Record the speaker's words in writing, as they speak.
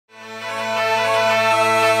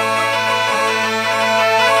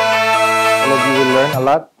a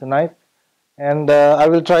lot tonight. And I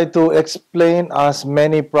will try to explain as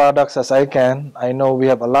many products as I can. I know we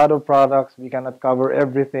have a lot of products. We cannot cover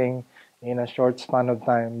everything in a short span of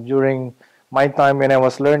time. During my time when I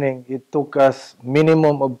was learning, it took us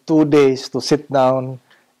minimum of 2 days to sit down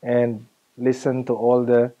and listen to all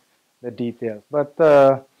the details. But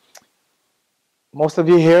most of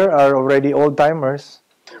you here are already old timers.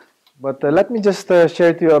 But let me just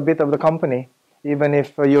share to you a bit of the company, even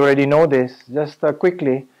if you already know this. Just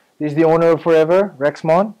quickly, this is the owner of Forever, Rex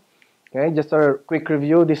Mon. Okay, just a quick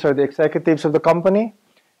review. These are the executives of the company,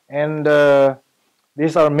 and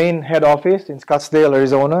this is our main head office in Scottsdale,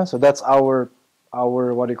 Arizona. So that's our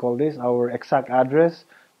what do you call this? Our exact address.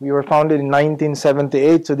 We were founded in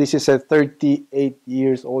 1978, so this is a 38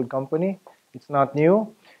 years old company. It's not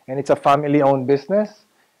new, and it's a family-owned business.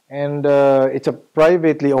 And it's a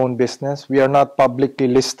privately owned business. We are not publicly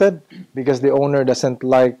listed because the owner doesn't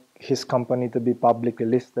like his company to be publicly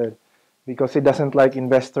listed because he doesn't like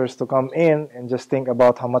investors to come in and just think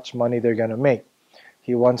about how much money they're going to make.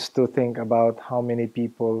 He wants to think about how many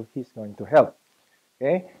people he's going to help.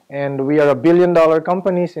 Okay? And we are a billion-dollar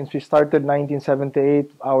company. Since we started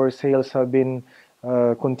 1978, our sales have been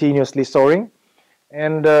continuously soaring.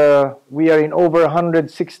 And we are in over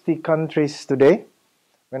 160 countries today.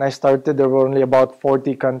 When I started, there were only about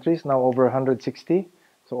 40 countries, now over 160.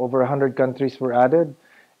 So over 100 countries were added.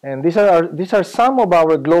 And these are some of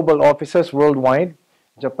our global offices worldwide.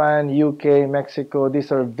 Japan, UK, Mexico,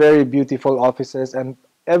 these are very beautiful offices, and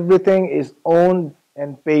everything is owned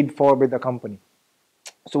and paid for by the company.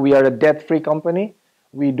 So we are a debt-free company.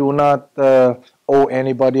 We do not owe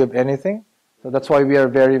anybody of anything. So that's why we are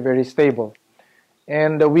very, very stable.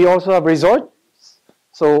 And we also have resorts.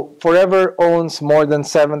 So Forever owns more than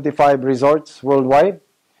 75 resorts worldwide.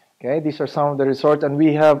 Okay, these are some of the resorts, and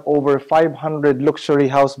we have over 500 luxury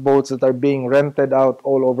houseboats that are being rented out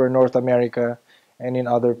all over North America and in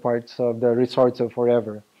other parts of the resorts of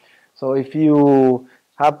Forever. So if you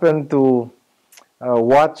happen to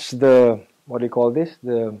watch the, what do you call this,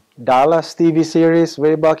 the Dallas TV series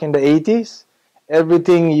way back in the 80s,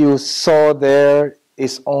 everything you saw there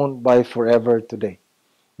is owned by Forever today.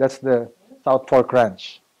 That's the South Fork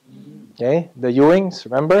Ranch. Okay, the Ewings,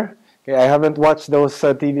 remember? Okay, I haven't watched those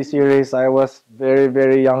TV series. I was very,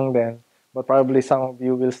 very young then, but probably some of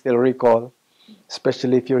you will still recall,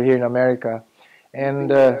 especially if you're here in America. And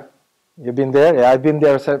you've been there? Yeah, I've been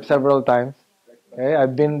there several times. Okay,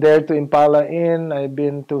 I've been there to Impala Inn. I've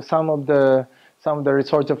been to some of the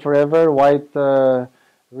resorts of Forever, White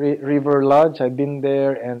River Lodge. I've been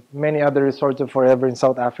there, and many other resorts of Forever in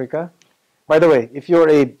South Africa. By the way, if you're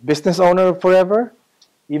a business owner of Forever,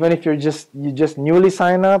 even if you just newly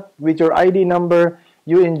sign up with your ID number,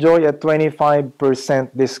 you enjoy a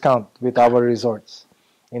 25% discount with our resorts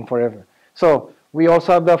in Forever. So we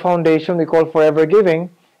also have the foundation we call Forever Giving,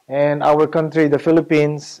 and our country, the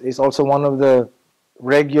Philippines, is also one of the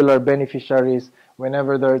regular beneficiaries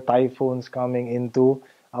whenever there are typhoons coming into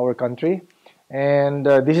our country. And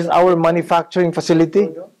this is our manufacturing facility.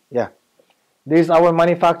 Yeah. This is our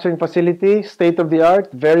manufacturing facility,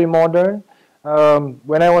 state-of-the-art, very modern.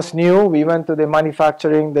 When I was new, we went to the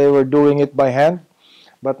manufacturing. They were doing it by hand.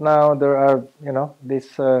 But now there are, these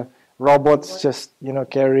robots just,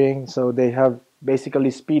 carrying. So they have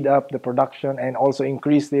basically speed up the production and also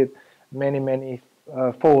increased it many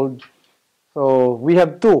fold. So we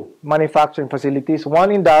have two manufacturing facilities.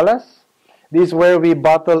 One in Dallas. This is where we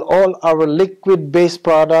bottle all our liquid-based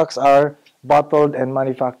products are bottled and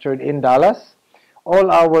manufactured in Dallas.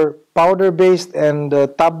 All our powder-based and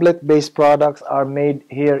tablet-based products are made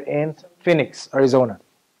here in Phoenix, Arizona.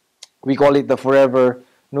 We call it the Forever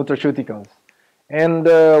Nutraceuticals. And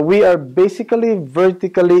we are basically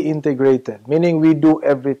vertically integrated, meaning we do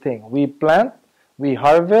everything. We plant, we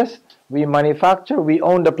harvest, we manufacture, we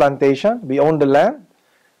own the plantation, we own the land.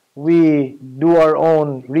 We do our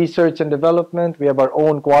own research and development. We have our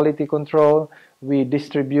own quality control. We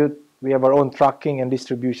distribute. We have our own trucking and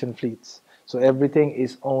distribution fleets. So everything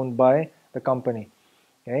is owned by the company.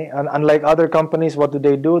 Okay? And unlike other companies, what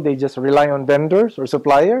do? They just rely on vendors or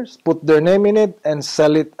suppliers, put their name in it, and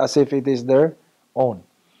sell it as if it is their own.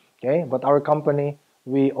 Okay? But our company,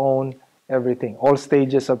 we own everything, all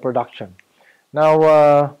stages of production.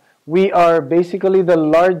 Now, we are basically the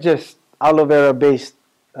largest aloe vera-based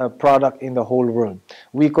product in the whole world.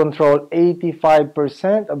 We control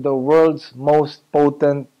 85% of the world's most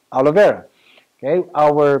potent aloe vera. Okay,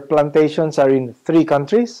 our plantations are in 3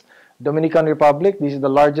 countries. Dominican Republic, this is the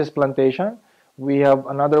largest plantation. We have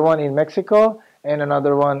another one in Mexico and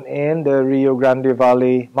another one in the Rio Grande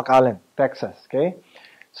Valley, McAllen, Texas. Okay,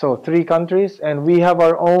 So 3 countries, and we have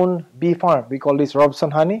our own bee farm. We call this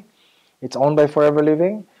Robson Honey. It's owned by Forever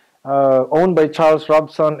Living, owned by Charles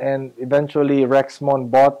Robson, and eventually Rexmond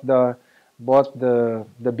bought the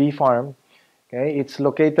bee farm. Okay, it's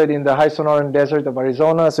located in the high Sonoran Desert of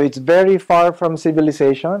Arizona, so it's very far from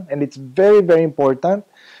civilization, and it's very, very important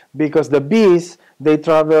because the bees, they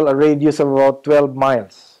travel a radius of about 12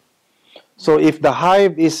 miles. So if the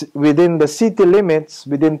hive is within the city limits,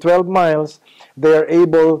 within 12 miles, they are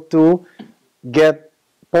able to get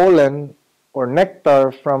pollen or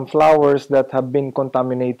nectar from flowers that have been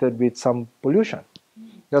contaminated with some pollution.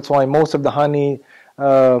 That's why most of the honey,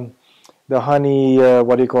 what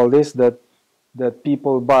do you call this, that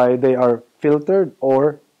people buy, they are filtered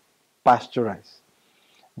or pasteurized,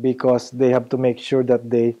 because they have to make sure that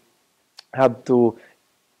they have to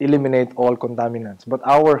eliminate all contaminants. But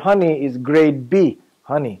our honey is grade B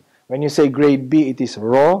honey. When you say grade B, it is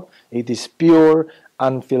raw, it is pure,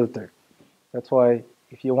 unfiltered. That's why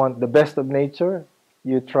if you want the best of nature,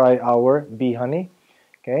 you try our bee honey.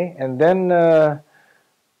 Okay, and then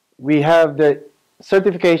we have the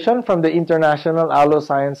certification from the International Aloe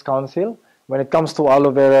Science Council. When it comes to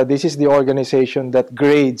aloe vera, this is the organization that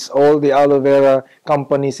grades all the aloe vera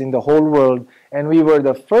companies in the whole world, and we were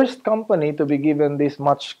the first company to be given this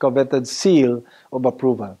much coveted seal of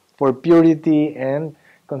approval for purity and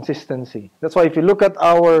consistency. That's why if you look at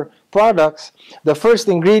our products, the first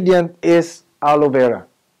ingredient is aloe vera.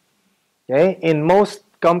 Okay? In most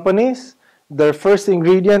companies, their first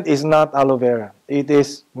ingredient is not aloe vera. It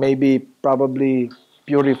is probably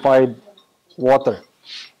purified water.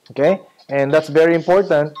 Okay? And that's very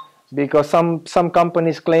important because some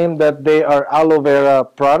companies claim that they are aloe vera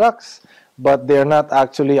products, but they're not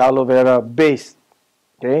actually aloe vera based.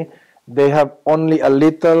 Okay? They have only a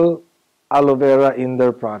little aloe vera in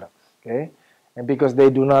their products. Okay? And because they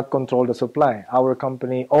do not control the supply. Our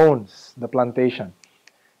company owns the plantation.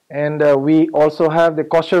 And we also have the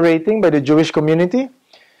kosher rating by the Jewish community.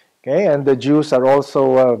 Okay? And the Jews are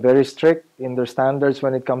also very strict in their standards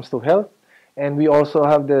when it comes to health. And we also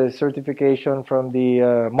have the certification from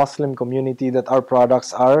the Muslim community that our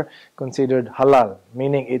products are considered halal,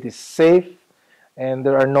 meaning it is safe and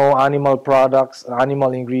there are no animal products,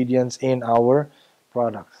 animal ingredients in our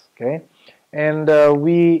products. Okay, and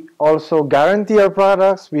we also guarantee our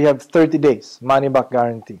products. We have 30 days money back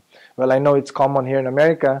guarantee. Well, I know it's common here in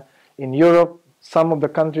America. In Europe, some of the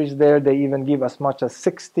countries there, they even give as much as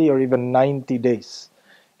 60 or even 90 days.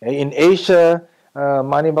 Okay? In Asia,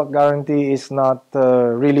 money back guarantee is not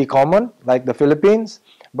really common like the Philippines,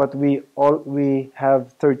 but we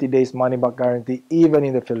have 30 days money back guarantee even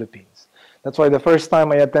in the Philippines. That's why the first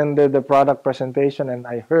time I attended the product presentation and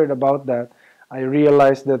I heard about that, I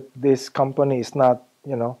realized that this company is not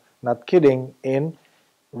kidding in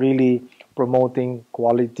really promoting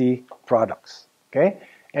quality products. Okay,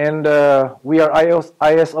 and we are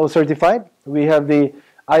ISO certified. We have the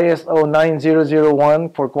ISO 9001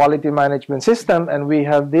 for quality management system, and we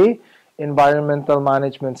have the environmental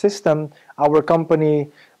management system. Our company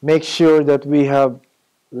makes sure that we have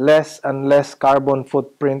less and less carbon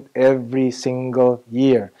footprint every single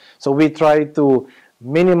year. So we try to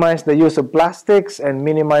minimize the use of plastics and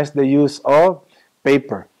minimize the use of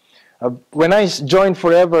paper. When I joined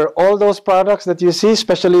Forever, all those products that you see,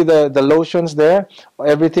 especially the lotions there,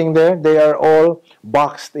 everything there, they are all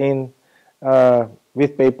boxed in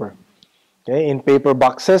with paper, okay, in paper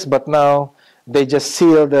boxes. But now they just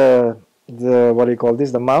seal the what do you call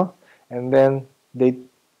this, the mouth, and then they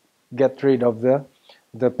get rid of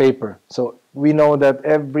the paper. So we know that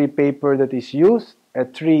every paper that is used, a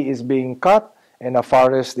tree is being cut and a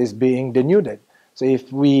forest is being denuded. So if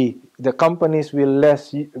the companies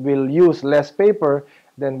will use less paper,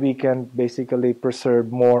 then we can basically preserve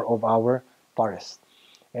more of our forest,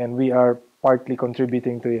 and we are partly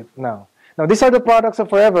contributing to it now. Now, these are the products of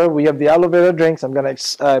Forever. We have the aloe vera drinks. I'm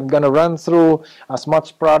gonna run through as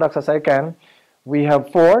much products as I can. We have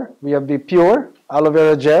 4. We have the pure aloe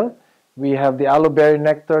vera gel. We have the aloe berry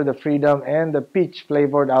nectar, the freedom, and the peach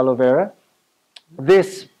flavored aloe vera.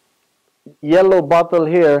 This yellow bottle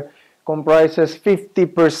here comprises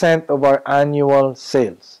 50% of our annual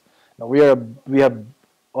sales. Now,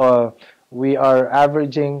 we are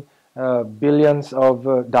averaging billions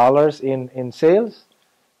of dollars in sales.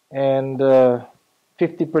 And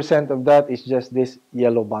 50% of that is just this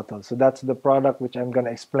yellow bottle. So that's the product which I'm going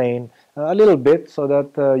to explain a little bit so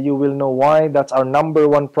that you will know why that's our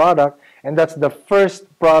 #1 product, and that's the first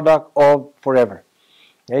product of Forever,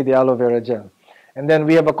 okay, the aloe vera gel. And then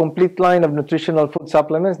we have a complete line of nutritional food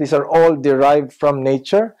supplements. These are all derived from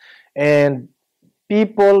nature, and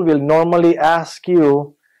people will normally ask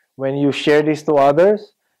you when you share this to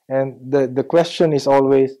others, And the question is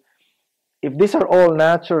always, if these are all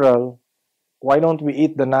natural, why don't we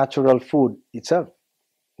eat the natural food itself?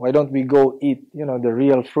 Why don't we go eat, the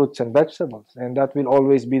real fruits and vegetables? And that will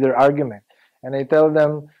always be their argument. And I tell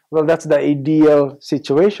them, well, that's the ideal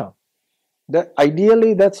situation.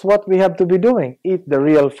 Ideally, that's what we have to be doing, eat the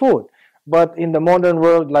real food. But in the modern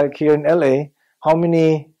world, like here in LA, how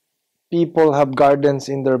many people have gardens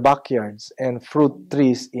in their backyards and fruit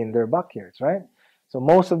trees in their backyards, right? So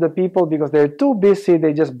most of the people, because they're too busy,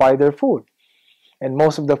 they just buy their food. And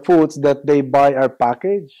most of the foods that they buy are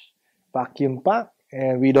packaged, vacuum packed,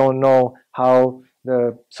 and we don't know how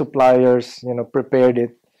the suppliers, prepared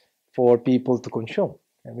it for people to consume.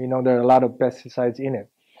 And we know there are a lot of pesticides in it.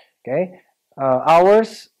 Okay,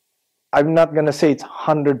 ours, I'm not gonna say it's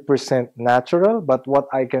 100% natural, but what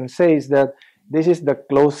I can say is that this is the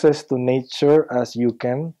closest to nature as you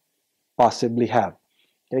can possibly have,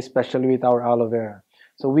 okay? Especially with our aloe vera.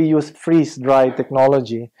 So we use freeze-dry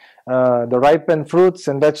technology. The ripened fruits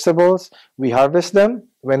and vegetables, we harvest them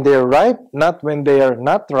when they are ripe, not when they are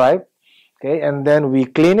not ripe, okay? And then we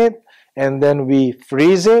clean it, and then we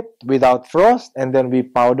freeze it without frost, and then we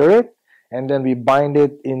powder it, and then we bind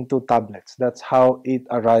it into tablets. That's how it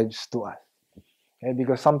arrives to us. Okay?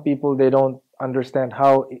 Because some people, they don't understand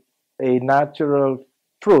how a natural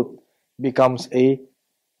fruit becomes a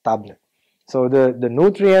tablet. So the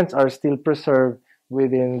nutrients are still preserved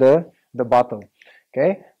within the bottle.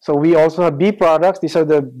 Okay, so we also have bee products. These are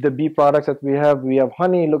the bee products that we have. We have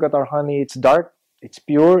honey. Look at our honey. It's dark, it's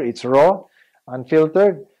pure, it's raw,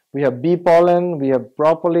 unfiltered. We have bee pollen, we have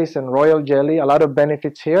propolis and royal jelly. A lot of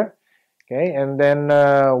benefits here. Okay, and then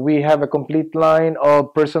we have a complete line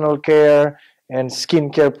of personal care and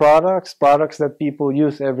skincare products that people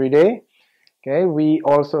use every day. Okay, we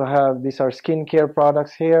also have, these are skincare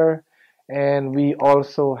products here, and we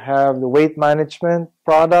also have the weight management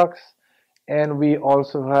products, and we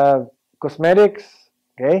also have cosmetics,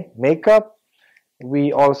 okay, makeup.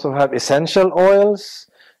 We also have essential oils.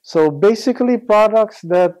 So basically products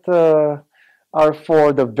that are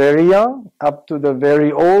for the very young up to the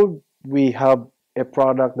very old. We have a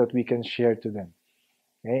product that we can share to them.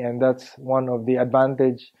 Okay, and that's one of the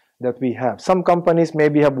advantage that we have. Some companies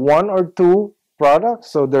maybe have one or two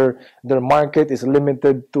products, so their market is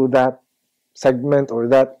limited to that segment or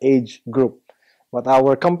that age group. But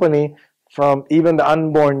our company, from even the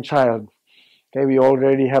unborn child, okay, we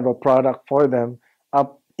already have a product for them.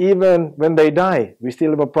 Up even when they die, we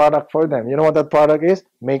still have a product for them. You know what that product is?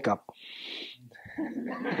 Makeup.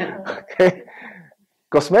 Okay,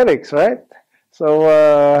 cosmetics, right? So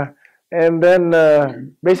and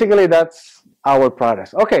then basically that's our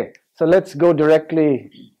products. Okay, so let's go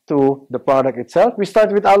directly to the product itself. We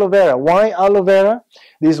start with aloe vera. Why aloe vera?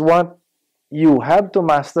 This is what you have to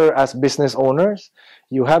master as business owners.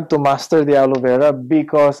 You have to master the aloe vera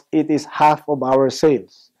because it is half of our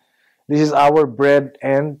sales. This is our bread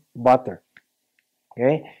and butter.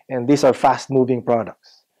 Okay, and these are fast-moving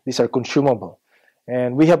products. These are consumable.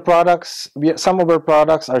 And we have products, some of our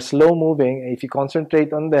products are slow-moving. If you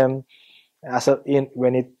concentrate on them,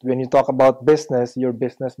 when you talk about business, your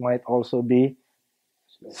business might also be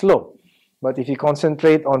slow. But if you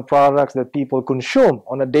concentrate on products that people consume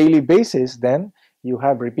on a daily basis, then you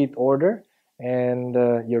have repeat order, and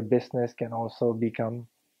your business can also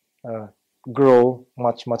grow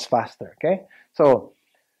much faster. Okay, so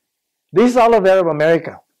this is Aloe Vera of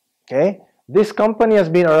America. Okay, this company has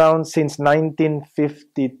been around since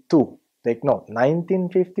 1952. Take note,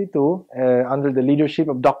 1952, under the leadership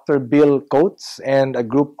of Dr. Bill Coates and a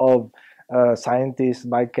group of scientists,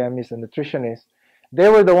 biochemists, and nutritionists. They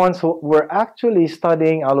were the ones who were actually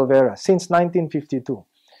studying aloe vera since 1952.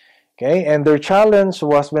 Okay, and their challenge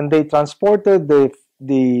was when they transported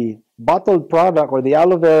the bottled product or the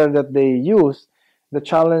aloe vera that they used, the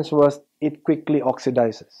challenge was it quickly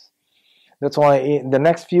oxidizes. That's why in the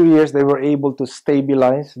next few years they were able to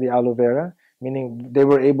stabilize the aloe vera, meaning they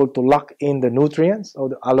were able to lock in the nutrients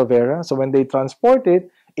of the aloe vera. So when they transport it,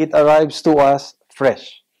 it arrives to us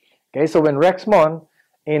fresh. Okay, so when Rexmon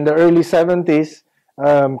in the early 70s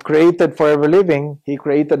created Forever Living, he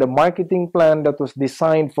created a marketing plan that was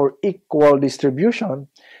designed for equal distribution.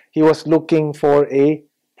 He was looking for a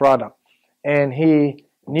product, and he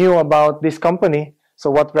knew about this company. So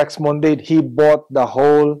what Rexmon did, he bought the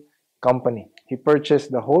whole company. He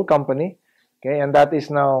purchased the whole company. Okay, and that is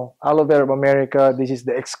now Aloe Vera of America. This is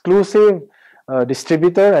the exclusive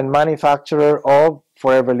distributor and manufacturer of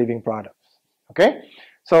Forever Living products. Okay,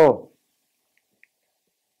 so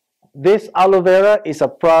this aloe vera is a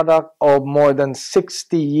product of more than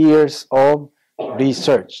 60 years of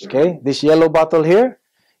research. Okay, this yellow bottle here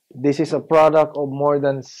This is a product of more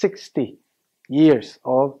than 60 years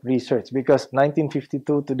of research, because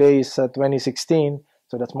 1952 today is 2016,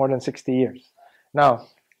 so that's more than 60 years. Now,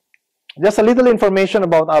 just a little information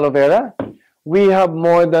about aloe vera. We have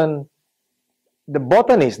more than the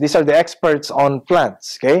botanists, these are the experts on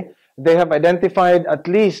plants, okay? They have identified at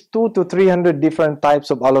least 200 to 300 different types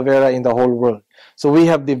of aloe vera in the whole world. So we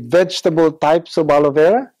have the vegetable types of aloe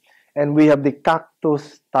vera, and we have the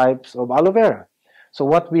cactus types of aloe vera. So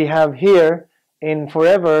what we have here in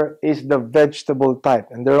Forever is the vegetable type,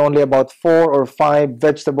 and there are only about 4 or 5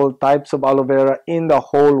 vegetable types of aloe vera in the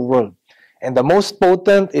whole world. And the most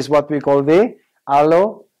potent is what we call the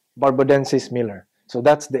Aloe barbadensis Miller. So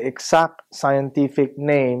that's the exact scientific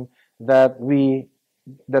name that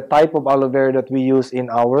the type of aloe vera that we use in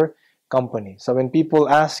our company. So when people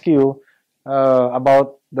ask you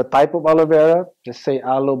about the type of aloe vera, just say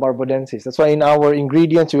Aloe barbadensis. That's why in our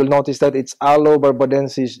ingredients you will notice that it's Aloe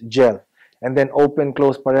barbadensis gel, and then open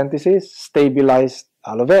close parenthesis, stabilized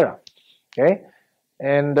aloe vera. Okay,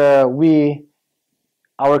 and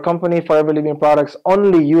our company Forever Living Products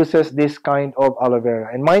only uses this kind of aloe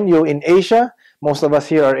vera. And mind you, in Asia, most of us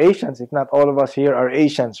here are Asians, if not all of us here are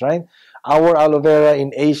Asians, right? Our aloe vera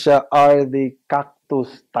in Asia are the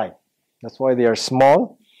cactus type. That's why they are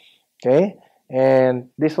small, okay? And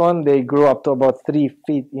this one, they grow up to about 3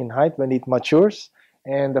 feet in height when it matures.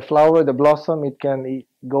 And the flower, the blossom, it can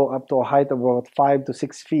go up to a height of about 5 to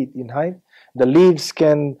 6 feet in height. The leaves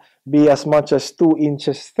can be as much as 2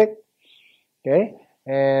 inches thick, okay?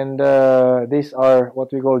 And these are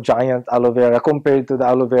what we call giant aloe vera compared to the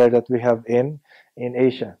aloe vera that we have in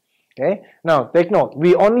Asia. Okay. Now take note.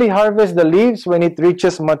 We only harvest the leaves when it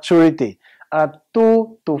reaches maturity at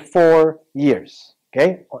 2 to 4 years.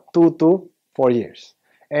 Okay, 2 to 4 years,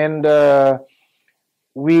 and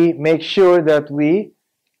we make sure that we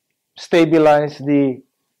stabilize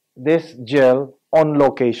this gel on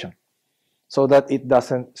location so that it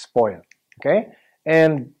doesn't spoil. Okay,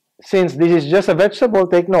 and since this is just a vegetable,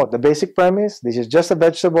 take note, the basic premise, this is just a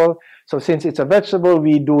vegetable. So since it's a vegetable,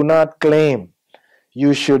 we do not claim.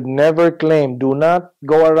 You should never claim. Do not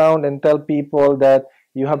go around and tell people that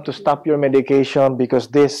you have to stop your medication because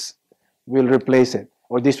this will replace it,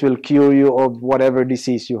 or this will cure you of whatever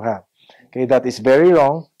disease you have. Okay, that is very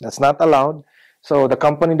wrong. That's not allowed. So the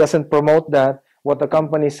company doesn't promote that. What the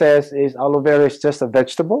company says is aloe vera is just a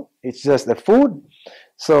vegetable. It's just a food.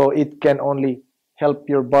 So it can only help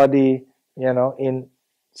your body, in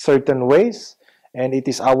certain ways, and it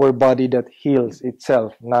is our body that heals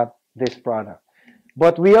itself, not this product.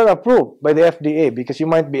 But we are approved by the FDA, because you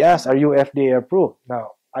might be asked, are you FDA approved?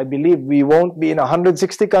 Now, I believe we won't be in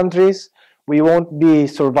 160 countries. We won't be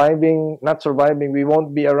we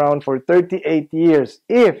won't be around for 38 years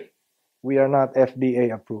if we are not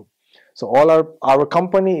FDA approved. So our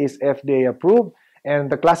company is FDA approved,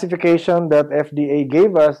 and the classification that FDA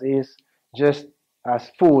gave us is just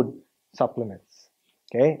as food supplements.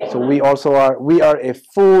 Okay, so we are a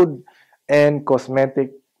food and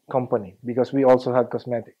cosmetic company because we also have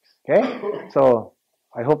cosmetics. Okay, so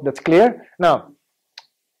I hope that's clear. Now,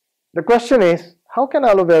 the question is, how can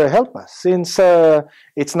aloe vera help us? Since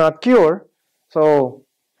it's not cure, so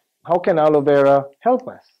how can aloe vera help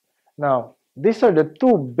us? Now, these are the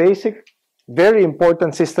 2 basic, very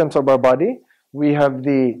important systems of our body. We have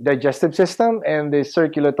the digestive system and the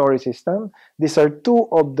circulatory system. These are 2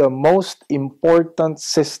 of the most important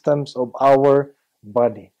systems of our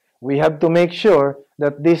body. We have to make sure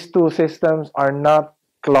that these 2 systems are not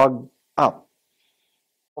clogged up.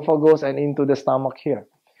 Esophagus and into the stomach here.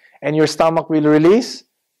 And your stomach will release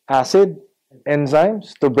acid,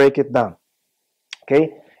 enzymes to break it down.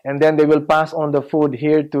 Okay? And then they will pass on the food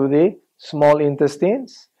here to the small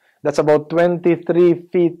intestines. That's about 23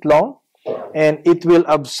 feet long. And it will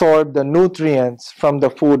absorb the nutrients from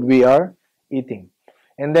the food we are eating.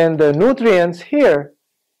 And then the nutrients here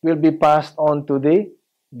will be passed on to the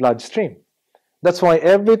bloodstream. That's why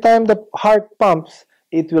every time the heart pumps,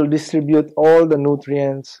 it will distribute all the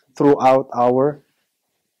nutrients throughout our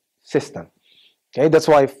system. Okay, that's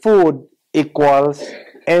why food equals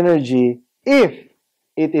energy if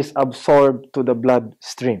it is absorbed to the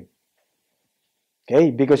bloodstream.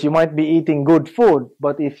 Okay, because you might be eating good food,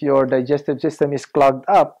 but if your digestive system is clogged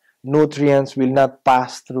up, nutrients will not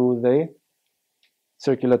pass through the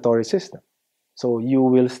circulatory system. So you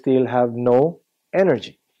will still have no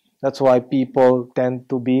energy. That's why people tend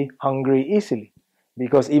to be hungry easily.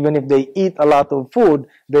 Because even if they eat a lot of food,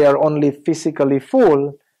 they are only physically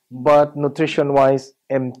full, but nutrition-wise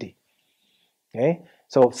empty. Okay?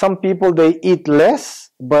 So some people, they eat less,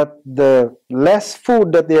 but the less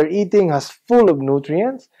food that they are eating has full of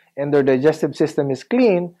nutrients, and their digestive system is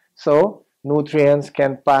clean, so nutrients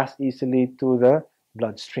can pass easily to the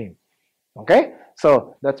bloodstream. Okay,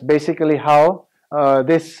 so that's basically how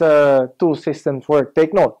these two systems work.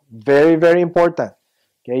 Take note, very, very important.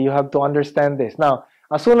 Okay, you have to understand this. Now,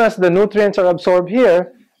 as soon as the nutrients are absorbed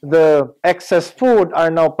here, the excess food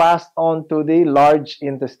are now passed on to the large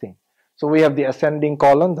intestine. So we have the ascending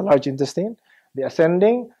colon, the large intestine, the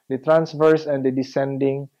ascending, the transverse, and the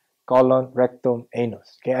descending colon, rectum,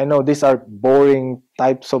 anus. Okay, I know these are boring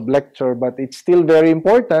types of lecture, but it's still very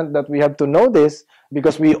important that we have to know this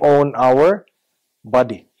because we own our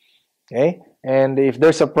body. Okay, and if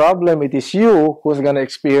there's a problem, it is you who's going to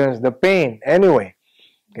experience the pain anyway.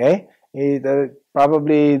 Okay,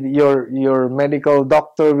 probably your medical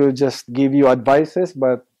doctor will just give you advices,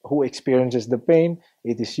 but who experiences the pain?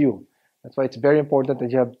 It is you. That's why it's very important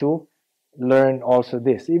that you have to learn also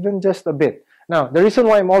this, even just a bit. Now, the reason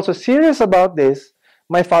why I'm also serious about this,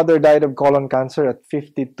 my father died of colon cancer at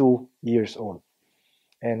 52 years old.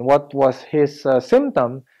 And what was his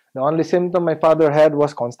symptom? The only symptom my father had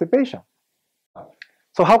was constipation.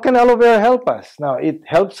 So how can aloe vera help us? Now, it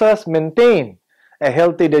helps us maintain a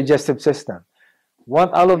healthy digestive system.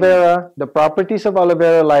 What aloe vera, the properties of aloe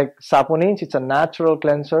vera, like saponins, it's a natural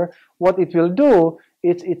cleanser. What it will do,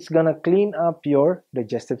 it's going to clean up your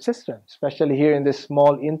digestive system, especially here in the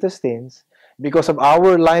small intestines. Because of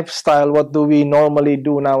our lifestyle, what do we normally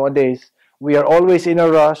do nowadays? We are always in a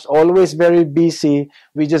rush, always very busy.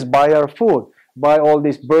 We just buy our food, buy all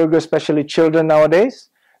these burgers, especially children nowadays.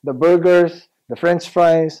 The burgers, the French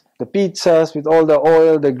fries, the pizzas with all the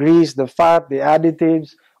oil, the grease, the fat, the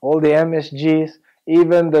additives, all the MSGs,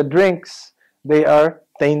 even the drinks, they are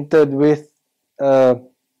tainted with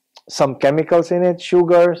some chemicals in it,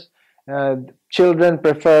 sugars. Children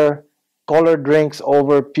prefer colored drinks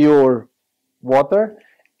over pure water.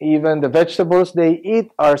 Even the vegetables they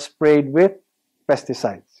eat are sprayed with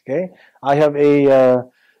pesticides. Okay, I have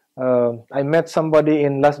I met somebody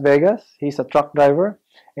in Las Vegas. He's a truck driver,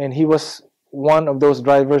 and he was one of those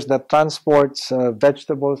drivers that transports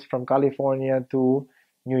vegetables from California to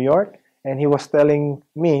New York. And he was telling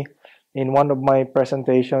me in one of my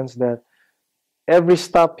presentations that every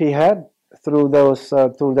stop he had through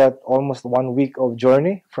that almost 1 week of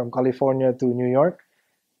journey from California to New York,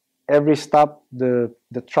 every stop the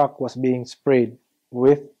truck was being sprayed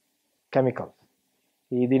with chemicals.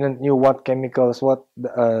 He didn't knew what chemicals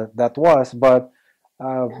that was, but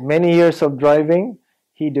many years of driving,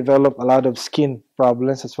 he developed a lot of skin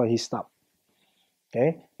problems. That's why he stopped.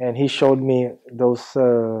 Okay, and he showed me those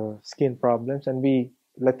skin problems, and we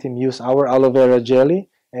let him use our aloe vera jelly,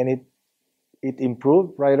 and it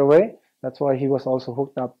improved right away. That's why he was also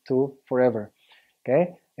hooked up to Forever.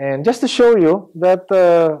 Okay, and just to show you that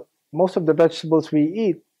most of the vegetables we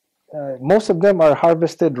eat, most of them are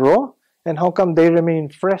harvested raw, and how come they remain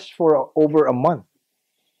fresh for over a month?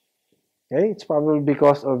 Okay, it's probably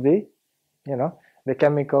because of the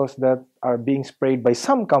chemicals that are being sprayed by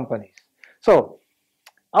some companies. So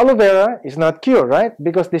aloe vera is not cure, right?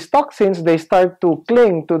 Because these toxins, they start to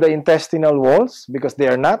cling to the intestinal walls because they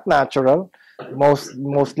are not natural,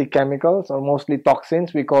 mostly chemicals or mostly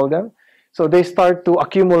toxins, we call them. So they start to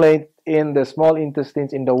accumulate in the small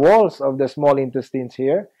intestines, in the walls of the small intestines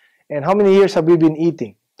here. And how many years have we been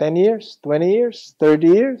eating? 10 years, 20 years, 30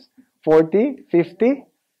 years, 40, 50,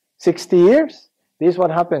 60 years? This is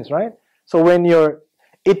what happens, right? So when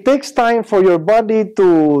it takes time for your body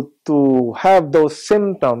to have those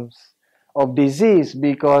symptoms of disease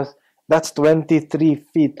because that's 23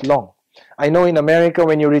 feet long. I know in America,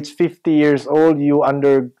 when you reach 50 years old, you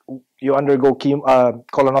undergo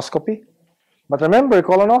colonoscopy. But remember,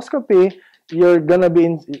 colonoscopy,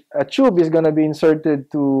 a tube is gonna be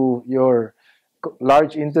inserted to your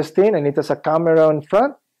large intestine, and it has a camera in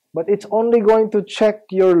front, but it's only going to check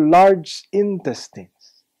your large intestines.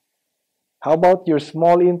 How about your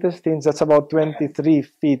small intestines? That's about 23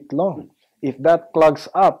 feet long. If that clogs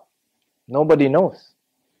up, nobody knows.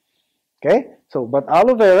 Okay? So, but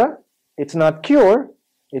aloe vera, it's not cure.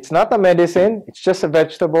 It's not a medicine. It's just a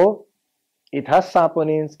vegetable. It has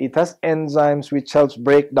saponins. It has enzymes which helps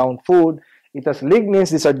break down food. It has lignins.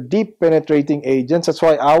 These are deep penetrating agents. That's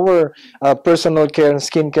why our personal care and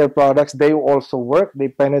skincare products, they also work. They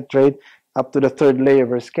penetrate up to the third layer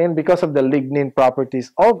of our skin because of the lignin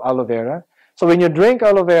properties of aloe vera. So when you drink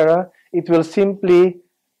aloe vera, it will simply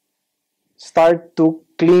start to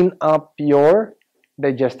clean up your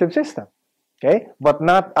digestive system. Okay? But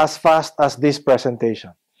not as fast as this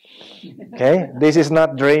presentation. Okay? This is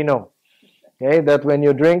not Drano. Okay? That when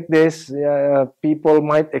you drink this, people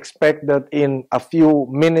might expect that in a few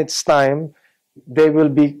minutes' time, they will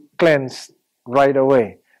be cleansed right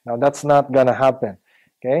away. Now, that's not going to happen.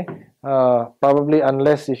 Okay, probably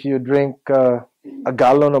unless if you drink a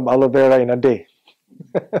gallon of aloe vera in a day.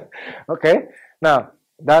 Okay, now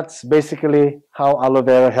that's basically how aloe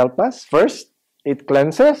vera help us. First, it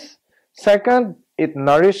cleanses. Second, it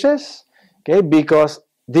nourishes. Okay, because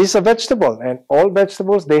this is a vegetable, and all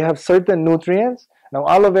vegetables they have certain nutrients. Now,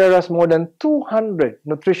 aloe vera has more than 200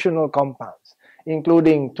 nutritional compounds,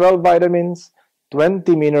 including 12 vitamins,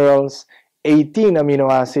 20 minerals, 18 amino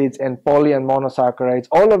acids, and poly and monosaccharides.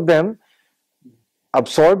 All of them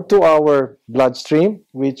absorbed to our bloodstream,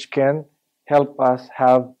 which can help us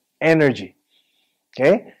have energy.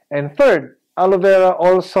 Okay, and third, aloe vera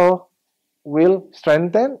also will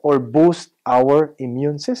strengthen or boost our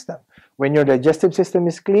immune system. When your digestive system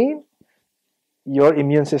is clean, your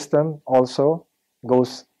immune system also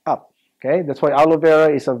goes up. Okay, that's why aloe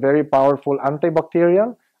vera is a very powerful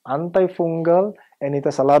antibacterial, antifungal, and it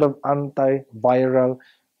has a lot of antiviral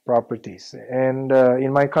properties. And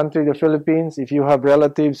in my country, the Philippines, if you have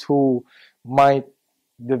relatives who might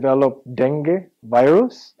develop dengue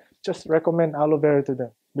virus, just recommend aloe vera to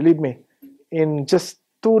them. Believe me, in just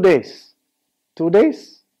 2 days, 2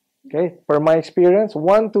 days, okay, per my experience,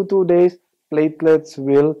 1 to 2 days, platelets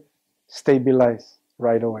will stabilize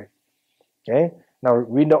right away. Okay, now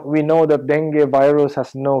we know that dengue virus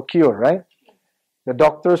has no cure, right? The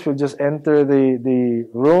doctors will just enter the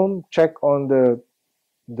room, check on the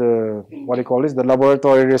what do you call this, the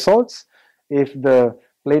laboratory results. If the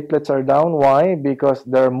platelets are down, why? Because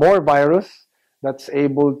there are more virus that's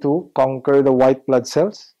able to conquer the white blood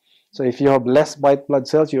cells. So if you have less white blood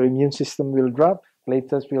cells, your immune system will drop,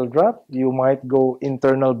 platelets will drop, you might go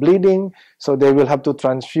internal bleeding, so they will have to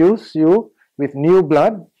transfuse you with new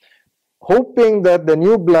blood, hoping that the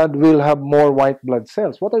new blood will have more white blood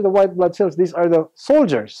cells. What are the white blood cells? These are the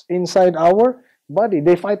soldiers inside our body.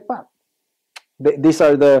 They fight back. These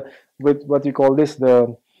are the, with what you call this,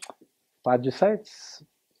 the phagocytes,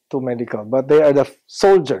 too medical, but they are the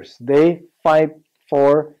soldiers. They fight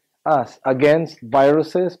for us against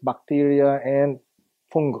viruses, bacteria, and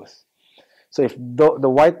fungus. So if the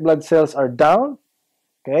white blood cells are down,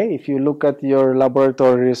 okay, if you look at your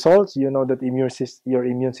laboratory results, you know that your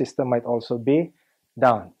immune system might also be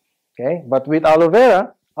down. Okay, but with aloe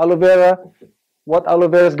vera, what aloe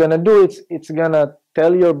vera is gonna do, it's gonna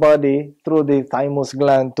tell your body through the thymus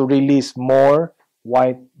gland to release more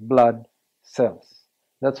white blood cells.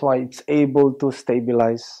 That's why it's able to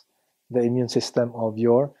stabilize the immune system of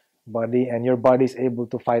your body, and your body is able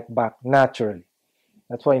to fight back naturally.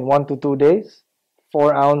 That's why in 1 to 2 days,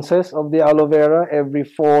 4 ounces of the aloe vera every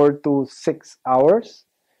 4 to 6 hours.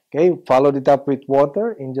 Okay, followed it up with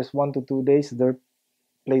water. In just 1 to 2 days, their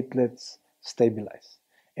platelets stabilize.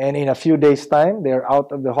 And in a few days' time, they're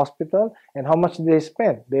out of the hospital. And how much do they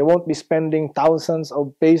spend? They won't be spending thousands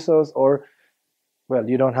of pesos, or, well,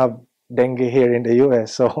 you don't have dengue here in the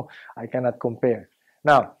US, so I cannot compare.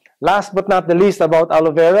 Now, last but not the least about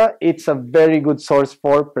aloe vera, it's a very good source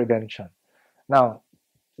for prevention. Now,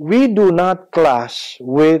 we do not clash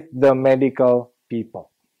with the medical people.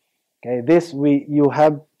 Okay,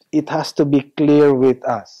 it has to be clear with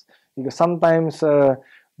us, because sometimes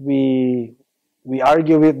we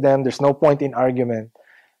argue with them. There's no point in argument.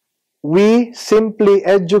 We simply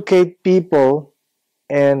educate people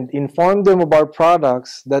and inform them of our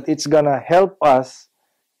products, that it's gonna help us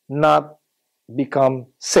not become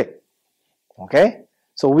sick. Okay,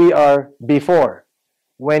 so we are before.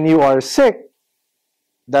 When you are sick,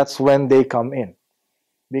 that's when they come in.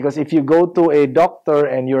 Because if you go to a doctor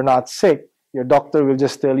and you're not sick, your doctor will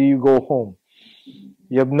just tell you go home.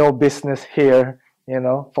 You have no business here,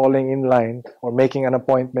 falling in line or making an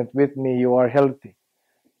appointment with me. You are healthy.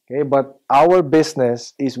 Okay, but our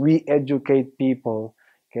business is we educate people,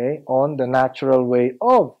 okay, on the natural way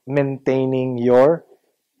of maintaining your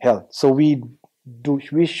health. So we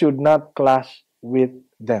should not clash with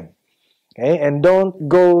them. Okay, and don't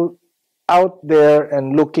go out there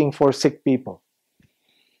and looking for sick people.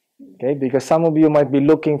 Okay, because some of you might be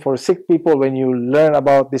looking for sick people when you learn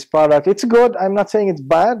about this product. It's good. I'm not saying it's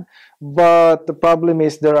bad, but the problem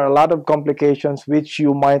is there are a lot of complications which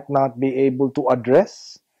you might not be able to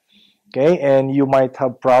address. Okay, and you might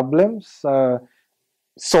have problems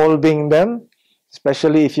solving them,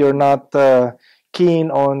 especially if you're not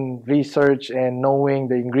keen on research and knowing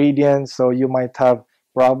the ingredients. So you might have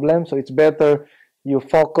problems. So it's better you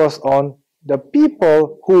focus on the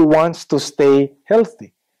people who wants to stay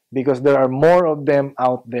healthy, because there are more of them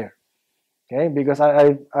out there. Okay, because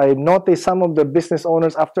I noticed some of the business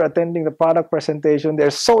owners, after attending the product presentation,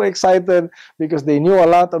 they're so excited because they knew a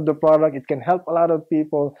lot of the product. It can help a lot of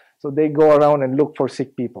people, so they go around and look for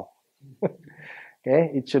sick people.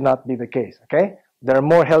 Okay, it should not be the case. Okay, There are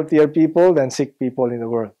more healthier people than sick people in the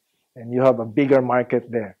world, and you have a bigger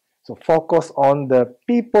market there. So focus on the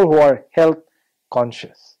people who are health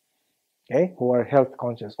conscious, okay, who are health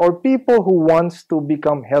conscious, or people who wants to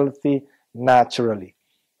become healthy naturally.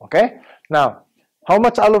 Okay, now how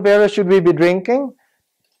much aloe vera should we be drinking?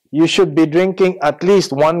 You should be drinking at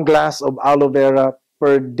least 1 glass of aloe vera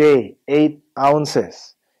per day, 8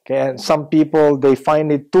 ounces. Okay, and some people, they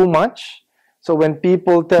find it too much. So when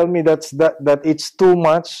people tell me that it's too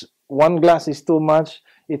much, 1 glass is too much,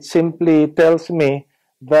 it simply tells me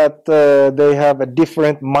that they have a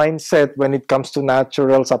different mindset when it comes to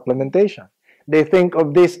natural supplementation. They think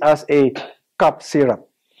of this as a cup syrup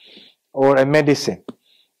or a medicine.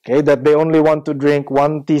 Okay, that they only want to drink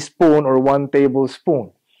 1 teaspoon or 1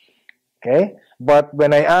 tablespoon. Okay, but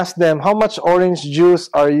when I ask them, how much orange juice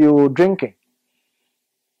are you drinking?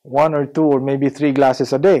 1 or 2 or maybe 3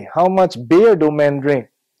 glasses a day. How much beer do men drink?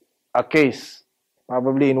 A case,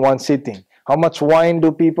 probably in one sitting. How much wine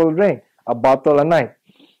do people drink? A bottle a night.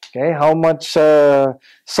 Okay, how much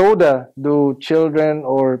soda do children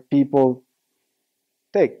or people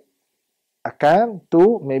take? A can,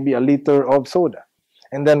 2, maybe a liter of soda.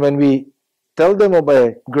 And then when we tell them of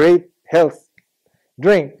a great health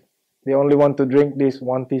drink, they only want to drink this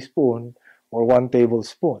 1 teaspoon or 1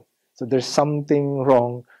 tablespoon. So there's something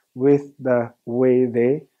wrong with the way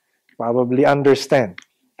they probably understand,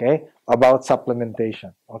 okay, about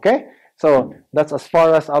supplementation. Okay, so that's as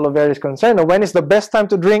far as aloe vera is concerned. Now, when is the best time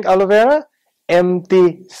to drink aloe vera?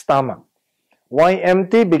 Empty stomach. Why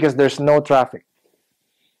empty? Because there's no traffic.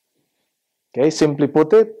 Okay, simply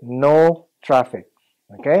put it, no traffic.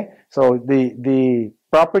 Okay, so the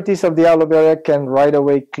properties of the aloe vera can right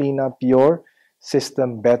away clean up your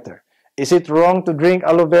system better. Is it wrong to drink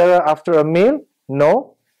aloe vera after a meal?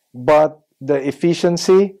 No, but the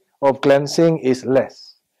efficiency of cleansing is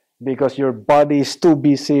less because your body is too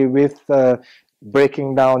busy with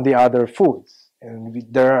breaking down the other foods. And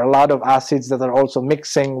there are a lot of acids that are also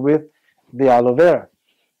mixing with the aloe vera.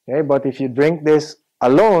 Okay, but if you drink this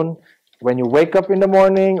alone, when you wake up in the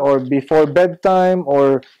morning or before bedtime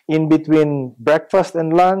or in between breakfast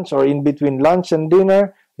and lunch or in between lunch and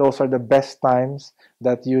dinner, those are the best times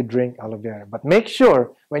that you drink aloe vera. But make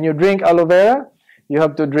sure when you drink aloe vera, you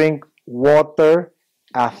have to drink water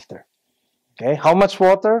after. Okay, how much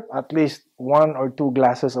water? At least 1 or 2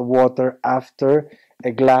 glasses of water after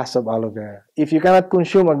a glass of aloe vera. If you cannot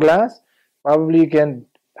consume a glass, probably you can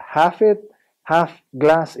half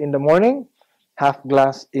glass in the morning, half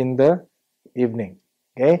glass in the evening.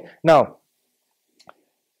 Okay, now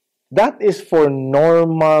that is for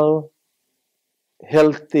normal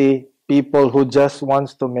healthy people who just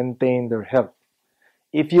wants to maintain their health.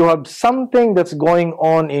 If you have something that's going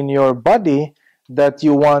on in your body that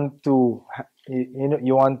you want to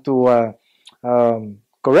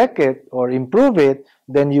correct it or improve it,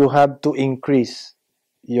 then you have to increase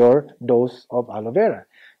your dose of aloe vera.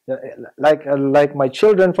 Like my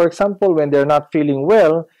children, for example, when they're not feeling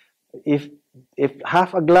well, if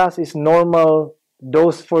half a glass is normal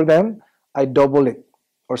dose for them, I double it.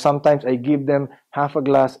 Or sometimes I give them half a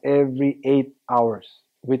glass every 8 hours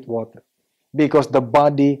with water because the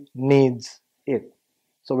body needs it.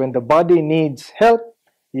 So when the body needs help,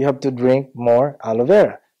 you have to drink more aloe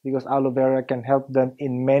vera because aloe vera can help them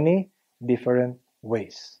in many different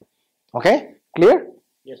ways. Okay? Clear?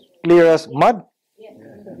 Yes. Clear as mud? Yes.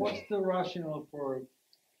 What's the rationale for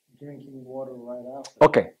drinking water right after?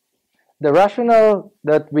 Okay. The rationale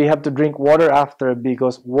that we have to drink water after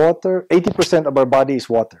because water, 80% of our body is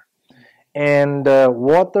water. And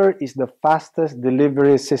water is the fastest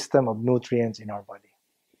delivery system of nutrients in our body.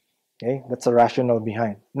 Okay, that's the rationale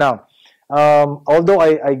behind. Now, although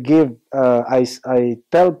I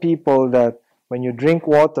tell people that when you drink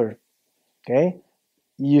water, okay,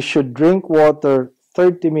 you should drink water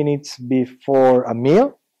 30 minutes before a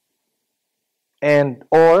meal and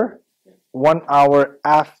or 1 hour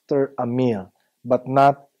after a meal, but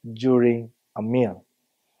not during a meal.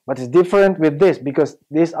 But it's different with this because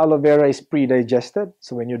this aloe vera is pre-digested.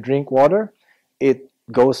 So when you drink water, it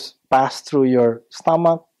goes past through your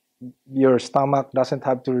stomach. Your stomach doesn't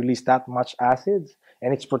have to release that much acids,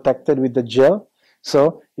 and it's protected with the gel.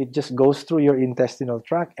 So it just goes through your intestinal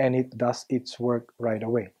tract and it does its work right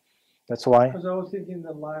away. That's why. Because I was thinking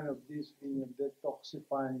the line of this being a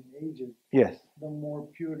detoxifying agent. Yes. The more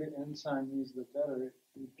pure the enzyme is, the better.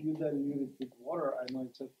 If you dilute it with water, I know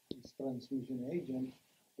it's transfusion agent.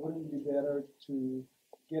 Wouldn't it be better to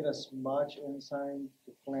get as much enzyme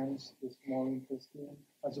to cleanse the small intestine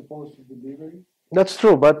as opposed to delivery? That's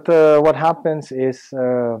true, but what happens is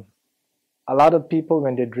a lot of people,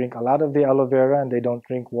 when they drink a lot of the aloe vera and they don't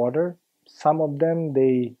drink water, some of them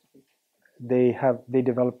they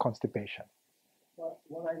develop constipation.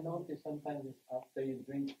 What I notice sometimes is after you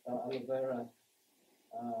drink aloe vera,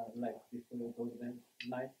 like before you go to bed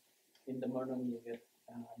night, in the morning you get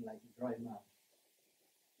like dry mouth.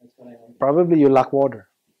 That's what I notice. Probably you lack water.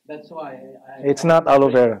 That's why It's not aloe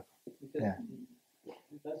vera. Because Yeah.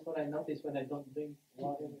 that's what I notice when I don't drink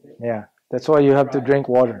water. Yeah, that's why you have to Dry. drink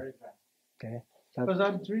water. Very dry. Okay. Because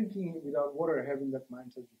I'm drinking it without water, having that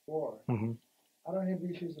mindset before. Hmm. I don't have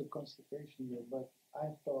issues of constipation yet, but I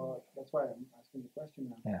thought that's why I'm asking the question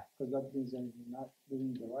now. Yeah. Because that means I'm not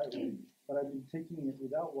doing it the right way. But I've been taking it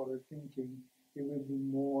without water, thinking it will be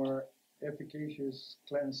more efficacious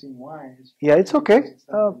cleansing wise. Yeah, it's okay.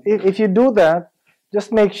 If you do that,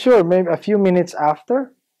 just make sure maybe a few minutes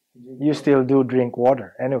after you still do drink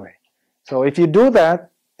water anyway. So if you do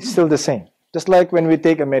that, it's still the same. Just like when we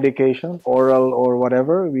take a medication, oral or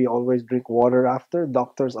whatever, we always drink water after.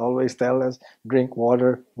 Doctors always tell us drink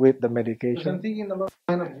water with the Because I'm medication. thinking along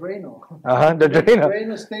the line of Drano. The Drano.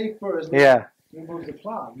 Drano stay first. Yeah. Remove the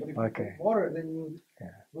clog. But if Okay. you put water, then you Yeah.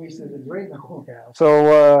 wasted the Drano. Yeah.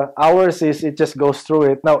 So ours is it just goes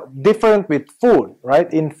through it. Now, different with food,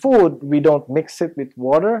 right? In food, we don't mix it with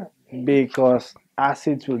water because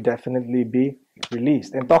acids will definitely be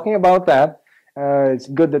released. And talking about that, it's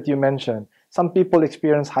good that you mentioned. Some people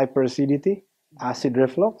experience hyperacidity, acid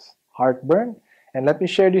reflux, heartburn. And let me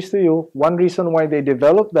share this to you. One reason why they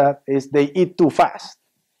develop that is they eat too fast.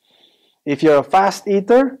 If you're a fast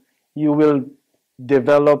eater, you will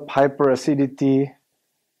develop hyperacidity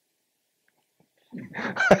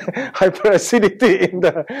hyperacidity in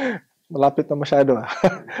the malapit na masyado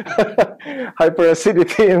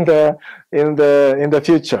hyperacidity in the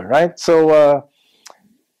future, right? So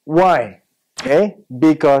why? Okay,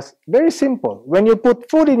 because very simple. When you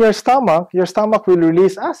put food in your stomach will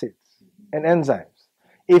release acids and enzymes.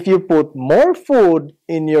 If you put more food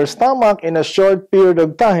in your stomach in a short period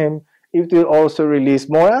of time, it will also release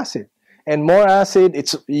more acid. And more acid,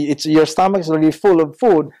 it's your stomach is already full of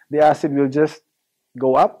food, the acid will just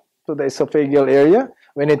go up to the esophageal area.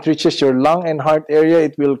 When it reaches your lung and heart area,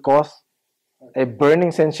 it will cause a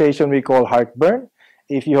burning sensation we call heartburn.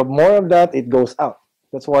 If you have more of that, it goes out.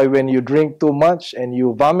 That's why when you drink too much and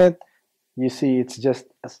you vomit, you see it's just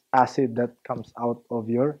acid that comes out of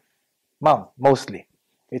your mouth, mostly.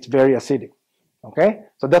 It's very acidic. Okay?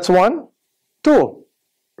 So that's one. Two,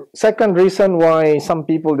 second reason why some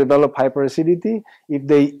people develop hyperacidity, if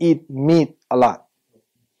they eat meat a lot.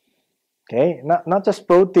 Okay? Not just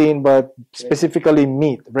protein, but specifically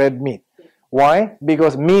meat, red meat. Why?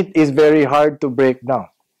 Because meat is very hard to break down.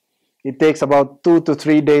 It takes about 2 to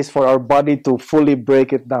 3 days for our body to fully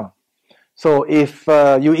break it down. So if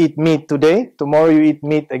you eat meat today, tomorrow you eat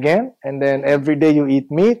meat again, and then every day you eat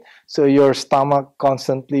meat, so your stomach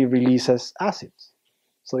constantly releases acids.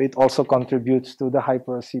 So it also contributes to the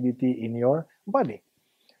hyperacidity in your body.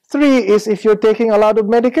 3 is if you're taking a lot of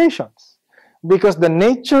medications, because the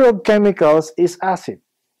nature of chemicals is acid.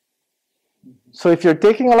 So if you're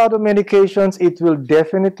taking a lot of medications, it will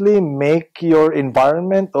definitely make your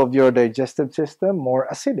environment of your digestive system more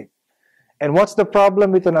acidic. And what's the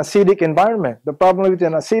problem with an acidic environment? The problem with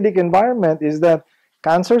an acidic environment is that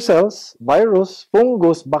cancer cells, virus,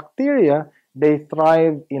 fungus, bacteria, they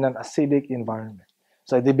thrive in an acidic environment.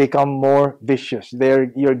 So they become more vicious.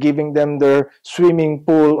 You're giving them their swimming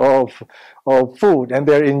pool of food, and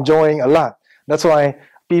they're enjoying a lot. That's why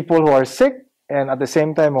people who are sick and at the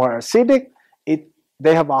same time who are acidic,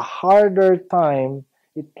 they have a harder time,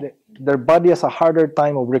 their body has a harder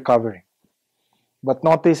time of recovering. But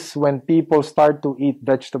notice when people start to eat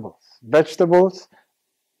vegetables. Vegetables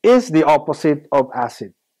is the opposite of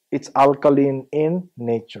acid. It's alkaline in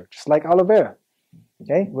nature, just like aloe vera.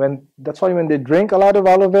 Okay? That's why when they drink a lot of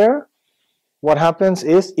aloe vera, what happens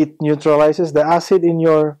is it neutralizes the acid in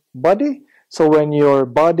your body. So when your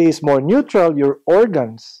body is more neutral, your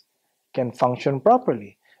organs can function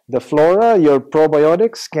properly. The flora, your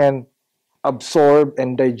probiotics can absorb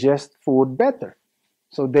and digest food better.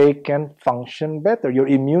 So they can function better. Your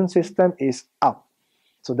immune system is up.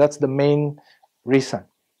 So that's the main reason.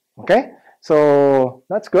 Okay? So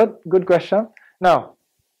that's good. Good question. Now,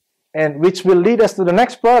 and which will lead us to the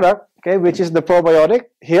next product, okay, which is the probiotic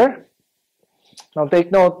here. Now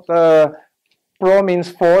take note, pro means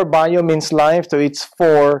for, bio means life, so it's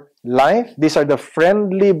for life. These are the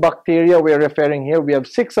friendly bacteria we're referring here. We have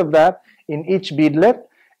 6 of that in each beadlet,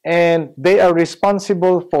 and they are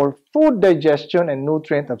responsible for food digestion and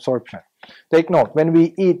nutrient absorption. Take note, when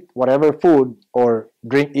we eat whatever food or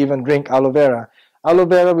even drink aloe vera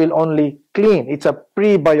will only clean. It's a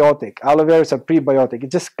prebiotic. Aloe vera is a prebiotic.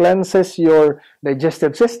 It just cleanses your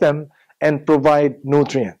digestive system and provide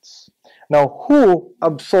nutrients. Now, who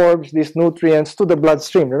absorbs these nutrients to the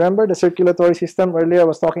bloodstream? Remember the circulatory system earlier I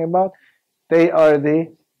was talking about? They are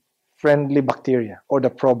the friendly bacteria or the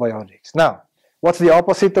probiotics. Now, what's the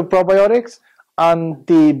opposite of probiotics?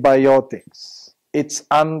 Antibiotics. It's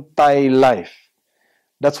anti-life.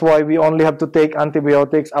 That's why we only have to take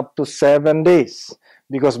antibiotics up to 7 days,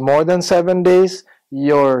 because more than 7 days,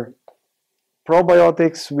 your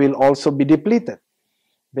probiotics will also be depleted,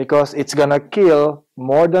 because it's gonna kill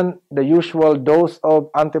more than the usual dose of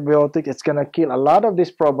antibiotics. It's gonna kill a lot of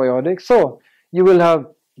these probiotics. So you will have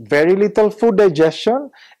very little food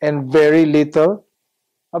digestion and very little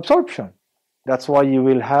absorption. That's why you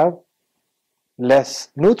will have less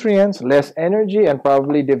nutrients, less energy, and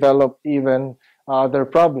probably develop even other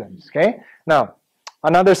problems. Okay? Now,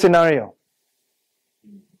 another scenario.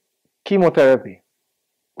 Chemotherapy,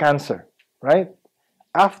 cancer, right?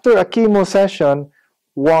 After a chemo session,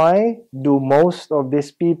 why do most of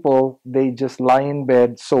these people, they just lie in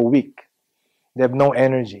bed so weak? They have no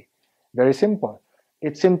energy. Very simple.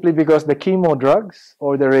 It's simply because the chemo drugs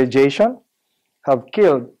or the radiation have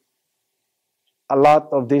killed a lot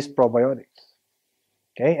of these probiotics.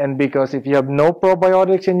 Okay, and because if you have no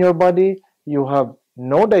probiotics in your body, you have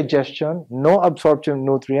no digestion, no absorption of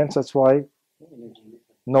nutrients. That's why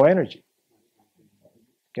no energy.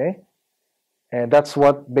 Okay, and that's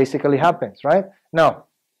what basically happens, right? Now,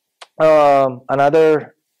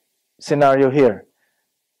 another scenario here: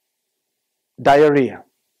 diarrhea.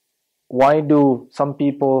 Why do some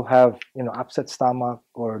people have, upset stomach,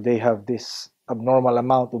 or they have this abnormal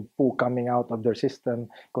amount of poo coming out of their system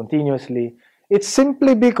continuously? It's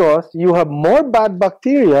simply because you have more bad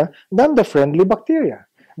bacteria than the friendly bacteria.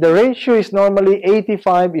 The ratio is normally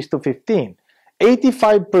 85:15.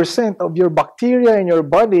 85% of your bacteria in your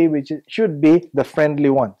body, which should be the friendly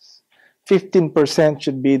ones. 15%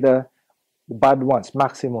 should be the bad ones,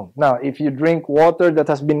 maximum. Now, if you drink water that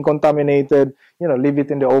has been contaminated, leave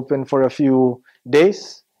it in the open for a few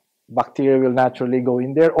days, bacteria will naturally go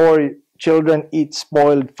in there. Or children eat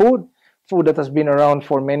spoiled food that has been around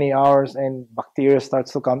for many hours, and bacteria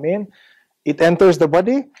starts to come in. It enters the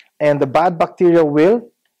body, and the bad bacteria will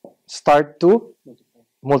start to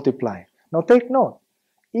multiply. Now, take note,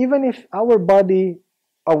 even if our body,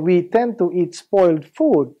 we tend to eat spoiled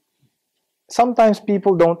food, sometimes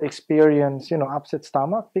people don't experience, upset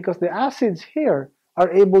stomach, because the acids here are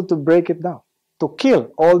able to break it down, to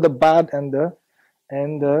kill all the bad and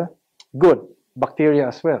the good bacteria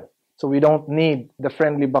as well. So we don't need the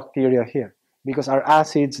friendly bacteria here, because our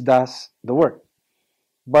acids does the work.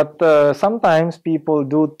 But sometimes people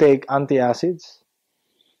do take antacids.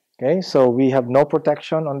 Okay, so we have no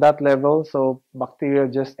protection on that level, so bacteria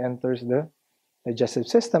just enters the digestive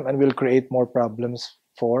system and will create more problems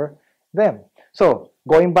for them. So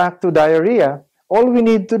going back to diarrhea, all we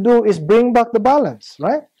need to do is bring back the balance,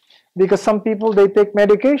 right? Because some people, they take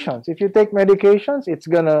medications. If you take medications, it's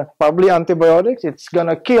gonna, probably antibiotics, it's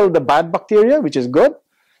gonna kill the bad bacteria, which is good,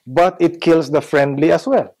 but it kills the friendly as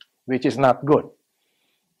well, which is not good.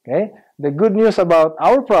 Okay? The good news about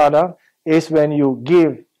our product is when you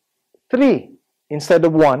give 3 instead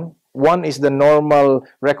of 1, 1 is the normal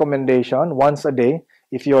recommendation, once a day,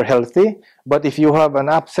 if you're healthy. But if you have an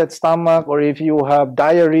upset stomach or if you have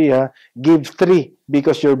diarrhea, give 3,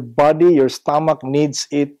 because your body, your stomach needs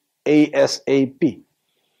it ASAP,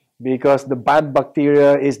 because the bad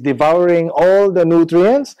bacteria is devouring all the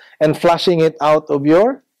nutrients and flushing it out of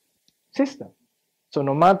your system. So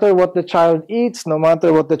no matter what the child eats, no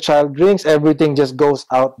matter what the child drinks, everything just goes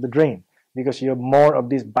out the drain, because you have more of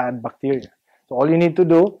these bad bacteria. So all you need to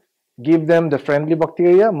do, give them the friendly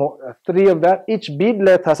bacteria, 3 of that. Each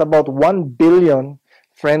beadlet has about 1 billion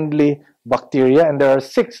friendly bacteria, and there are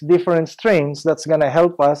 6 different strains that's going to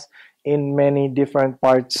help us in many different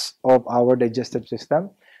parts of our digestive system.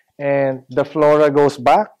 And the flora goes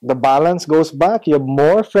back, the balance goes back, you have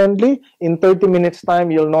more friendly. In 30 minutes time,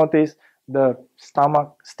 you'll notice the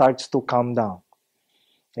stomach starts to calm down.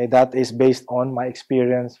 Okay, that is based on my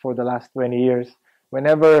experience for the last 20 years.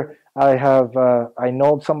 Whenever I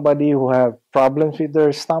know somebody who have problems with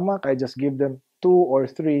their stomach, I just give them 2 or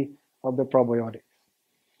 3 of the probiotics.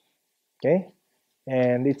 Okay?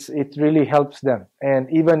 And it really helps them. And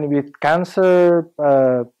even with cancer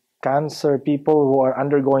people who are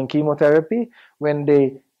undergoing chemotherapy, when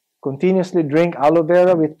they continuously drink aloe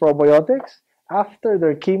vera with probiotics, after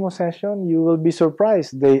their chemo session, you will be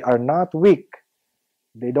surprised. They are not weak.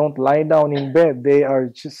 They don't lie down in bed. They are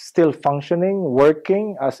just still functioning,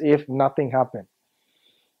 working as if nothing happened.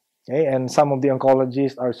 Okay? And some of the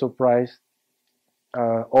oncologists are surprised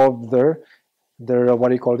of their what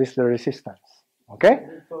do you call this, their resistance. Okay?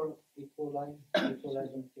 For E. coli, E. coli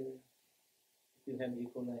bacteria. You have E.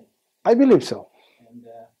 coli I believe so. and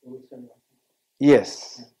ulcer.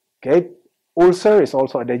 Yes. Okay. Ulcer is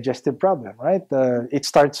also a digestive problem, right? It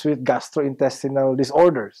starts with gastrointestinal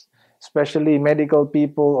disorders, especially medical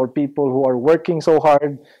people or people who are working so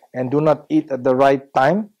hard and do not eat at the right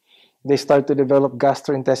time. They start to develop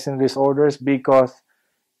gastrointestinal disorders because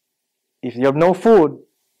if you have no food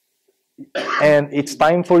and it's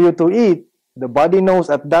time for you to eat, the body knows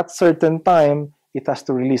at that certain time it has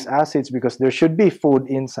to release acids because there should be food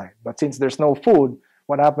inside. But since there's no food,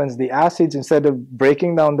 what happens? The acids, instead of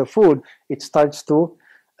breaking down the food, it starts to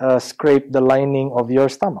scrape the lining of your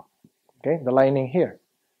stomach, okay, the lining here.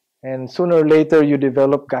 And sooner or later, you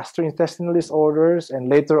develop gastrointestinal disorders, and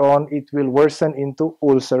later on, it will worsen into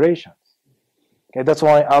ulcerations. Okay, that's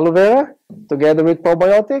why aloe vera, together with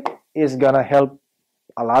probiotic, is gonna help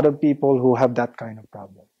a lot of people who have that kind of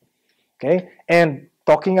problem. Okay, and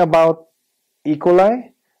talking about E.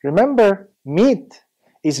 coli, remember, meat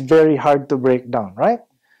is very hard to break down, right?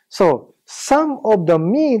 So some of the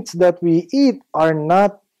meats that we eat are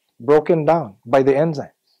not broken down by the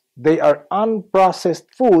enzymes. They are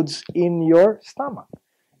unprocessed foods in your stomach.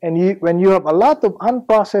 And when you have a lot of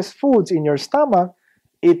unprocessed foods in your stomach,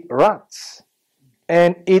 it rots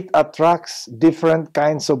and it attracts different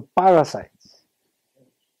kinds of parasites.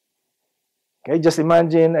 Okay, just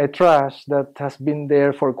imagine a trash that has been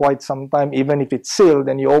there for quite some time, even if it's sealed,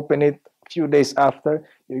 and you open it a few days after,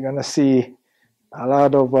 you're gonna see a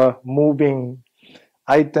lot of moving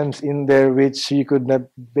items in there, which you could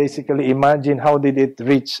basically imagine how did it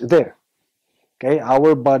reach there. Okay,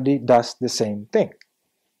 our body does the same thing.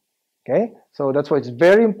 Okay, so that's why it's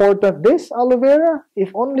very important. This aloe vera,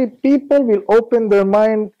 if only people will open their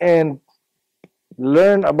mind and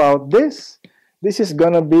learn about this, this is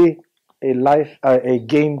gonna be a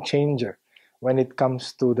game changer when it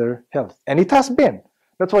comes to their health. And it has been.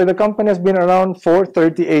 That's why the company has been around for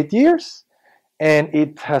 38 years and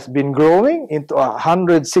it has been growing into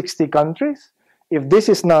 160 countries. If this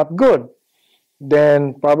is not good,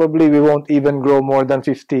 then probably we won't even grow more than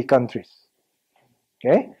 50 countries.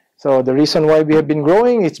 Okay? So the reason why we have been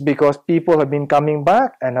growing is because people have been coming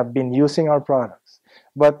back and have been using our products.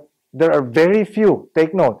 But there are very few,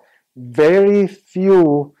 take note, very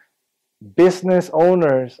few business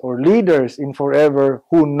owners or leaders in Forever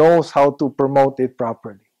who knows how to promote it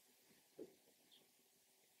properly.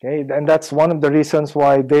 Okay, and that's one of the reasons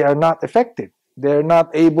why they are not effective. They're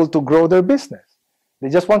not able to grow their business. They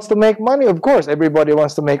just want to make money. Of course, everybody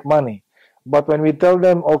wants to make money. But when we tell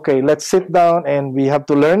them, okay, let's sit down and we have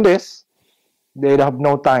to learn this, they have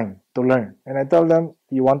no time to learn. And I tell them,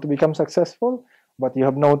 you want to become successful, but you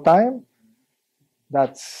have no time,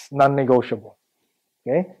 that's non-negotiable.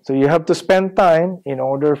 Okay, so you have to spend time in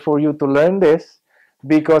order for you to learn this,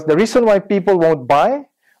 because the reason why people won't buy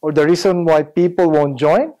or the reason why people won't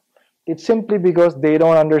join, it's simply because they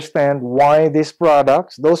don't understand why these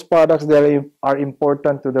products, those products that are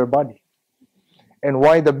important to their body, and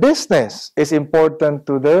why the business is important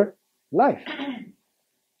to their life.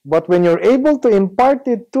 But when you're able to impart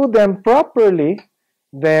it to them properly,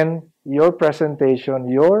 then your presentation,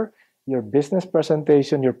 your business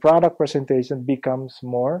presentation, your product presentation becomes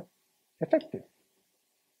more effective.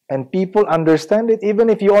 And people understand it even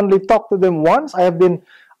if you only talk to them once. I have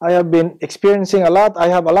been experiencing a lot. I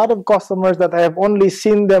have a lot of customers that I have only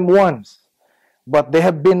seen them once, but they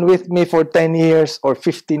have been with me for 10 years or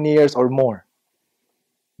 15 years or more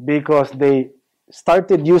because they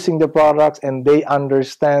started using the products and they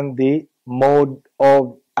understand the mode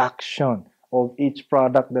of action of each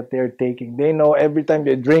product that they're taking. They know every time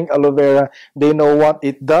they drink aloe vera, they know what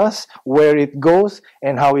it does, where it goes,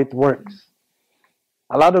 and how it works.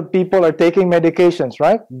 A lot of people are taking medications,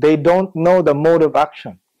 right? They don't know the mode of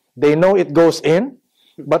action. They know it goes in,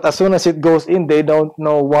 but as soon as it goes in, they don't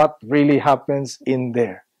know what really happens in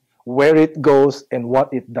there, where it goes, and what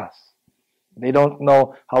it does. They don't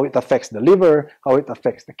know how it affects the liver, how it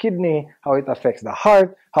affects the kidney, how it affects the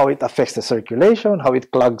heart, how it affects the circulation, how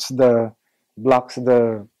it blocks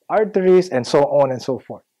the arteries, and so on and so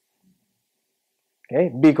forth.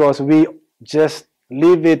 Okay? Because we just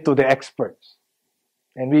leave it to the experts.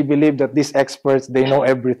 And we believe that these experts, they know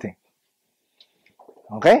everything.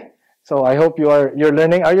 Okay? So I hope you're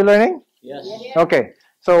learning. Are you learning? Yes. Okay.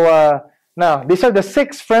 So now, these are the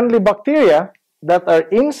 6 friendly bacteria that are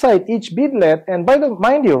inside each beadlet. And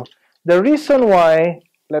mind you, the reason why,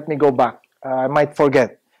 let me go back. I might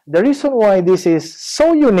forget. The reason why this is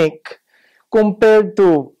so unique compared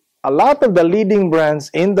to a lot of the leading brands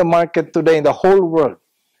in the market today in the whole world,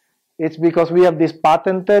 it's because we have this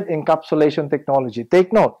patented encapsulation technology.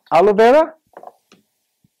 Take note, aloe vera,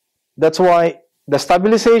 That's why the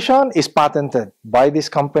stabilization is patented by this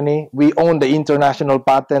company. We own the international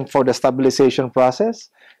patent for the stabilization process.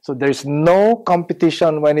 So there's no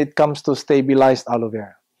competition when it comes to stabilized aloe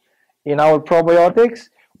vera. In our probiotics,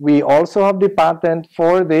 we also have the patent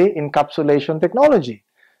for the encapsulation technology.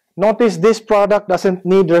 Notice this product doesn't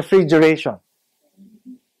need refrigeration.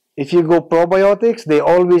 If you go probiotics, they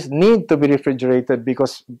always need to be refrigerated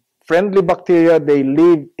because friendly bacteria, they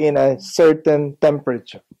live in a certain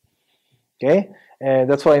temperature. Okay? And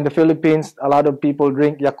that's why in the Philippines, a lot of people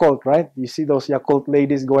drink Yakult, right? You see those Yakult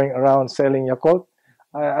ladies going around selling Yakult.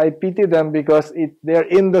 I pity them because they're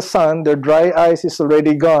in the sun, their dry ice is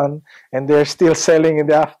already gone, and they're still selling in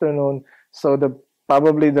the afternoon. So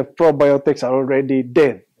probably the probiotics are already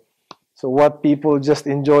dead. So what people just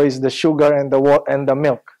enjoy is the sugar and the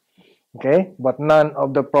milk, okay? But none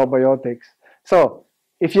of the probiotics. So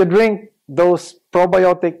if you drink those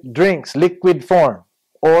probiotic drinks, liquid form,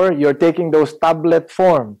 or you're taking those tablet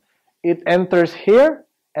form, it enters here,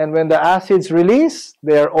 and when the acids release,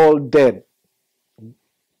 they are all dead.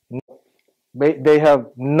 They have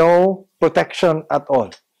no protection at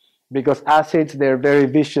all because acids, they're very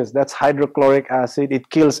vicious. That's hydrochloric acid. It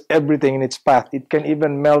kills everything in its path. It can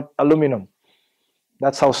even melt aluminum.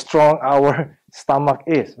 That's how strong our stomach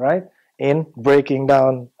is, right? In breaking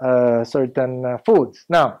down certain foods.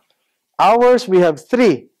 Now, ours, we have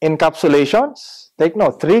 3 encapsulations. Take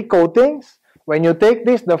note, 3 coatings. When you take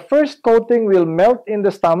this, the first coating will melt in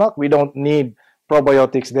the stomach. We don't need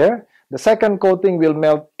probiotics there. The second coating will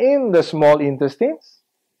melt in the small intestines,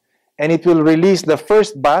 and it will release the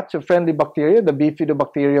first batch of friendly bacteria, the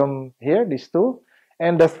bifidobacterium here, these 2.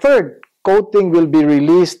 And the third coating will be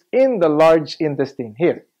released in the large intestine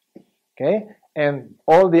here. Okay? And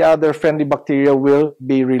all the other friendly bacteria will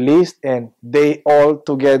be released, and they all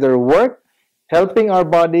together work, helping our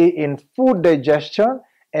body in food digestion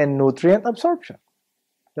and nutrient absorption.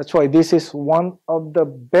 That's why this is one of the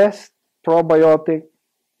best probiotic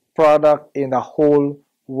product in the whole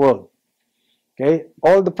world. Okay,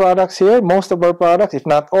 all the products here, most of our products, if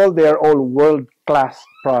not all, they are all world-class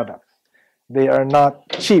products. They are not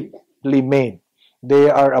cheaply made. They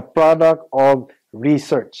are a product of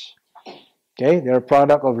research. Okay, they're a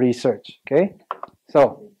product of research. Okay,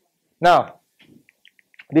 so now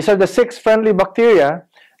these are the 6 friendly bacteria.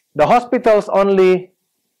 The hospitals only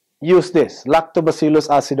use this, Lactobacillus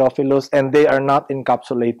acidophilus, and they are not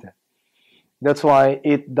encapsulated. That's why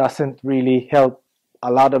it doesn't really help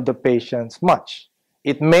a lot of the patients much.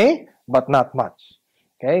 It may, but not much.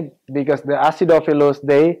 Okay? Because the acidophilus,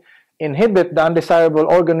 they inhibit the undesirable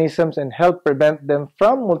organisms and help prevent them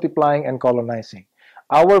from multiplying and colonizing.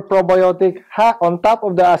 Our probiotic, on top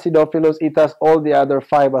of the acidophilus, it has all the other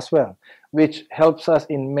 5 as well, which helps us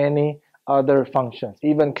in many other functions,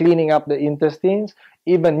 even cleaning up the intestines,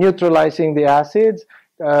 even neutralizing the acids,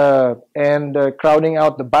 and crowding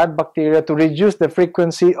out the bad bacteria to reduce the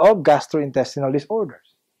frequency of gastrointestinal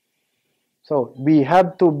disorders. So you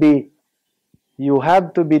have to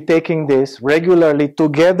be taking this regularly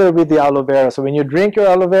together with the aloe vera. So when you drink your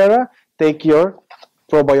aloe vera, take your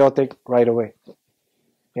probiotic right away,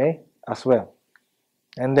 okay, as well.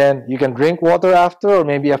 And then you can drink water after, or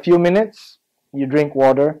maybe a few minutes, you drink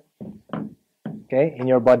water, okay, in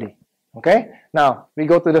your body, okay. Now, we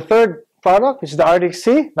go to the third product, which is the Arctic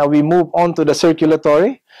Sea. Now we move on to the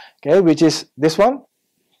circulatory, okay, which is this one.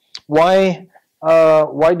 Why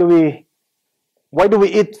do we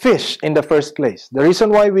eat fish in the first place? The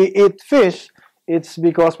reason why we eat fish, it's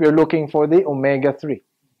because we're looking for the omega-3.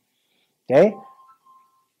 Okay?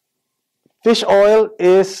 Fish oil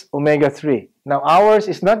is omega-3. Now ours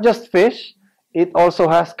is not just fish, it also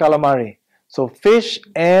has calamari. So fish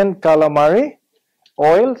and calamari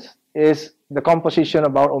oils is the composition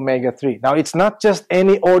of our omega-3. Now, it's not just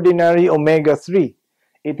any ordinary omega-3.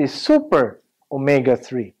 It is super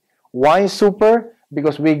omega-3. Why super?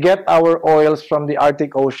 Because we get our oils from the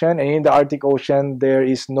Arctic Ocean, and in the Arctic Ocean, there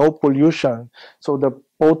is no pollution. So the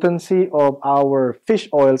potency of our fish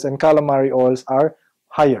oils and calamari oils are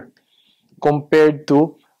higher compared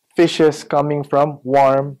to fishes coming from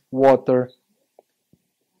warm water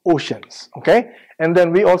oceans. Okay? And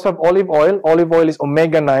then we also have olive oil. Olive oil is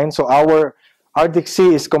omega-9. So our Arctic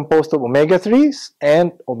Sea is composed of omega-3s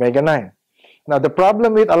and omega-9. Now, the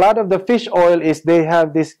problem with a lot of the fish oil is they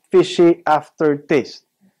have this fishy aftertaste.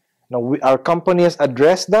 Now, our company has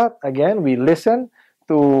addressed that. Again, we listen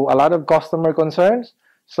to a lot of customer concerns.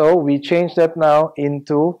 So we changed that now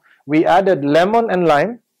into, we added lemon and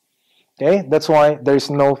lime. Okay, that's why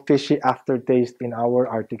there's no fishy aftertaste in our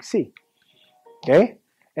Arctic Sea. Okay,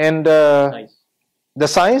 and the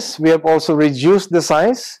size, we have also reduced the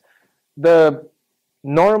size. The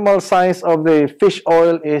normal size of the fish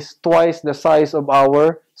oil is twice the size of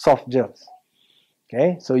our soft gels.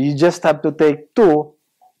 Okay, so you just have to take two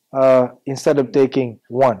instead of taking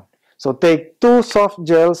one. So take two soft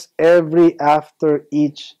gels every after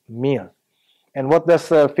each meal. And what does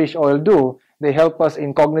fish oil do? They help us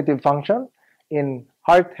in cognitive function, in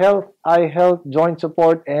heart health, eye health, joint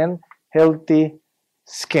support, and healthy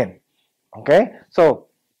skin. Okay, so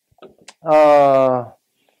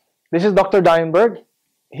this is Dr. Dienberg.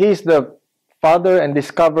 He's the father and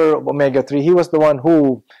discoverer of omega-3. He was the one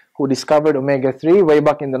who discovered omega-3 way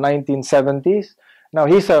back in the 1970s. Now,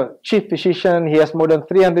 he's a chief physician. He has more than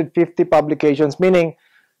 350 publications, meaning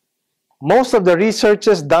most of the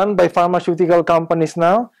researches done by pharmaceutical companies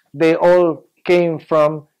now, they all came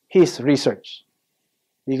from his research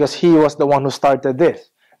because he was the one who started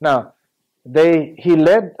this. Now, he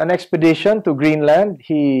led an expedition to Greenland.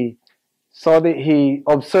 He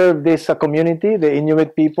observed this community, the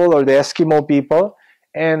Inuit people or the Eskimo people,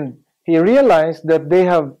 and he realized that they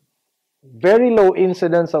have very low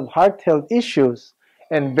incidence of heart health issues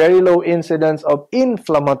and very low incidence of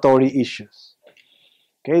inflammatory issues.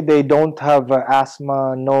 Okay, they don't have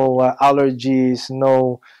asthma, no allergies,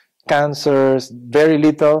 no cancers, very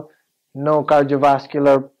little, no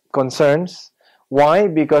cardiovascular concerns. Why?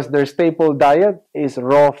 Because their staple diet is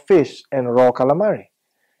raw fish and raw calamari.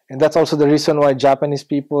 And that's also the reason why Japanese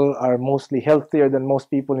people are mostly healthier than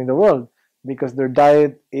most people in the world, because their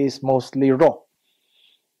diet is mostly raw.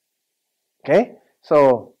 Okay,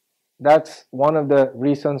 so that's one of the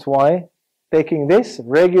reasons why taking this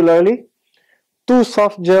regularly, 2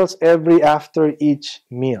 soft gels every after each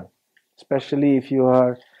meal, especially if you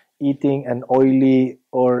are eating an oily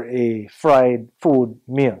or a fried food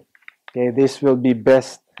meal. Okay, this will be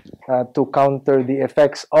best to counter the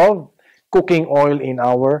effects of cooking oil in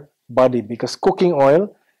our body, because cooking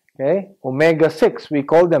oil, okay, omega-6, we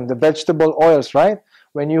call them the vegetable oils, right?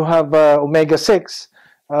 When you have omega-6,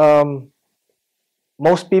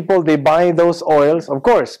 most people, they buy those oils, of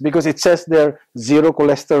course, because it says they're zero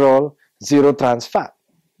cholesterol, zero trans fat.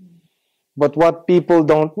 But what people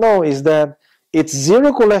don't know is that it's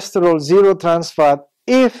zero cholesterol, zero trans fat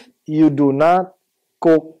if you do not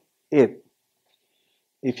cook it,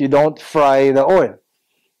 if you don't fry the oil.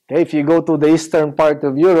 Okay, if you go to the eastern part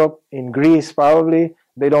of Europe, in Greece probably,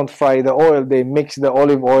 they don't fry the oil. They mix the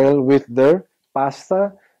olive oil with their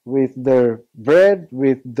pasta, with their bread,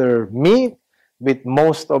 with their meat, with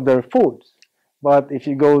most of their foods. But if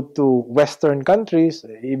you go to Western countries,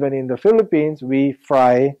 even in the Philippines, we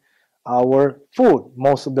fry our food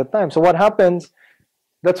most of the time. So what happens,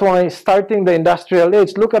 that's why starting the industrial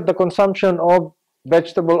age, look at the consumption of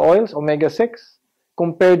vegetable oils, omega-6,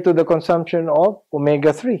 compared to the consumption of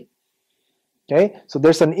omega-3. Okay, so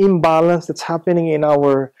there's an imbalance that's happening in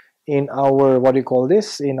our what do you call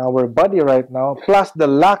this, in our body right now, plus the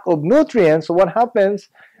lack of nutrients. So what happens,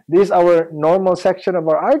 this is our normal section of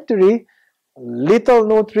our artery, little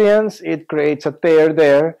nutrients, it creates a tear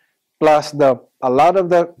there, plus a lot of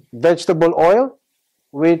the vegetable oil,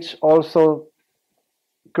 which also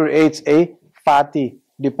creates a fatty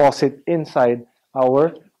deposit inside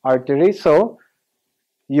our artery. So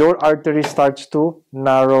your artery starts to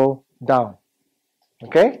narrow down.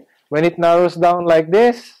 Okay? When it narrows down like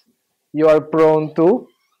this, you are prone to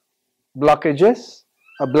blockages,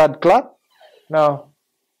 a blood clot. Now,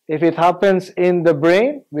 if it happens in the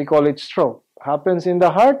brain, we call it stroke. Happens in the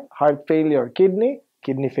heart, heart failure. Kidney,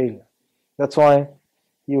 kidney failure. That's why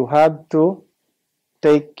you have to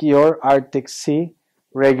take your Arctic Sea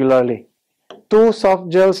regularly. 2 soft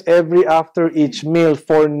gels every after each meal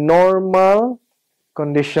for normal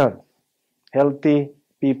condition, healthy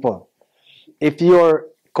people. If your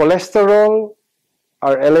cholesterol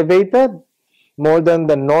are elevated more than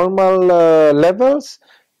the normal levels,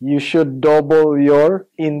 you should double your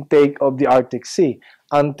intake of the Arctic Sea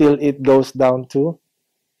until it goes down to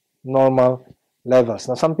normal levels.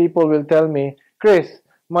 Now, some people will tell me, Chris,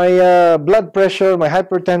 my blood pressure, my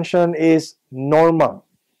hypertension is normal.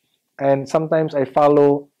 And sometimes I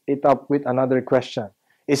follow it up with another question.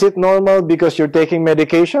 Is it normal because you're taking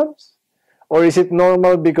medications? Or is it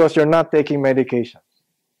normal because you're not taking medications?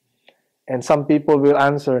 And some people will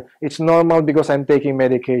answer, it's normal because I'm taking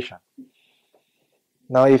medication.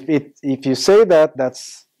 Now, if you say that,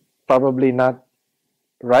 that's probably not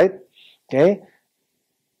right. Okay?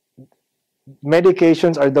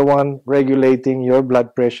 Medications are the one regulating your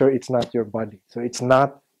blood pressure. It's not your body. So it's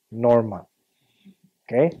not normal.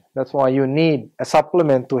 Okay? That's why you need a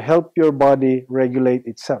supplement to help your body regulate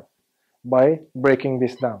itself by breaking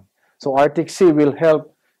this down. So Arctic Sea will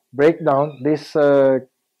help break down this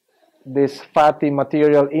this fatty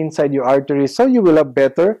material inside your arteries, so you will have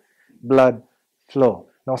better blood flow.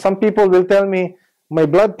 Now, some people will tell me, my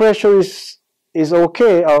blood pressure is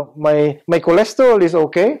okay, my cholesterol is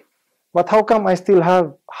okay, but how come I still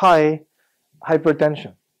have high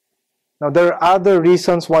hypertension? Now, there are other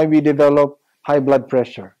reasons why we develop high blood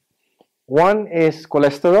pressure. One is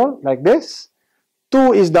cholesterol, like this.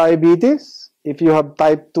 Two is diabetes. If you have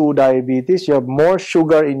type 2 diabetes, you have more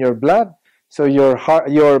sugar in your blood, so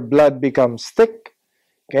your blood becomes thick,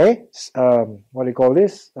 okay? What do you call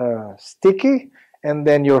this? Sticky, and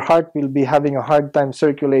then your heart will be having a hard time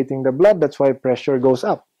circulating the blood. That's why pressure goes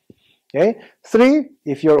up, okay? 3,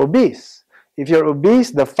 if you're obese. If you're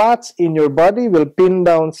obese, the fats in your body will pin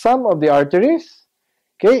down some of the arteries,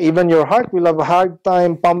 okay? Even your heart will have a hard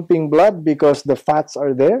time pumping blood because the fats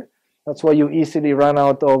are there. That's why you easily run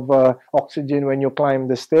out of oxygen when you climb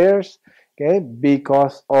the stairs, okay?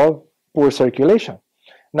 Because of poor circulation.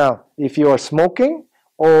 Now, if you are smoking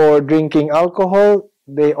or drinking alcohol,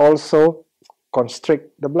 they also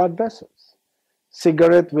constrict the blood vessels.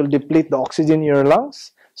 Cigarette will deplete the oxygen in your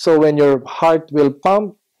lungs, so when your heart will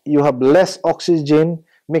pump, you have less oxygen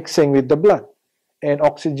mixing with the blood. And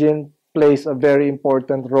oxygen plays a very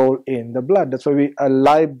important role in the blood. That's why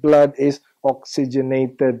alive blood is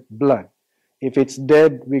oxygenated blood. If it's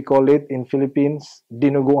dead, we call it in Philippines,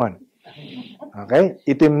 dinuguan. Okay?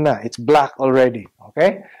 Itim na. It's black already.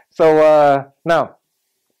 Okay? So, now,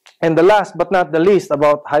 and the last but not the least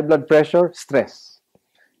about high blood pressure, stress.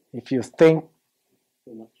 If you think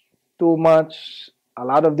too much, a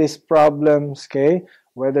lot of these problems, okay,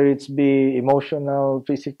 whether it's be emotional,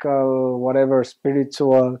 physical, whatever,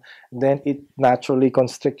 spiritual, then it naturally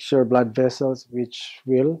constricts your blood vessels, which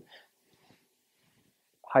will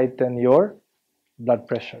heighten your blood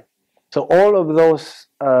pressure. So all of those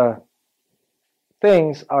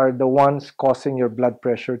things are the ones causing your blood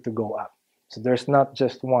pressure to go up. So there's not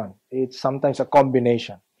just one. It's sometimes a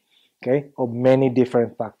combination, okay, of many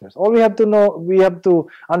different factors. All we have to know, we have to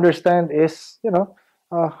understand is,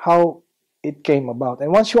 how it came about.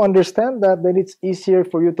 And once you understand that, then it's easier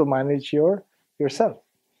for you to manage yourself.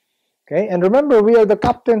 Okay? And remember, we are the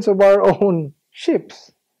captains of our own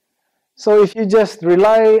ships. So if you just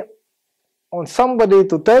rely on somebody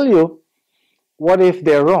to tell you, what if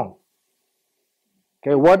they're wrong?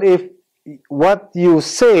 Okay, what if what you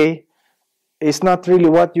say is not really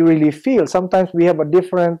what you really feel? Sometimes we have a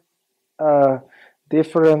different, what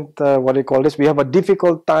do you call this? We have a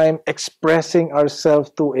difficult time expressing ourselves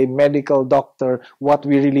to a medical doctor what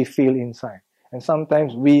we really feel inside. And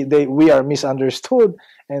sometimes we are misunderstood,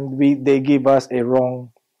 and they give us a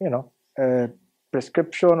wrong,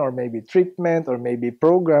 prescription, or maybe treatment, or maybe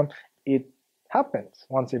program. It happens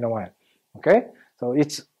once in a while. Okay, so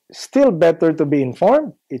it's still better to be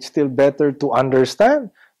informed. It's still better to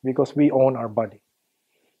understand, because we own our body.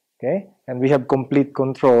 Okay, and we have complete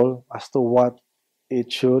control as to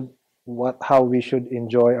how we should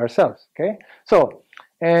enjoy ourselves. Okay, so,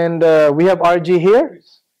 and we have RG here.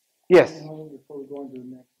 Yes. Before we go on to the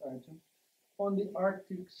next item, on the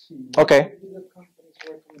Arctic Sea, okay, what is the company's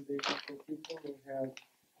recommendation for people who have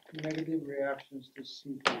negative reactions to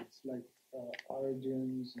seafoods, like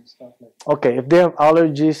allergens and stuff like that? Okay, if they have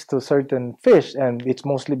allergies to certain fish, and it's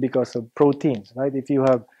mostly because of proteins, right? If you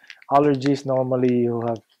have allergies, normally you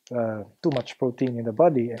have too much protein in the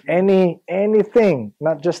body. Anything,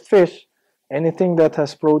 not just fish, anything that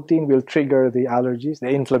has protein will trigger the allergies, the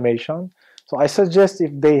inflammation. So I suggest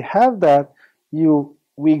if they have that,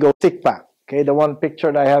 we go stick pack. Okay, the one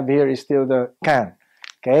picture that I have here is still the can.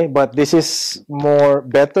 Okay, but this is more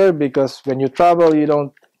better, because when you travel, you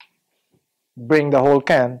don't bring the whole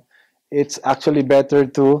can. It's actually better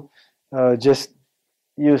to just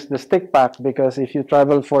use the stick pack, because if you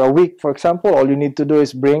travel for a week, for example, all you need to do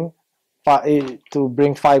is bring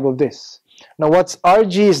 5 of this. Now, what's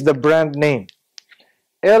RG is the brand name.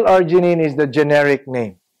 L-arginine is the generic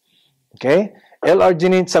name. Okay,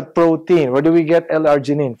 L-arginine is a protein. Where do we get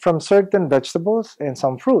L-arginine? From certain vegetables and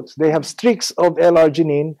some fruits. They have streaks of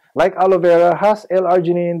L-arginine, like aloe vera has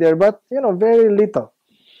L-arginine in there, but very little.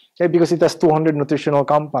 Okay, because it has 200 nutritional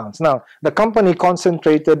compounds. Now, the company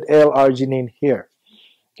concentrated L-arginine here,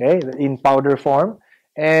 okay, in powder form,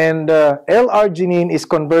 and L-arginine is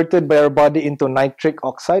converted by our body into nitric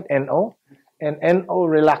oxide, NO, and NO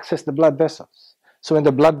relaxes the blood vessels. So when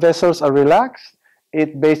the blood vessels are relaxed,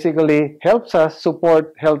 it basically helps us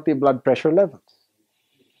support healthy blood pressure levels.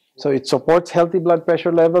 So it supports healthy blood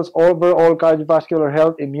pressure levels, overall cardiovascular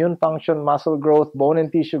health, immune function, muscle growth, bone and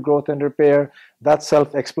tissue growth and repair. That's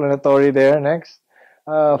self-explanatory there. Next.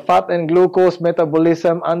 Fat and glucose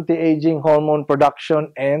metabolism, anti-aging hormone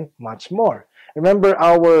production, and much more. Remember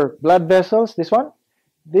our blood vessels, this one?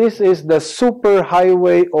 This is the super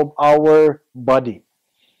highway of our body.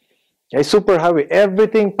 Okay, super highway.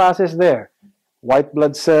 Everything passes there. White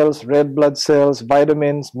blood cells, red blood cells,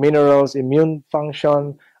 vitamins, minerals, immune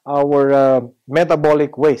function, our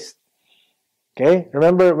metabolic waste. Okay,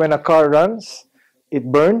 remember when a car runs, it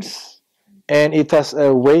burns, and it has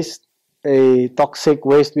a waste, a toxic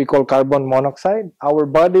waste we call carbon monoxide. Our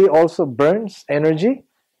body also burns energy,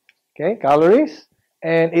 okay, calories,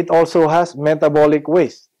 and it also has metabolic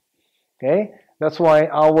waste. Okay, that's why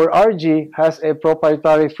our RG has a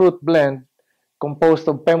proprietary fruit blend composed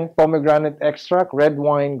of pomegranate extract, red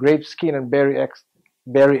wine, grape skin, and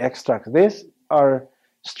berry extracts. These are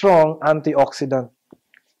strong antioxidant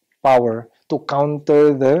power to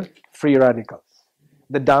counter the free radicals,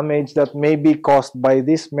 the damage that may be caused by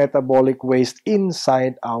this metabolic waste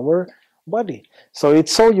inside our body. So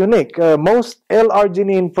it's so unique. Most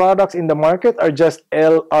L-arginine products in the market are just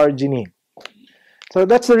L-arginine. So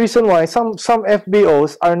that's the reason why some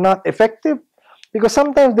FBOs are not effective, because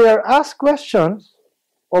sometimes they are asked questions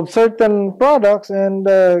of certain products and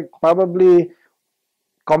probably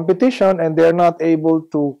competition, and they're not able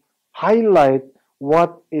to highlight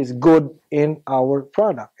what is good in our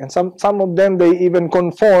product. And some of them, they even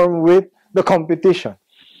conform with the competition.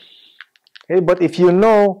 Okay, but if you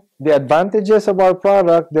know the advantages of our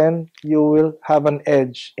product, then you will have an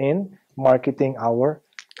edge in marketing our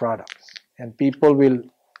products. And people will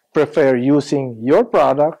prefer using your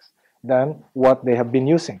products than what they have been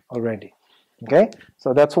using already. Okay,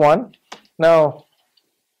 so that's one. Now,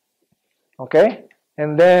 okay,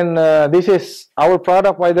 and then this is our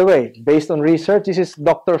product, by the way, based on research. This is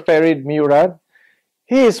Dr. Farid Murad.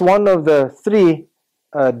 He is one of the 3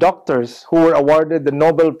 doctors who were awarded the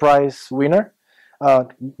Nobel Prize winner,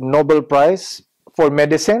 Nobel Prize for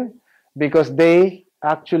medicine, because they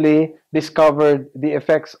actually discovered the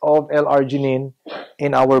effects of L-arginine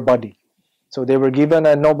in our body. So they were given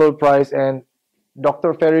a Nobel Prize, and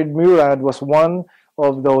Dr. Farid Murad was one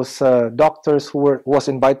of those doctors who was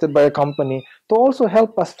invited by a company to also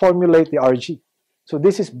help us formulate the RG. So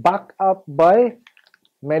this is backed up by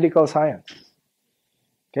medical science.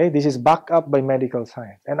 Okay, this is backed up by medical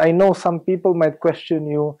science. And I know some people might question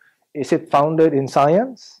you, is it founded in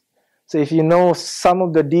science? So if you know some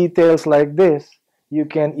of the details like this, you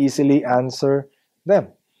can easily answer them.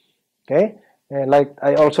 Okay, and like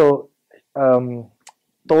I also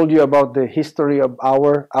told you about the history of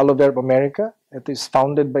our Aloe Vera America. It is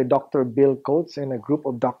founded by Dr. Bill Coates and a group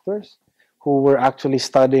of doctors who were actually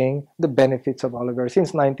studying the benefits of aloe vera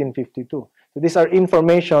since 1952. So these are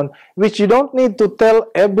information which you don't need to tell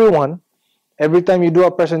everyone every time you do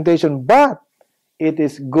a presentation, but it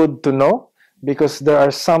is good to know, because there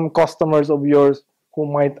are some customers of yours who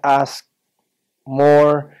might ask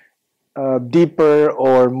more deeper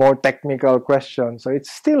or more technical questions. So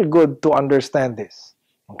it's still good to understand this.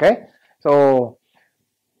 Okay, so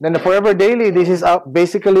then the Forever Daily, this is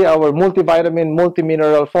basically our multivitamin,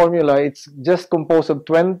 multimineral formula. It's just composed of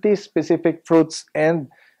 20 specific fruits and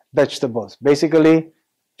vegetables. Basically,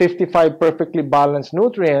 55 perfectly balanced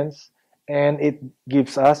nutrients, and it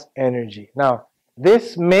gives us energy. Now,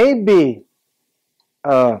 this may be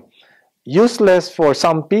useless for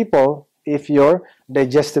some people if your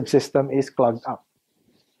digestive system is clogged up.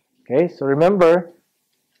 Okay, so remember,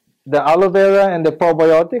 the aloe vera and the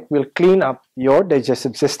probiotic will clean up your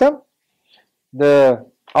digestive system. The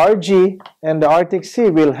RG and the Arctic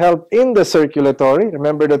Sea will help in the circulatory.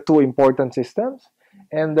 Remember the 2 important systems.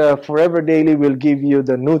 And the Forever Daily will give you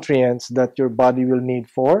the nutrients that your body will need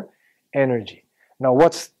for energy. Now,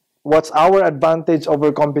 what's our advantage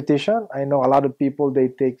over competition? I know a lot of people, they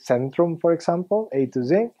take Centrum, for example, A2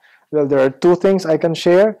 zinc. Well, there are 2 things I can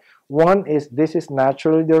share. One is this is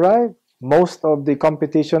naturally derived. Most of the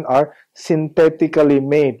competition are synthetically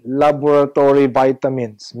made, laboratory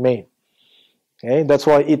vitamins made. Okay, that's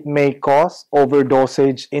why it may cause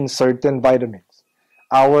overdosage in certain vitamins.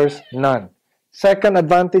 Ours, none. Second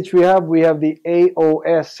advantage we have the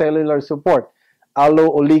AOS cellular support,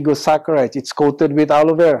 aloe oligosaccharides. It's coated with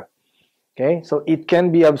aloe vera. Okay, so it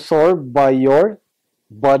can be absorbed by your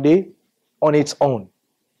body on its own.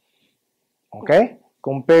 Okay,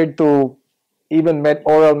 compared to even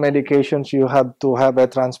oral medications, you have to have a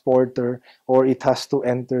transporter, or it has to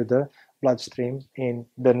enter the bloodstream in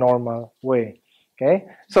the normal way. Okay,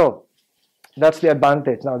 so that's the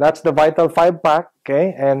advantage. Now, that's the Vital 5-pack,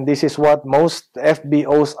 okay, and this is what most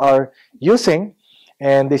FBOs are using,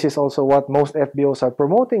 and this is also what most FBOs are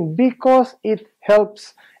promoting, because it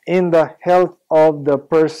helps in the health of the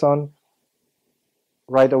person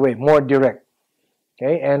right away, more direct.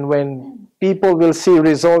 Okay, and when people will see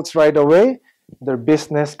results right away, their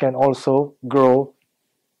business can also grow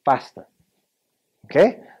faster.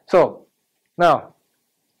 Okay? So, now,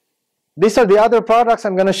 these are the other products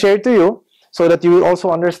I'm going to share to you so that you will also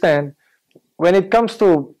understand when it comes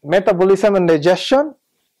to metabolism and digestion.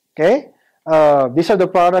 Okay? These are the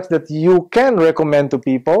products that you can recommend to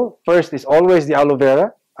people. First is always the aloe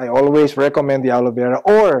vera. I always recommend the aloe vera.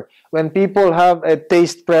 Or when people have a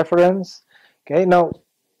taste preference. Okay? Now,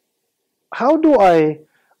 why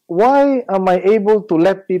am I able to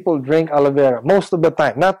let people drink aloe vera most of the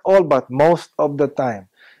time? Not all, but most of the time.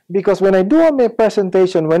 Because when I do my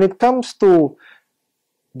presentation, when it comes to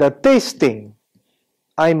the tasting,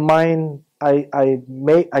 I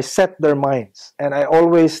set their minds, and I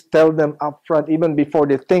always tell them upfront, even before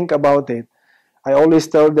they think about it. I always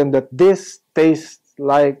tell them that this tastes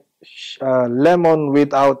like lemon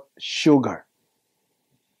without sugar.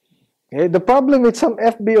 Okay? The problem with some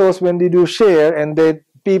FBOs when they do share, and their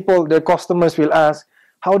customers will ask,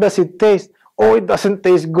 "How does it taste?" "Oh, it doesn't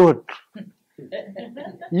taste good."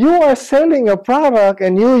 You are selling a product,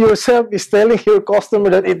 and you yourself is telling your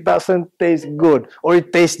customer that it doesn't taste good or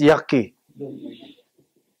it tastes yucky.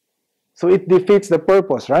 So it defeats the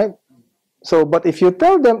purpose, right? So, but if you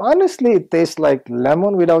tell them honestly, it tastes like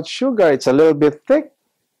lemon without sugar. It's a little bit thick,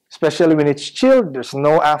 especially when it's chilled. There's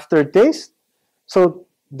no aftertaste. So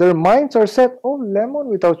their minds are set, oh, lemon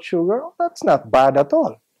without sugar, oh, that's not bad at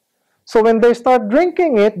all. So when they start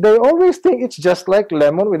drinking it, they always think it's just like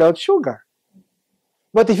lemon without sugar.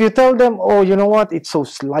 But if you tell them, oh, you know what, it's so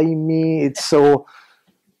slimy, it's so...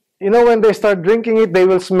 when they start drinking it, they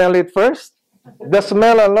will smell it first. The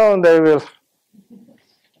smell alone, they will...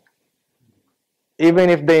 Even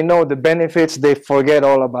if they know the benefits, they forget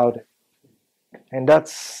all about it. And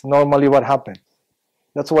that's normally what happens.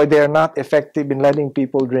 That's why they are not effective in letting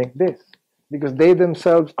people drink this. Because they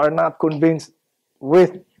themselves are not convinced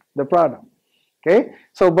with the product. Okay?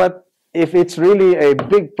 So, but if it's really a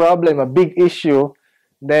big problem, a big issue,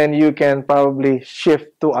 then you can probably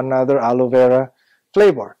shift to another aloe vera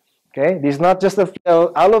flavor. Okay? This is not just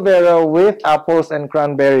aloe vera with apples and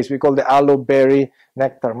cranberries. We call the aloe berry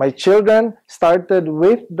nectar. My children started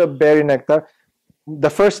with the berry nectar. The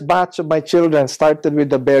first batch of my children started with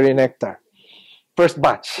the berry nectar. First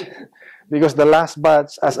batch. Because the last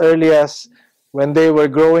batch, as early as when they were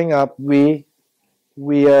growing up, we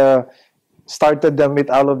started them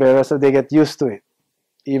with aloe vera so they get used to it.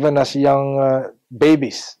 Even as young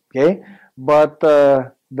babies. Okay? But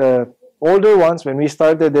the older ones, when we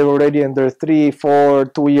started, they were already in their 3, 4,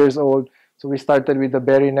 2 years old. So we started with the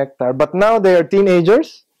berry nectar. But now they are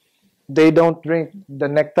teenagers. They don't drink the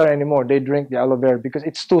nectar anymore. They drink the aloe vera because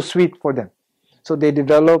it's too sweet for them. So they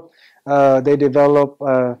develop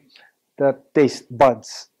the taste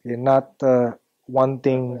buds. They're not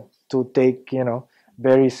wanting to take,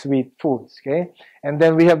 very sweet foods. Okay, and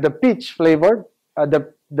then we have the peach flavored,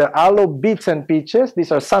 the aloe beets and peaches.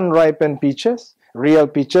 These are sun-ripened peaches, real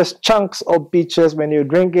peaches, chunks of peaches. When you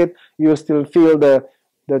drink it, you still feel the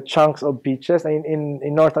chunks of peaches.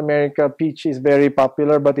 In North America, peach is very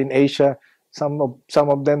popular, but in Asia, some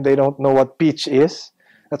of them, they don't know what peach is.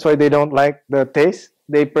 That's why they don't like the taste.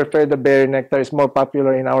 They prefer the berry nectar. It's more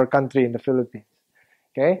popular in our country, in the Philippines.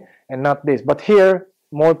 Okay, and not this. But here,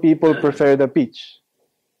 more people prefer the peach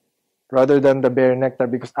rather than the berry nectar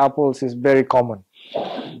because apples is very common.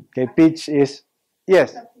 Okay, peach is,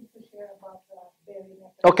 yes. Something to share about the berry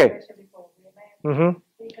nectar, Okay. especially for women. Mm-hmm.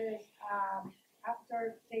 Because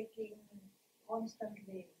after taking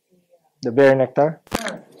constantly The berry nectar.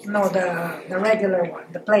 no, the regular one,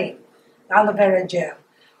 the plain, the aloe vera gel,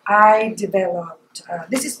 I developed,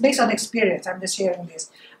 this is based on experience, I'm just sharing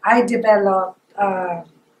this. I developed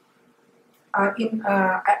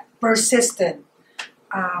persistent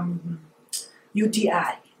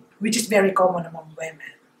UTI, which is very common among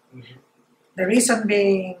women. Mm-hmm. The reason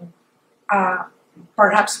being,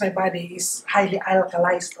 perhaps my body is highly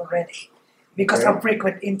alkalized already because of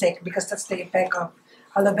frequent intake, because that's the effect of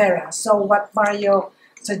aloe vera. So what Mario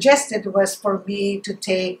suggested was for me to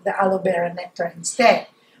take the aloe vera nectar instead.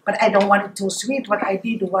 But I don't want it too sweet. What I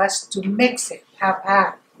did was to mix it,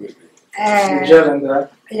 half-half. And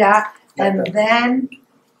yeah, and then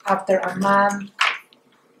after a month,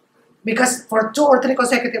 because for 2 or 3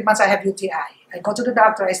 consecutive months I have UTI. I go to the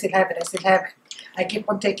doctor, I still have it. I keep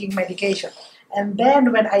on taking medication. And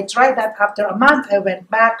then when I tried that after a month, I went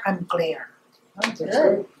back, I'm clear.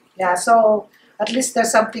 Good. Yeah, so at least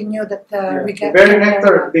there's something new that we get. Berry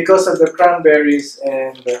nectar, because of the cranberries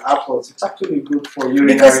and the apples, it's actually good for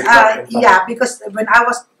urinary Because tract infection. because when I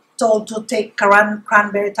was told to take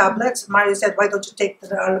cranberry tablets, Mario said, "Why don't you take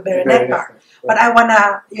the aloe vera nectar?" But I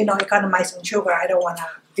wanna, economize on sugar. I don't wanna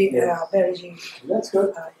Yes. very. That's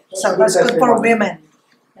good. So that's good for testimony. women.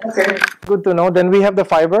 Okay. Good to know. Then we have the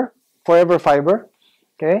fiber, Forever Fiber.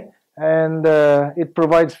 Okay. And it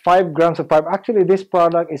provides 5 grams of fiber. Actually, this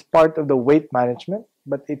product is part of the weight management,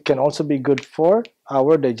 but it can also be good for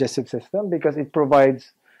our digestive system because it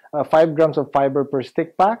provides 5 grams of fiber per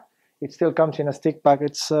stick pack. It still comes in a stick pack.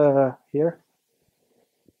 It's here,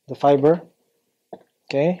 the fiber.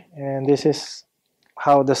 Okay. And this is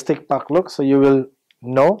how the stick pack looks, so you will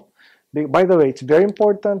know. By the way, it's very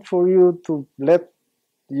important for you to let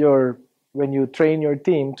when you train your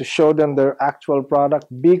team, to show them their actual product,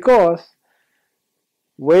 because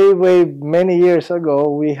way many years ago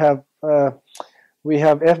we have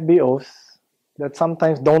FBOs that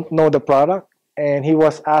sometimes don't know the product, and he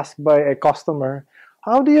was asked by a customer,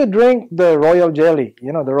 how do you drink the royal jelly?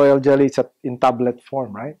 You know, the royal jelly is in tablet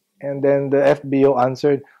form, right? And then the FBO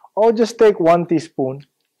answered, oh, just take 1 teaspoon.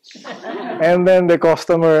 And then the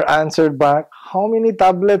customer answered back, how many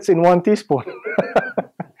tablets in 1 teaspoon?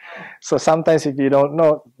 So sometimes, if you don't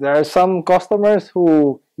know, there are some customers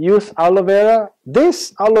who use aloe vera,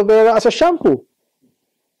 as a shampoo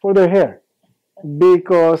for their hair,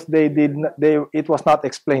 because it was not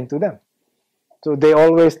explained to them. So they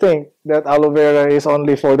always think that aloe vera is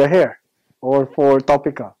only for the hair or for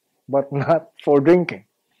topical, but not for drinking.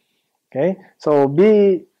 Okay, so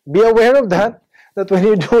be aware of that when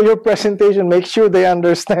you do your presentation, make sure they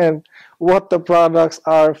understand what the products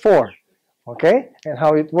are for. Okay, and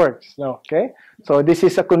how it works. Okay, so this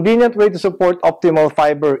is a convenient way to support optimal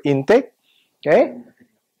fiber intake. Okay,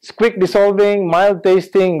 it's quick dissolving, mild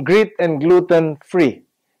tasting, grit and gluten free.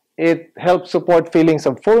 It helps support feelings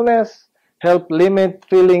of fullness, help limit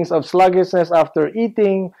feelings of sluggishness after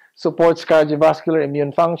eating, supports cardiovascular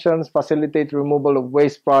immune functions, facilitate removal of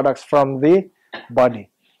waste products from the body.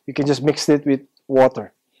 You can just mix it with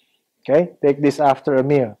water. Okay, take this after a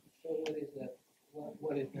meal. So what is that?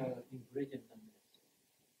 What is the ingredient on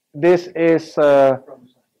This is this?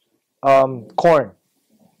 From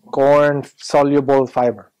corn soluble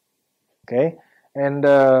fiber. Okay, and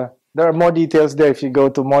there are more details there if you go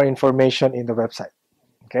to more information in the website.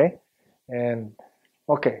 Okay, and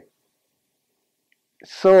okay.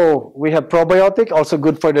 So we have probiotic, also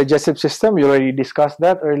good for the digestive system. We already discussed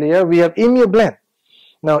that earlier. We have ImmuBlend.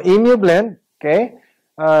 Now ImmuBlend, okay,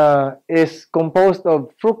 is composed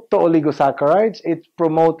of fructooligosaccharides. It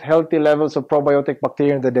promotes healthy levels of probiotic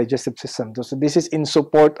bacteria in the digestive system. So this is in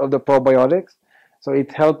support of the probiotics. So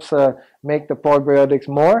it helps make the probiotics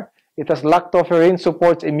more. It has lactoferrin,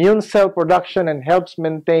 supports immune cell production and helps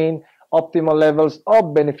maintain optimal levels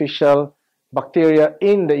of beneficial bacteria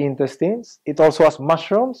in the intestines. It also has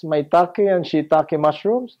mushrooms, maitake and shiitake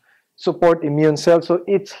mushrooms, support immune cells. So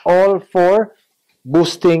it's all for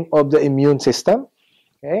boosting of the immune system.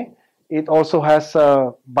 Okay. It also has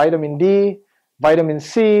vitamin D, vitamin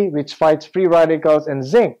C, which fights free radicals, and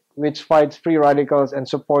zinc, which fights free radicals and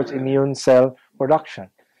supports immune cell production.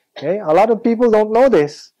 Okay. A lot of people don't know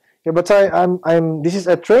this. Okay, but this is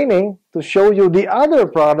a training to show you the other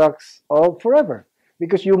products of Forever,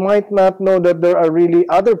 because you might not know that there are really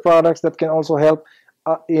other products that can also help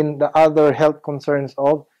in the other health concerns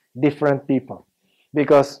of different people,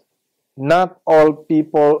 because not all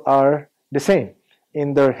people are the same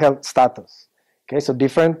in their health status. Okay, so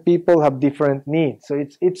different people have different needs. So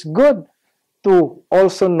it's good to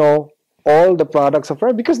also know all the products of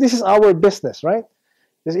Forever, because this is our business, right?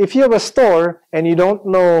 If you have a store and you don't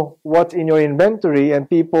know what's in your inventory, and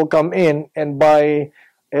people come in and buy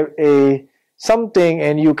something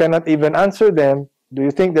and you cannot even answer them, do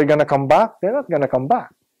you think they're going to come back? They're not going to come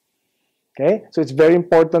back. Okay, so it's very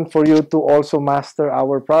important for you to also master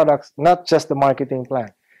our products, not just the marketing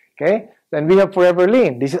plan. Okay, then we have Forever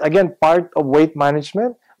Lean. This is again part of weight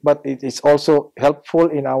management, but it is also helpful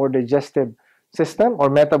in our digestive system or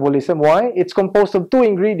metabolism. Why? It's composed of 2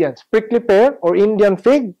 ingredients: prickly pear or Indian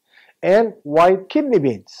fig and white kidney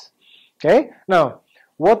beans. Okay, now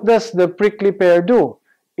what does the prickly pear do?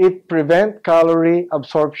 It prevents calorie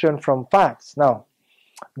absorption from fats. Now,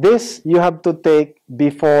 this you have to take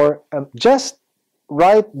before, just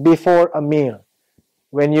right before a meal.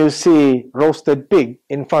 When you see roasted pig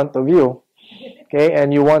in front of you, okay,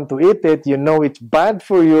 and you want to eat it, you know it's bad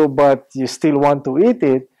for you, but you still want to eat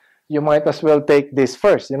it, you might as well take this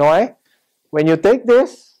first. You know why? When you take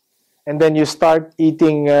this, and then you start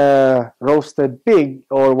eating roasted pig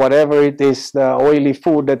or whatever it is, the oily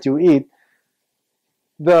food that you eat,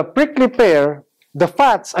 the prickly pear, the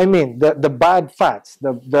fats, I mean, the bad fats,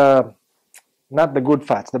 not the good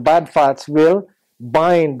fats, the bad fats will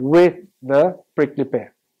bind with the prickly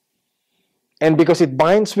pear. And because it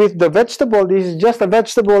binds with the vegetable, this is just a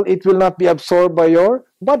vegetable, it will not be absorbed by your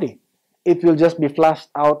body. It will just be flushed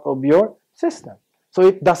out of your system. So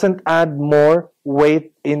it doesn't add more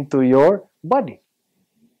weight into your body.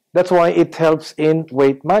 That's why it helps in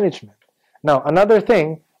weight management. Now, another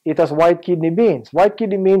thing, it has white kidney beans. White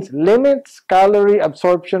kidney beans limits calorie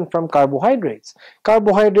absorption from carbohydrates.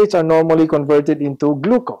 Carbohydrates are normally converted into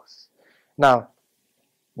glucose. Now,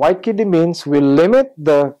 white kidney beans will limit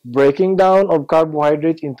the breaking down of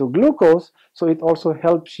carbohydrates into glucose, so it also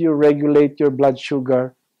helps you regulate your blood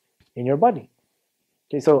sugar in your body.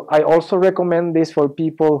 Okay, so I also recommend this for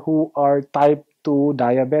people who are type 2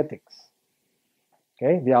 diabetics.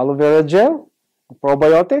 Okay, the aloe vera gel, the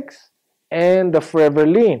probiotics, and the Forever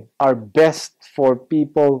Lean are best for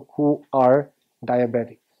people who are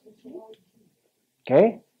diabetic.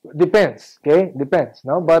 Okay, depends. Okay, depends.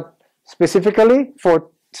 No, but specifically for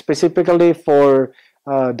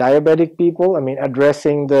diabetic people, I mean,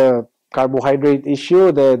 addressing the carbohydrate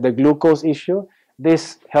issue, the glucose issue,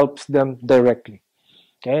 this helps them directly.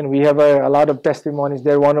 Okay, and we have a lot of testimonies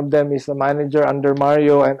there. One of them is the manager under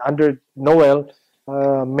Mario and under Noel,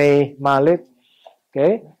 May Malit.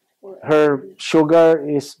 Okay, her sugar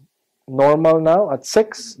is normal now at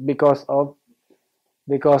 6 because of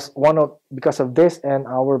this and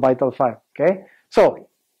our Vital 5. Okay, so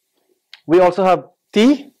we also have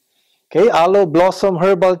tea. Okay, aloe blossom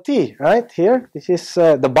herbal tea, right here. This is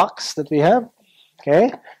the box that we have.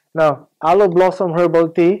 Okay, now aloe blossom herbal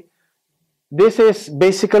tea. This is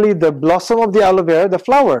basically the blossom of the aloe vera, the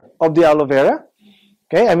flower of the aloe vera.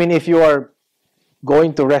 Okay, I mean, if you are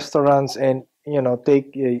going to restaurants and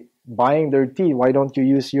buying their tea, why don't you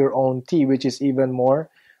use your own tea, which is even more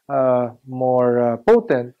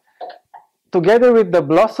potent? Together with the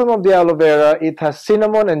blossom of the aloe vera, it has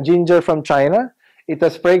cinnamon and ginger from China. It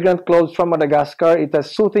has fragrant cloves from Madagascar. It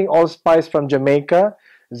has soothing allspice from Jamaica,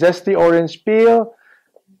 zesty orange peel,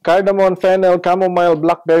 cardamom, fennel, chamomile,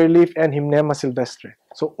 blackberry leaf, and Hypnema sylvestre.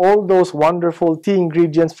 So all those wonderful tea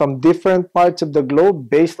ingredients from different parts of the globe,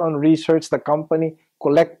 based on research, the company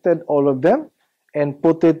collected all of them and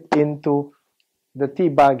put it into the tea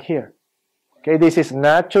bag here. Okay, this is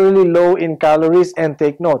naturally low in calories, and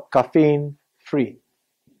take note, caffeine free.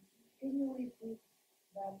 Can you repeat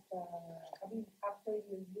that? After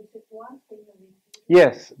you use it once, can you repeat?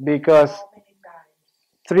 Yes, because How many times?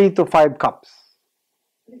 3 to 5 cups.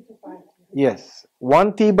 3 to 5. Yes,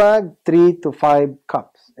 1 tea bag, 3 to 5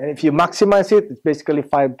 cups. And if you maximize it, it's basically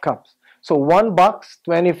 5 cups. So 1 box,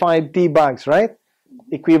 25 tea bags, right?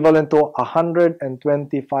 Equivalent to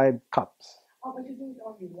 125 cups. Oh, but you do it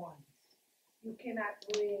only once. You cannot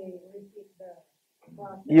repeat the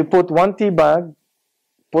process. You put 1 tea bag,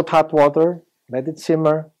 put hot water, let it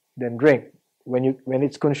simmer, then drink. When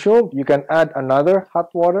it's consumed, you can add another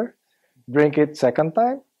hot water, drink it second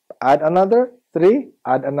time, add another 3,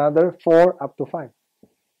 add another 4, up to 5.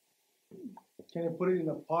 Can you put it in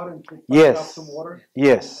a pot and put Yes. cups of water?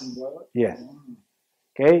 Yes. And boil it? Yes.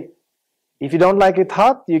 Okay. If you don't like it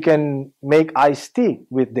hot, you can make iced tea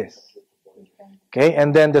with this. Okay.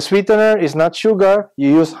 And then the sweetener is not sugar. You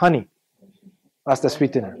use honey as the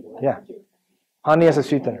sweetener. Yeah. Honey as a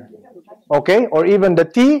sweetener. Okay. Or even the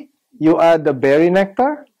tea, you add the berry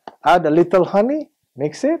nectar, add a little honey,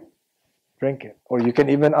 mix it, drink it. Or you can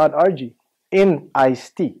even add RG in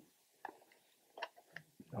iced tea.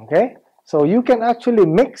 Okay. So you can actually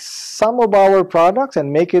mix some of our products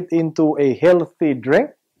and make it into a healthy drink.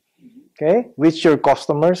 Okay, which your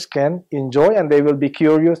customers can enjoy, and they will be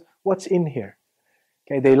curious what's in here.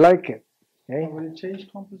 Okay, they like it. Okay, Will you change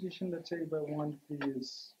composition? Let's say by one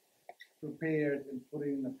is prepared and put it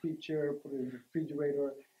in a pitcher, put it in the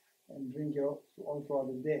refrigerator, and drink it all throughout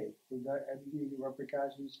the day. Will that have any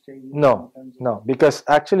repercussions? no, because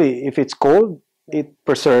actually, if it's cold, it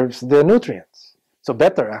preserves the nutrients. So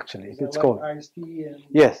better actually if it's cold. Iced tea, and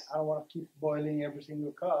Yes. I don't want to keep boiling every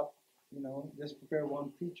single cup. Just prepare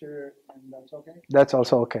one pitcher, and that's okay. That's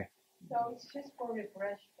also okay. So it's just for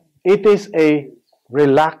refreshment. It is a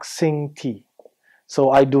relaxing tea.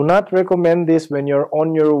 So I do not recommend this when you're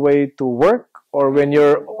on your way to work or when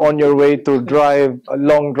you're on your way to drive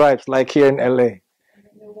long drives like here in LA.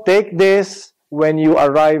 Take this when you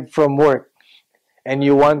arrive from work and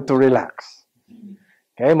you want to relax.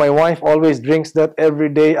 Okay, my wife always drinks that every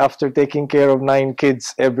day after taking care of 9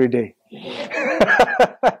 kids every day.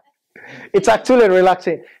 It's actually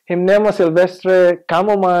relaxing. Hypnema sylvestre,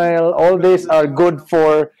 chamomile, all these are good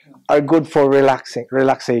for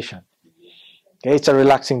relaxation. Okay, it's a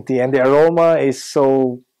relaxing tea, and the aroma is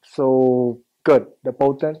so good. The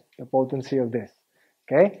potency of this.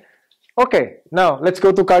 Okay, Okay, now let's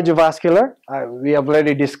go to cardiovascular. We have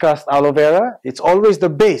already discussed aloe vera. It's always the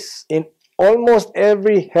base in almost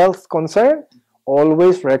every health concern.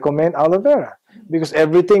 Always recommend aloe vera because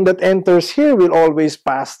everything that enters here will always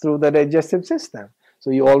pass through the digestive system. So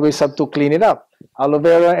you always have to clean it up. Aloe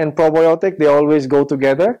vera and probiotic, they always go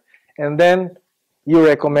together. And then you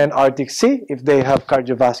recommend Arctic Sea if they have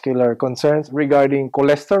cardiovascular concerns regarding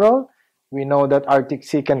cholesterol. We know that Arctic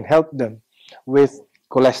Sea can help them with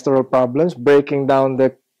cholesterol problems, breaking down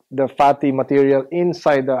the fatty material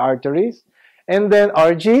inside the arteries. And then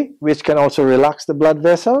RG, which can also relax the blood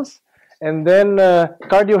vessels. And then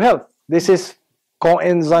cardio health. This is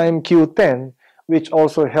coenzyme Q10, which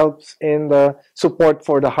also helps in the support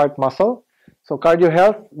for the heart muscle. So cardio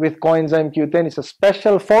health with coenzyme Q10 is a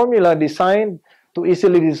special formula designed to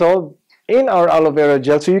easily dissolve in our aloe vera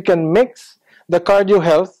gel. So you can mix the cardio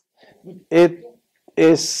health. It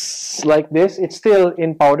is like this. It's still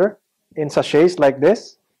in powder, in sachets like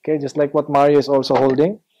this. Okay, just like what Mario is also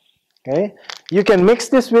holding. Okay, you can mix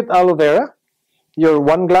this with aloe vera. Your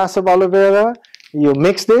 1 glass of aloe vera, you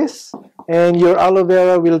mix this, and your aloe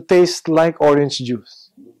vera will taste like orange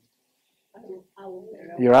juice.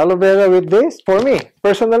 Your aloe vera with this, for me,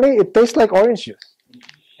 personally, it tastes like orange juice.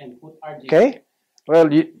 And put RG. Okay? Well,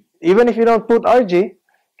 even if you don't put RG,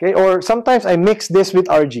 okay, or sometimes I mix this with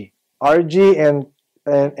RG. RG and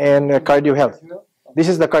cardio health. This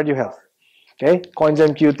is the cardio health. Okay?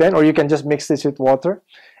 Coenzyme Q10, or you can just mix this with water.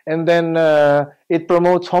 And then it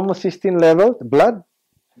promotes homocysteine level, blood,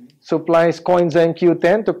 supplies coenzyme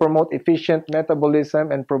Q10 to promote efficient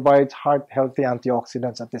metabolism and provides heart-healthy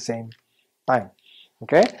antioxidants at the same time.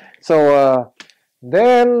 Okay, so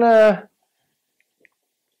then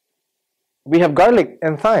we have garlic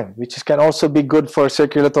and thyme, which can also be good for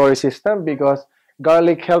circulatory system because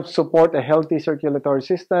garlic helps support a healthy circulatory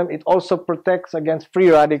system. It also protects against free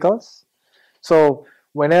radicals. So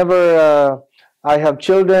whenever I have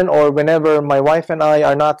children or whenever my wife and I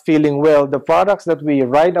are not feeling well, the products that we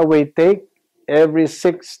right away take every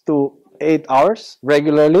 6 to 8 hours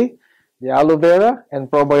regularly, the aloe vera and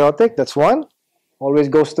probiotic, that's one, always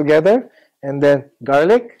goes together, and then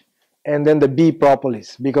garlic, and then the bee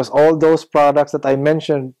propolis, because all those products that I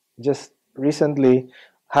mentioned just recently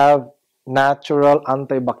have natural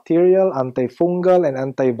antibacterial, antifungal, and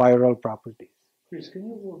antiviral properties. Chris, can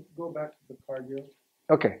you go back to the cardio?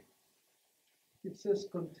 Okay. It says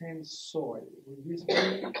contains soy. Would this be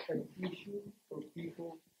an issue for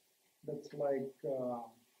people that's like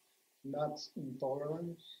nuts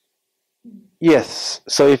intolerance? Yes.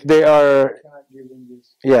 So if they are, Can't give them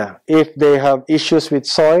this. yeah, if they have issues with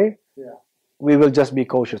soy, Yeah. we will just be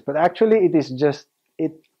cautious. But actually, it is just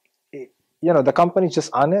you know, the company is just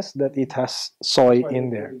honest that it has soy Why in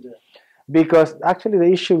they there. put it there. Because actually,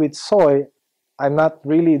 the issue with soy, I'm not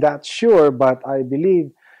really that sure, but I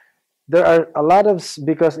believe there are a lot of,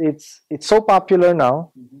 because it's so popular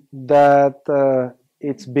now that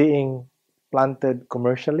it's being planted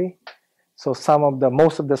commercially. So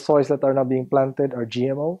most of the soys that are now being planted are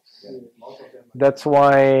GMOs. That's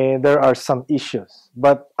why there are some issues.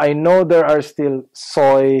 But I know there are still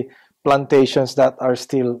soy plantations that are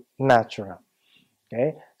still natural.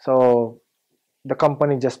 Okay, so the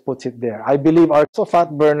company just puts it there. I believe also fat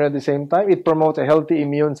burner at the same time. It promotes a healthy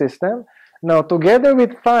immune system. Now, together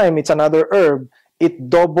with thyme, it's another herb. It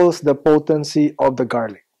doubles the potency of the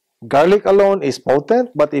garlic. Garlic alone is potent,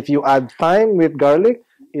 but if you add thyme with garlic,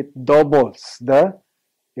 it doubles the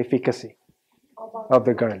efficacy of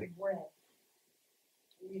the garlic. Bread.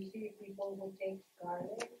 You see people who take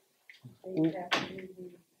garlic, they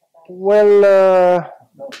definitely Well,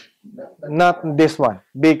 not this one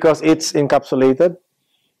because it's encapsulated,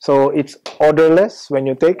 so it's odorless when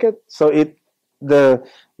you take it. So the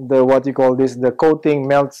what you call this, the coating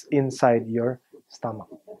melts inside your stomach,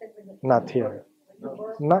 not here.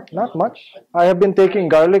 Not much. I have been taking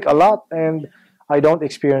garlic a lot and I don't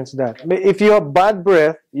experience that. But if you have bad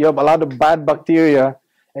breath, you have a lot of bad bacteria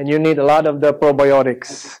and you need a lot of the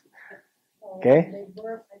probiotics. Okay? they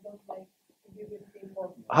burp. I don't like to give it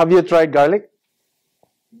people. Have you tried garlic?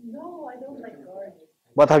 No, I don't like garlic.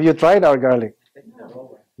 But have you tried our garlic?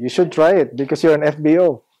 You should try it because you're an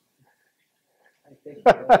FBO.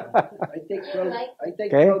 I take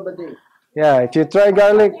Okay. 12 a day. Yeah, if you try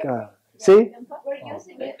garlic, see, We're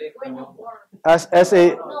using it when you work. as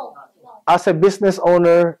No, a business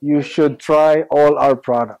owner, you should try all our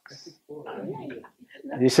products.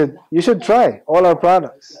 You should try all our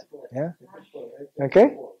products. Yeah.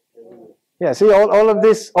 Okay. Yeah. See, all of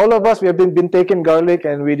this, all of us, we have been taking garlic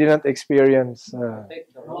and we didn't experience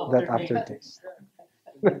that aftertaste.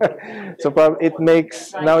 So probably it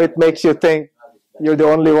makes you think You're the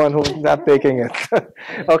only one who's not taking it.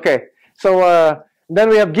 Okay. So then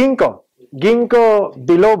we have ginkgo. Ginkgo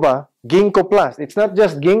biloba, ginkgo plus. It's not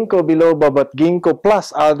just ginkgo biloba, but ginkgo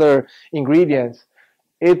plus other ingredients.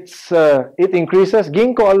 It increases,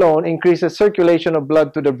 ginkgo alone increases circulation of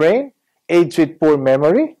blood to the brain, aids with poor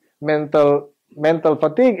memory, mental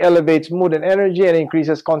fatigue, elevates mood and energy, and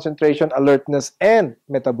increases concentration, alertness, and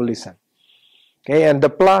metabolism. Okay, and the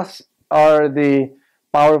plus are the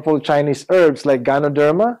powerful Chinese herbs like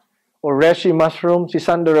Ganoderma or reishi mushroom,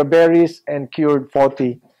 Sisandra berries, and cured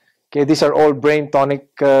 40. Okay, these are all brain tonic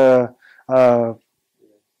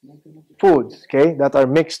foods, okay, that are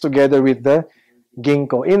mixed together with the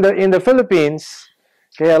ginkgo. In the Philippines,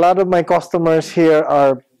 okay, a lot of my customers here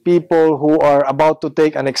are people who are about to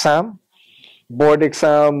take an exam, board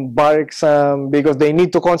exam, bar exam, because they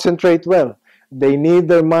need to concentrate well. They need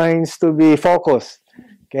their minds to be focused.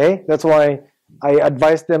 Okay, that's why I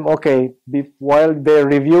advise them, okay, while they're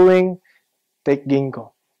reviewing, take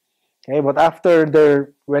ginkgo. Okay, but after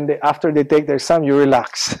they take their exam, you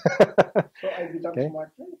relax. So I become Okay.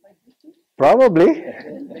 smarter. Probably.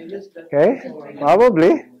 Okay,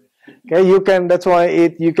 probably. Okay, you can. That's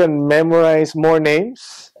why you can memorize more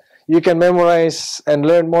names. You can memorize and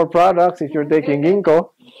learn more products if you're taking ginkgo.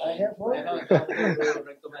 I have I one. know doctor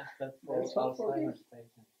recommends that for Alzheimer's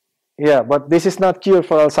patients. Yeah, but this is not cure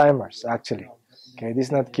for Alzheimer's actually. Okay, this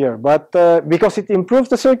is not cure, but because it improves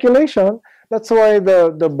the circulation, that's why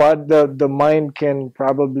the mind can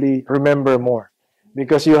probably remember more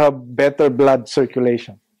because you have better blood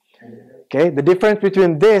circulation. Okay, the difference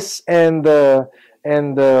between this and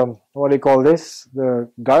what do you call this? The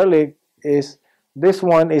garlic is this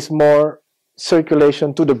one is more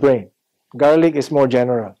circulation to the brain. Garlic is more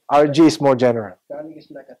general. RG is more general. Garlic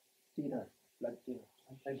is like a thinner, blood thinner.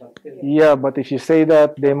 Antibacterial. Yeah, but if you say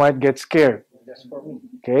that, they might get scared. That's for me.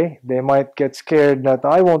 Okay, they might get scared that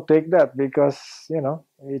I won't take that because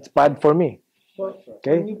it's bad for me. But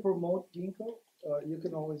Okay. when you promote ginkgo, you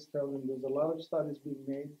can always tell them there's a lot of studies being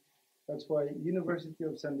made. That's why University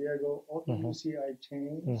of San Diego, all the UCI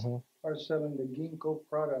chains Mhm. are selling the ginkgo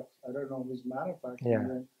products. I don't know who's manufacturing Yeah.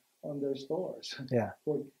 them on their stores. Yeah.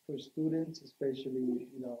 For students, especially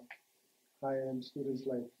high-end students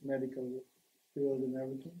like medical field and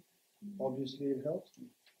everything. Obviously, it helps them.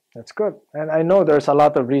 That's good. And I know there's a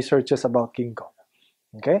lot of researches about ginkgo.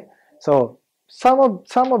 Okay, so some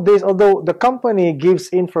of this, although the company gives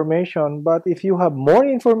information, but if you have more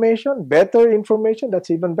information, better information, that's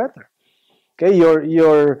even better. Okay,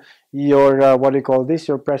 your what do you call this?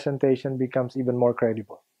 Your presentation becomes even more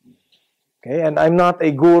credible. Okay, and I'm not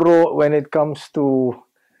a guru when it comes to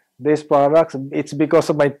these products. It's because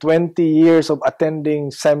of my 20 years of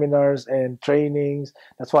attending seminars and trainings.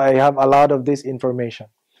 That's why I have a lot of this information.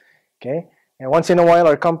 Okay, and once in a while,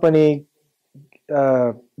 our company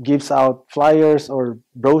gives out flyers or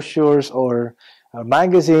brochures or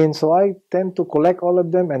magazines. So I tend to collect all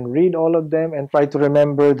of them and read all of them and try to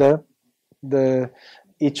remember the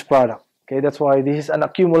each product. Okay, that's why this is an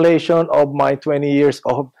accumulation of my 20 years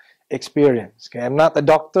of experience. Okay, I'm not a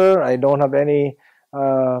doctor. I don't have any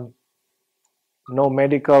no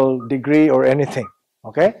medical degree or anything.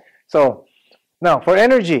 Okay, so now for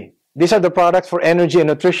energy, these are the products for energy and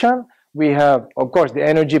nutrition. We have, of course, the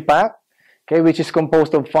energy pack, okay, which is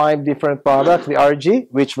composed of 5 different products. The RG,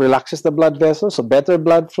 which relaxes the blood vessels, so better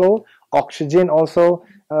blood flow. Oxygen also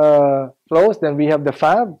flows. Then we have the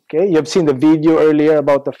FAB. Okay, you have seen the video earlier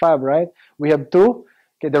about the FAB, right? We have 2.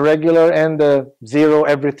 Okay, the regular and the zero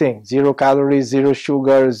everything, 0 calories, 0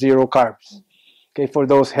 sugar, 0 carbs. Okay, for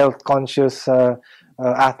those health conscious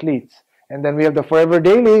athletes. And then we have the Forever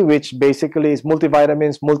Daily, which basically is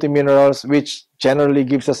multivitamins, multiminerals, which generally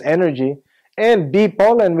gives us energy, and bee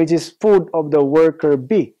pollen, which is food of the worker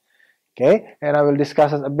bee. Okay, and I will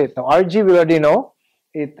discuss it a bit. Now, RG we already know.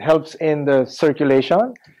 It helps in the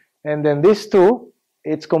circulation. And then these 2,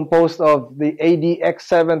 it's composed of the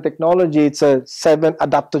ADX7 technology. It's a 7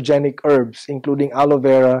 adaptogenic herbs, including aloe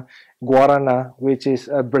vera, guarana, which is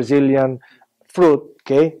a Brazilian fruit.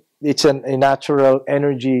 Okay, it's a natural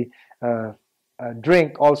energy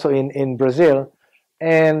drink also in Brazil,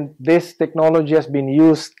 and this technology has been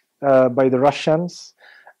used by the Russians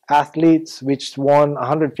athletes, which won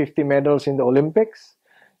 150 medals in the Olympics.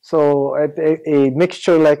 So a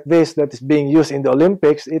mixture like this that is being used in the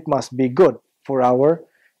Olympics, it must be good for our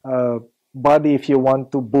body if you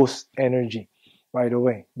want to boost energy right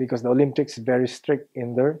away, because the Olympics is very strict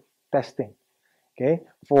in their testing, okay,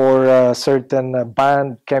 for certain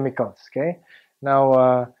banned chemicals. Okay,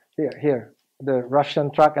 now here the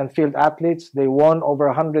Russian track and field athletes, they won over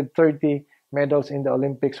 130 medals in the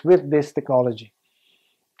Olympics with this technology.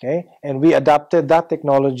 Okay, and we adapted that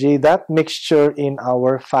technology, that mixture in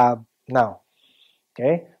our fab now.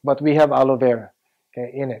 Okay, but we have aloe vera,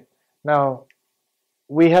 okay, in it. Now,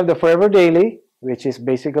 we have the Forever Daily, which is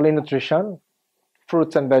basically nutrition,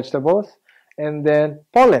 fruits and vegetables, and then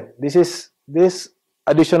pollen. This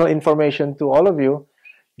additional information to all of you.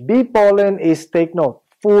 Bee pollen is, take note,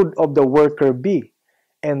 food of the worker bee.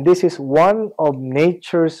 And this is one of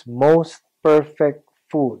nature's most perfect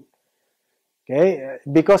food. Okay,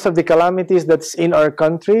 because of the calamities that's in our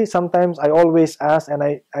country, sometimes I always ask, and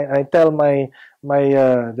I tell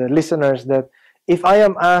the listeners that if I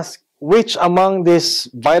am asked which among these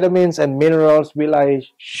vitamins and minerals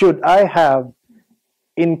should I have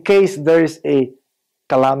in case there is a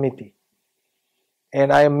calamity,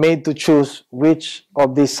 and I am made to choose which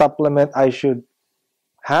of these supplement I should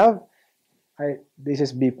have, this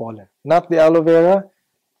is bee pollen, not the aloe vera,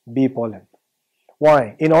 bee pollen.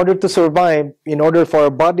 Why? In order to survive, in order for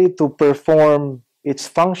our body to perform its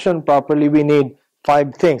function properly, we need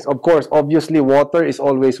 5 things. Of course, obviously, water is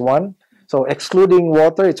always one. So excluding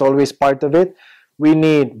water, it's always part of it. We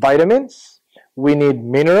need vitamins, we need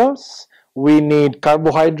minerals, we need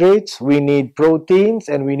carbohydrates, we need proteins,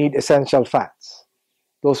 and we need essential fats.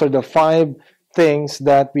 Those are the 5 things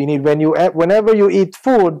that we need. Whenever you eat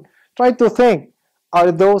food, try to think,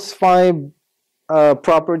 are those 5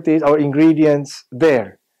 properties or ingredients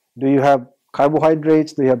there? Do you have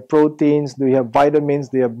carbohydrates? Do you have proteins? Do you have vitamins?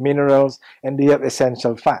 Do you have minerals? And do you have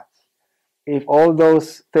essential fats? If all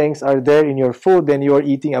those things are there in your food, then you are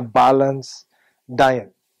eating a balanced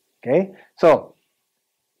diet. Okay? So,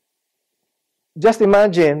 just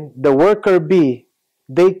imagine the worker bee,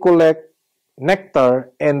 they collect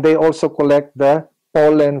nectar and they also collect the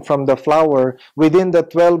pollen from the flower within the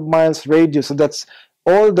 12 miles radius. So that's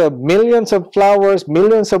all the millions of flowers,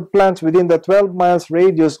 millions of plants within the 12 miles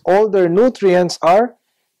radius, all their nutrients are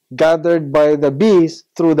gathered by the bees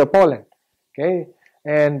through the pollen. Okay?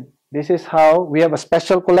 And this is how we have a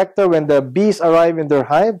special collector. When the bees arrive in their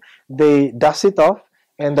hive, they dust it off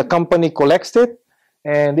and the company collects it.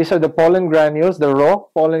 And these are the pollen granules, the raw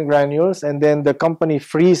pollen granules, and then the company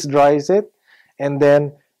freeze dries it, and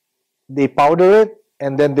then they powder it,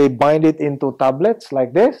 and then they bind it into tablets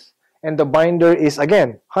like this. And the binder is,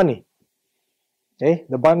 again, honey. Okay,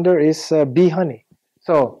 the binder is bee honey.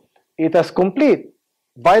 So it has complete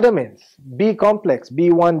vitamins, B complex,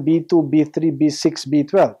 B1, B2, B3, B6,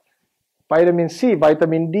 B12, vitamin C,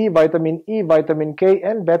 vitamin D, vitamin E, vitamin K,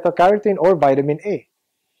 and beta-carotene or vitamin A.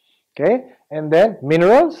 Okay, and then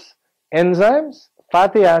minerals, enzymes,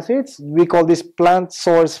 fatty acids. We call this plant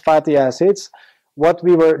source fatty acids. What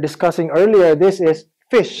we were discussing earlier, this is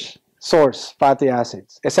fish source fatty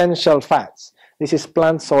acids, essential fats. This is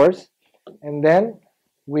plant source. And then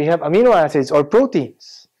we have amino acids or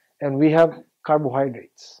proteins, and we have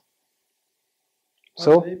carbohydrates.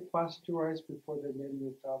 Are they pasteurized before they made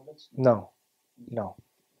new tablets? No.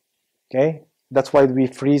 Okay, that's why we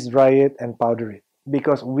freeze dry it and powder it,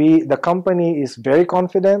 because the company is very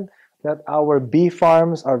confident that our bee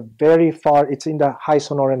farms are very far. It's in the high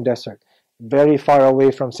Sonoran Desert, very far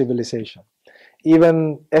away from civilization.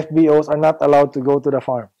 Even FBOs are not allowed to go to the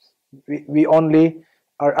farms. We only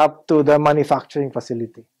are up to the manufacturing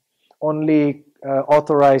facility. Only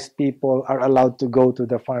authorized people are allowed to go to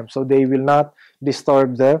the farm, so they will not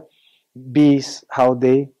disturb the bees how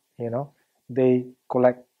they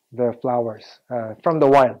collect the flowers from the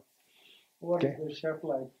wild. What is the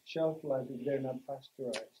shelf life if they're not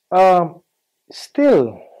pasteurized?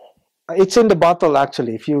 Still, it's in the bottle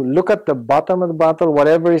actually. If you look at the bottom of the bottle,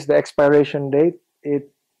 whatever is the expiration date,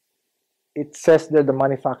 it says there the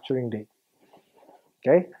manufacturing date.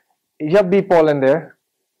 Okay, you have bee pollen there.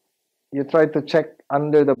 You try to check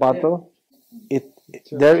under the bottle.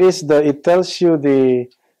 It tells you the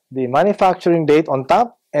manufacturing date on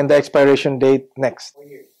top and the expiration date next. 4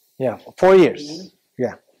 years. Yeah, 4 years.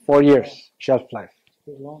 Yeah, 4 years shelf life.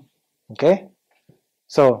 Too long. Okay.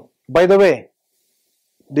 So, by the way,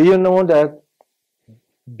 do you know that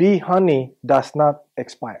bee honey does not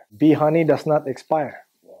expire? Bee honey does not expire.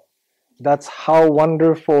 That's how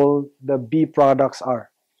wonderful the bee products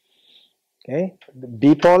are. Okay, the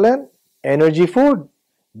bee pollen, energy food.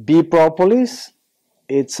 Bee propolis,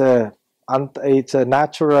 it's a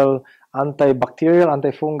natural antibacterial,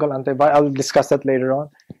 antifungal, antiviral. I'll discuss that later on.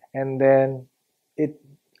 And then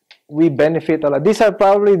we benefit a lot. These are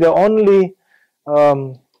probably the only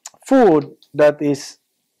food that is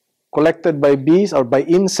collected by bees or by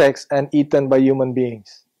insects and eaten by human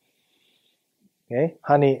beings. Okay,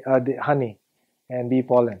 honey and bee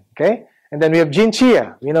pollen. Okay, and then we have gin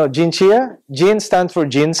chia. You know gin chia. Gin stands for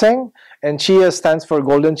ginseng, and chia stands for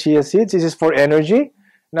golden chia seeds. This is for energy.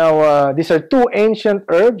 Now, these are two ancient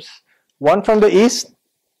herbs. One from the east,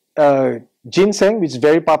 ginseng, which is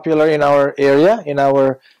very popular in our area, in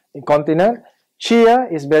our continent. Chia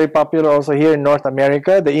is very popular also here in North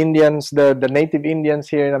America. The Indians, the native Indians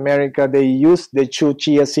here in America, they chew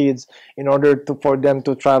chia seeds in order for them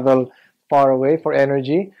to travel far away for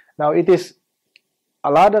energy. Now it has a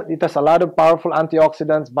lot of powerful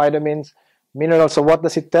antioxidants, vitamins, minerals. So what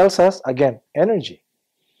does it tell us? Again, energy.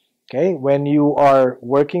 Okay, when you are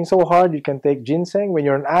working so hard, you can take ginseng. When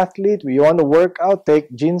you're an athlete, when you want to work out, take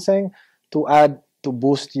ginseng to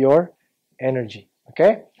boost your energy.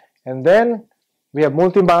 Okay, and then we have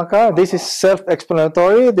multimaca. This is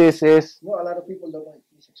self-explanatory. This is No, a lot of people don't know it.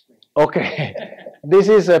 Please explain. okay. This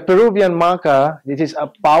is a Peruvian maca. This is a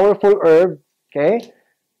powerful herb. Okay,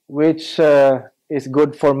 which is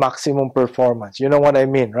good for maximum performance. You know what I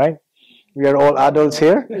mean, right? We are all adults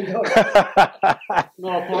here.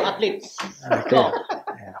 No, for athletes. Okay.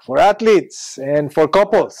 Yeah, for athletes and for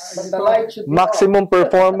couples. But the light should be Maximum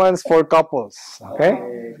performance for couples. Okay?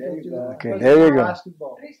 Okay, there you go. Okay, there you go.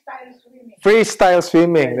 Basketball. Freestyle swimming. Freestyle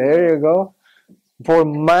swimming. There you go.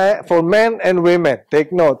 For men and women.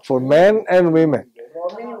 Take note. For men and women.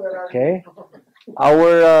 Romy, where are Okay?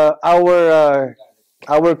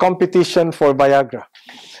 Our competition for Viagra.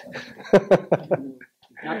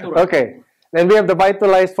 Natural. Okay. Then we have the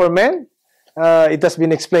Vitalize for men. It has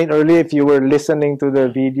been explained earlier if you were listening to the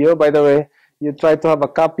video. By the way, you try to have a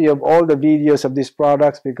copy of all the videos of these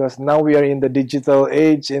products because now we are in the digital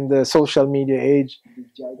age, in the social media age.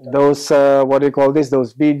 Those, what do you call this?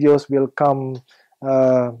 Those videos will come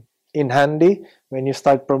in handy when you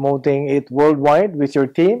start promoting it worldwide with your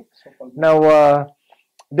team. Now,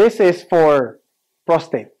 this is for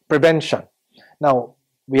prostate prevention. Now,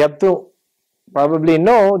 we have to probably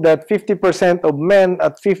know that 50% of men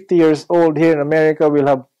at 50 years old here in America will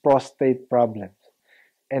have prostate problems.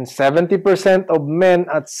 And 70% of men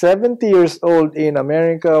at 70 years old in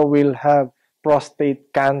America will have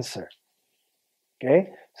prostate cancer.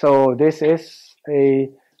 Okay? So this is a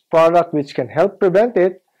product which can help prevent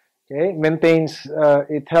it. Okay?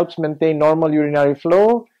 It helps maintain normal urinary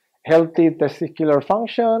flow, healthy testicular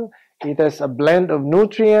function. It has a blend of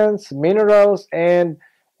nutrients, minerals, and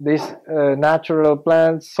these natural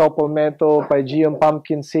plants, saw palmetto, pygeum,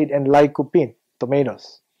 pumpkin seed, and lycopene,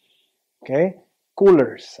 tomatoes. Okay?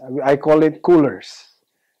 Coolers. I call it coolers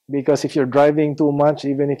because if you're driving too much,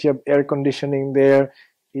 even if you have air conditioning there,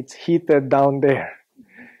 it's heated down there.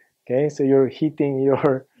 Okay? So you're heating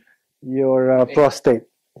your prostate.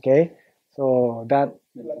 Okay? So that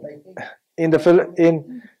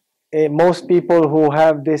most people who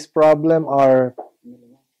have this problem are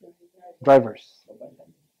drivers.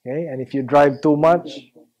 Okay, and if you drive too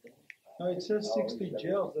much, No, it says 60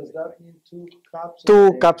 gels. Does that mean 2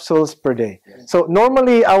 capsules? 2 capsules per day. So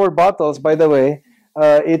normally our bottles, by the way,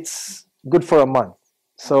 it's good for a month.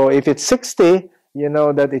 So if it's 60, you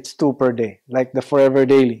know that it's 2 per day, like the Forever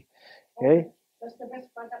Daily. Okay, That's the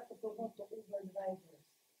best product to promote to Uber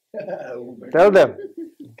drivers. tell them.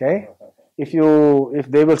 Okay,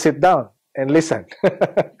 if they will sit down and listen.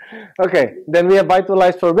 Okay, then we have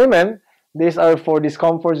Vitalize for women. These are for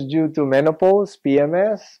discomforts due to menopause,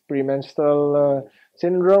 PMS, premenstrual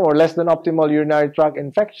syndrome, or less than optimal urinary tract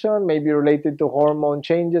infection, may be related to hormone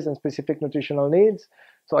changes and specific nutritional needs.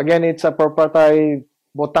 So again, it's a proprietary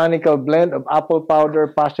botanical blend of apple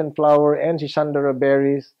powder, passion flower, and Schisandra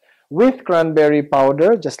berries with cranberry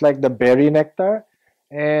powder, just like the berry nectar,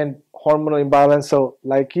 and hormonal imbalance. So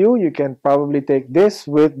like you can probably take this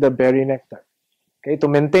with the berry nectar, okay, to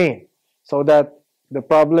maintain so that the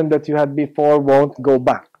problem that you had before won't go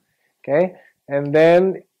back. Okay, and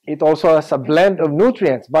then it also has a blend of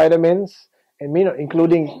nutrients, vitamins, and minerals,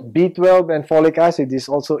 including B12 and folic acid. This is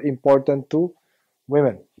also important to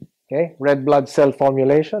women. Okay, red blood cell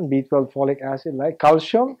formulation, B12, folic acid, like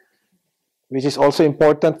calcium, which is also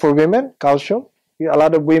important for women. Calcium. A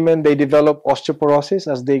lot of women, they develop osteoporosis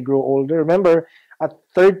as they grow older. Remember, at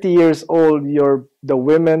 30 years old, the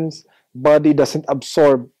women's body doesn't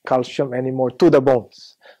absorb calcium anymore to the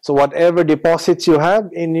bones. So whatever deposits you have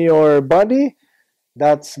in your body,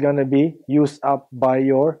 that's going to be used up by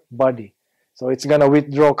your body. So it's going to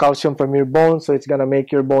withdraw calcium from your bones, so it's going to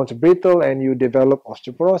make your bones brittle and you develop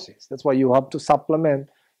osteoporosis. That's why you have to supplement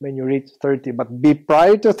when you reach 30. But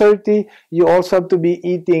prior to 30, you also have to be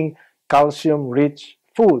eating calcium-rich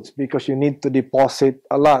foods because you need to deposit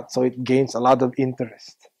a lot, so it gains a lot of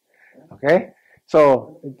interest. Okay?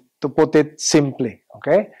 So to put it simply,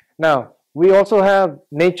 okay? Now, we also have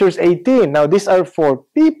Nature's 18. Now, these are for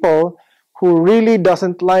people who really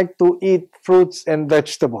doesn't like to eat fruits and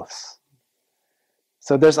vegetables.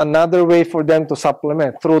 So there's another way for them to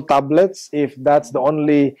supplement through tablets, if that's the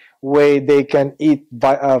only way they can eat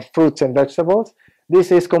fruits and vegetables.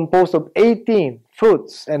 This is composed of 18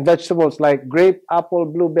 fruits and vegetables like grape, apple,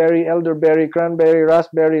 blueberry, elderberry, cranberry,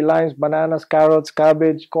 raspberry, limes, bananas, carrots,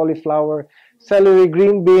 cabbage, cauliflower, celery,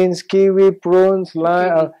 green beans, kiwi, prunes,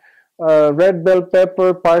 red bell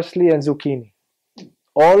pepper, parsley, and zucchini.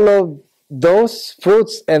 All of those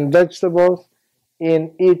fruits and vegetables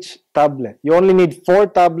in each tablet. You only need 4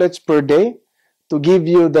 tablets per day to give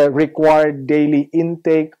you the required daily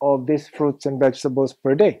intake of these fruits and vegetables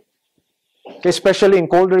per day. Okay, especially in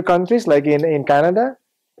colder countries like in Canada,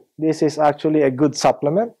 this is actually a good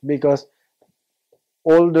supplement because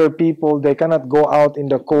older people, they cannot go out in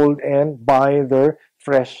the cold and buy their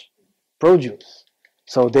fresh produce.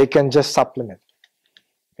 So they can just supplement.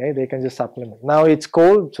 Okay, they can just supplement. Now it's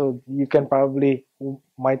cold, so you can probably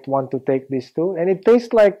might want to take this too. And it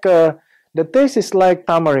tastes like, the taste is like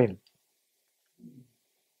tamarind.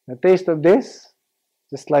 The taste of this,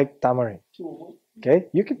 just like tamarind. Okay,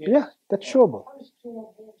 you can, yeah, that's chewable.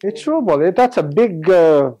 It's chewable. That's a big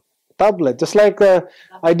tablet. Just like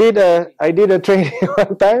I did a training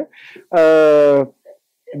one time. The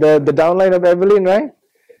downline of Evelyn, right?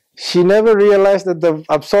 She never realized that the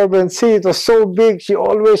absorbent C, it was so big. She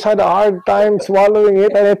always had a hard time swallowing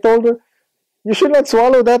it. And I told her, you should not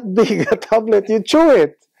swallow that big a tablet. You chew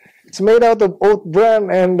it. It's made out of oat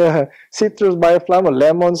bran and citrus bioflavonoid,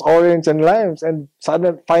 lemons, orange, and limes. And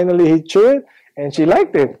finally he chewed it, and she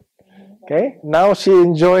liked it. Okay. Now she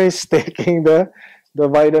enjoys taking the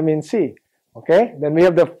vitamin C. Okay. Then we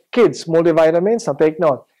have the kids multivitamins. Now take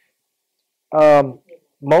note.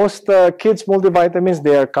 Most kids multivitamins,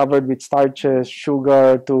 they are covered with starches,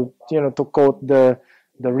 sugar to coat the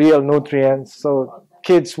real nutrients. So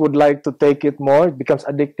kids would like to take it more. It becomes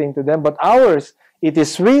addicting to them. But ours, it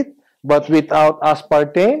is sweet, but without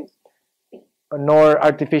aspartame, nor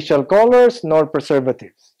artificial colors, nor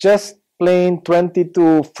preservatives. Just plain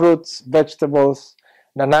 22 fruits, vegetables,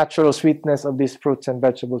 the natural sweetness of these fruits and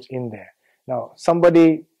vegetables in there. Now,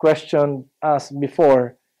 somebody questioned us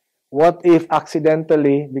before, what if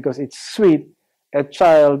accidentally, because it's sweet, a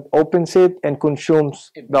child opens it and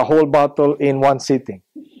consumes the whole bottle in one sitting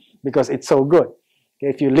because it's so good. Okay,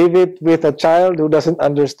 if you leave it with a child who doesn't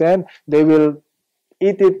understand, they will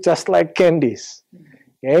eat it just like candies.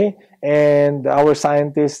 Okay, and our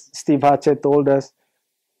scientist Steve Hatchett told us,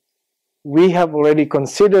 we have already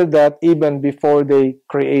considered that even before they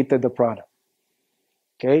created the product.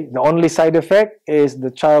 Okay, the only side effect is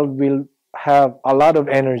the child will have a lot of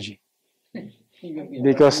energy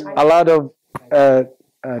because a lot of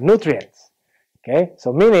nutrients. Okay,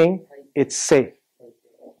 so meaning it's safe.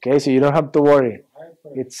 Okay, so you don't have to worry.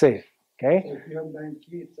 It's safe. Okay. If you have 9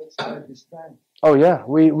 kids, that's not this time. Oh yeah,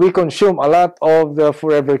 we consume a lot of the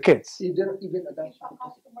Forever Kids. Even If a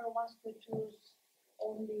customer wants to choose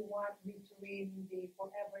only one between the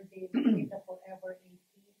Forever Daily and the Forever 18,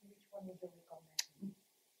 which one would you recommend?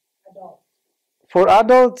 Adult. For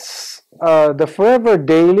adults, the Forever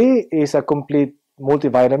Daily is a complete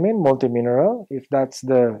multivitamin, multimineral, if that's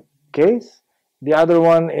the case. The other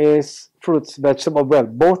one is fruits, vegetable. Well,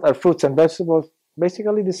 both are fruits and vegetables,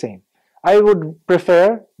 basically the same. I would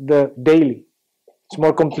prefer the daily. It's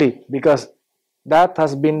more complete because that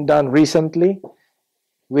has been done recently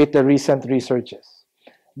with the recent researches.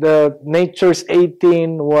 The Nature's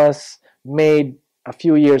 18 was made a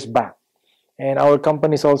few years back. And our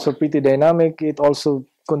company is also pretty dynamic. It also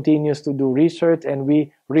continues to do research, and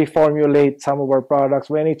we reformulate some of our products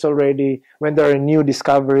when there are new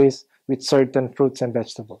discoveries with certain fruits and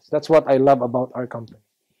vegetables. That's what I love about our company.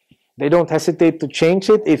 They don't hesitate to change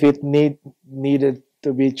it if it needed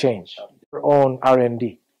to be changed. Our own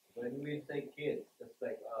R&D. When we say kids, that's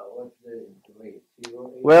like, what's the weight?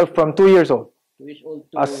 Well, from 2 years old. 2 years old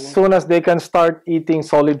to As soon as they can start eating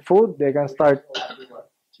solid food, they can start.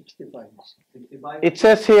 65. 65? It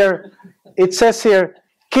says here,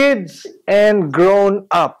 kids and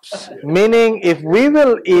grown-ups. Meaning, if we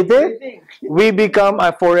will eat it, we become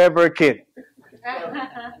a forever kid.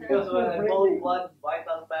 Because when I bought one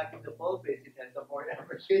vital pack in the bulk base, it has a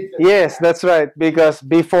Forever Kids. Yes, that's right. Because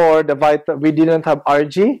before we didn't have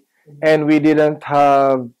RG and we didn't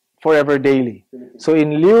have Forever Daily. So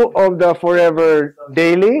in lieu of the Forever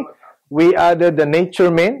Daily, we added the Nature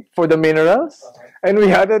Mint for the minerals, and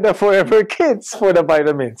we added the Forever Kids for the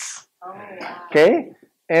vitamins. Okay,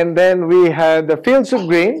 and then we had the Fields of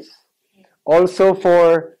Greens,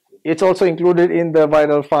 it's also included in the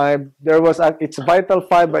Vital 5. It's Vital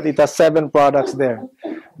 5, but it has 7 products there.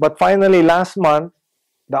 But finally, last month,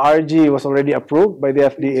 the RG was already approved by the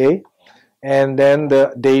FDA, and then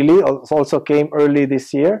the daily also came early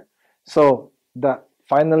this year. So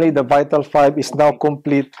finally the Vital 5 is now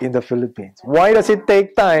complete in the Philippines. Why does it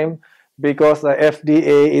take time? Because the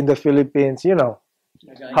FDA in the Philippines, you know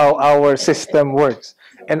how our system works.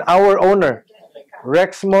 And our owner,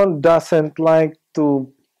 Rexmond, doesn't like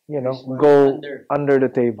to, go under the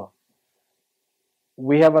table.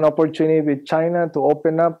 We have an opportunity with China to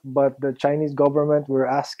open up, but the Chinese government were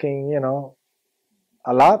asking,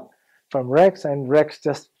 a lot from Rex, and Rex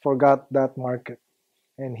just forgot that market.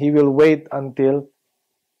 And he will wait until,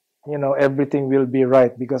 everything will be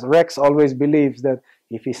right, because Rex always believes that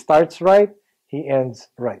if he starts right, he ends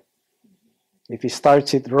right. If he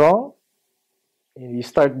starts it wrong, and you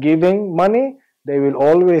start giving money, they will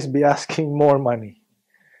always be asking more money.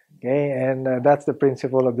 Okay, and that's the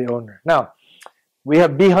principle of the owner. Now, we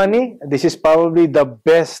have bee honey. This is probably the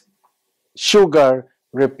best sugar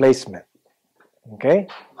replacement. Okay,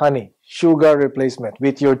 honey, sugar replacement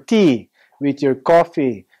with your tea, with your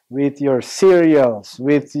coffee, with your cereals,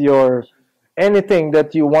 with your anything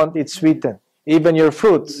that you want it sweetened, even your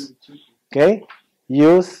fruits. Okay,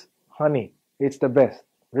 use honey. It's the best.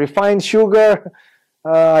 Refined sugar,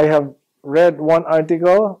 I have read one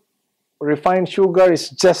article. Refined sugar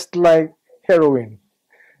is just like heroin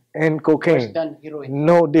and cocaine.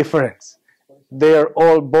 No difference. They are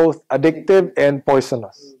all both addictive and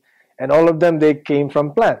poisonous. And all of them, they came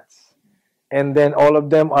from plants. And then all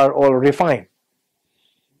of them are all refined.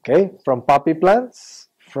 Okay? From poppy plants,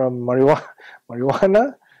 from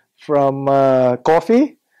marijuana, from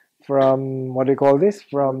coffee, from, what do you call this?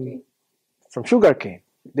 From sugar cane.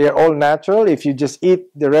 They are all natural. If you just eat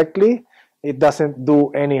directly, it doesn't do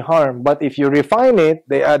any harm. But if you refine it,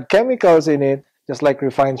 they add chemicals in it, just like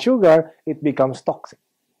refined sugar, it becomes toxic.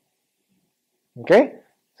 Okay?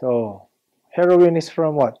 So, heroin is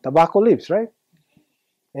from what? Tobacco leaves, right?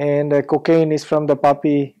 And cocaine is from the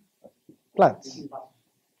poppy plants.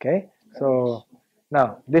 Okay? So,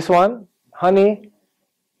 now, this one, honey,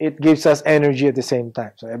 it gives us energy at the same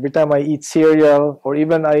time. So, every time I eat cereal, or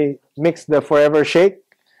even I mix the Forever Shake,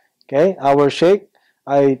 okay, our shake,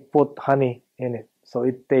 I put honey in it. So,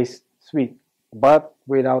 it tastes sweet, but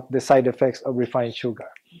without the side effects of refined sugar.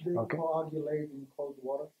 They Okay. coagulate in cold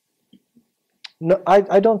water. No,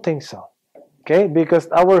 I don't think so. Okay, because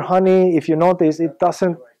our honey, if you notice, it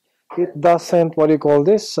doesn't, what do you call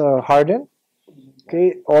this, harden.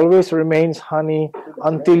 Okay, always remains honey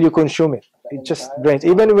until you consume it. It just drains.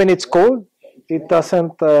 Even when it's cold, it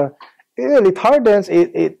doesn't, it hardens,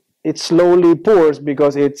 it slowly pours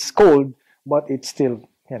because it's cold, but it still,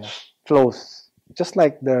 flows. Just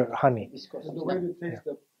like the honey. And the way to taste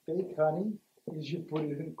the fake honey is you put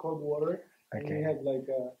it in cold water and Okay. you have like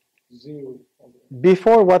a zero.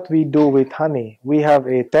 Before what we do with honey, we have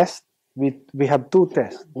a test. We have two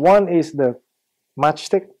tests. One is the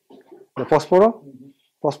matchstick, the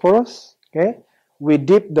phosphorus. Okay, we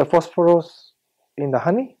dip the phosphorus in the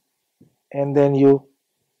honey, and then you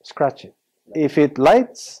scratch it. If it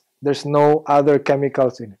lights, there's no other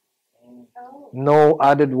chemicals in it, no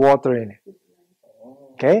added water in it.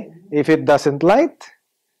 Okay, if it doesn't light,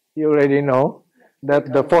 you already know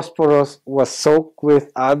that the phosphorus was soaked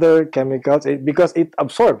with other chemicals because it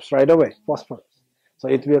absorbs right away, phosphorus. So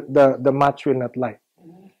it will the match will not light.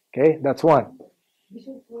 Okay, that's one. We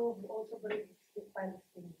should prove also very expensive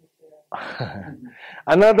this year.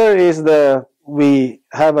 Another is we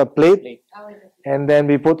have a plate and then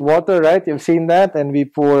we put water, right? You've seen that, and we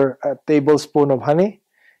pour a tablespoon of honey,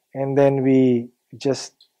 and then we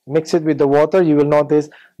just mix it with the water. You will notice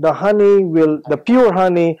the pure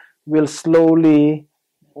honey will slowly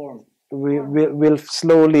will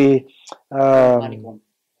slowly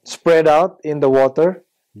spread out in the water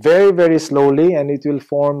very, very slowly, and it will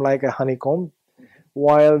form like a honeycomb,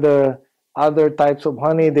 while the other types of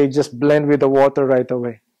honey, they just blend with the water right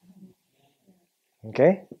away.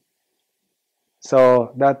 Okay,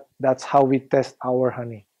 so that's how we test our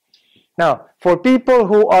honey. Now, for people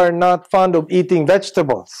who are not fond of eating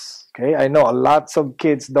vegetables, okay, I know lots of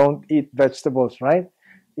kids don't eat vegetables, right?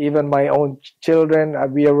 Even my own children,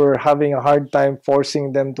 we were having a hard time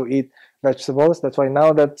forcing them to eat vegetables. That's why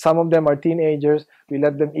now that some of them are teenagers, we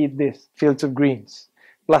let them eat this, fields of greens.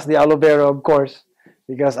 Plus the aloe vera, of course,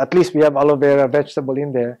 because at least we have aloe vera vegetable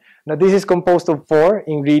in there. Now this is composed of 4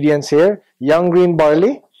 ingredients here: young green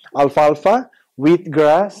barley, alfalfa,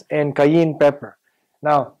 wheatgrass, and cayenne pepper.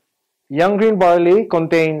 Now, young green barley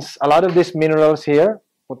contains a lot of these minerals here: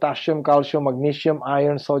 potassium, calcium, magnesium,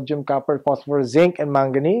 iron, sodium, copper, phosphorus, zinc, and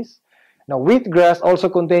manganese. Now, wheatgrass also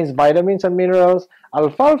contains vitamins and minerals.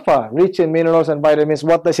 Alfalfa, rich in minerals and vitamins.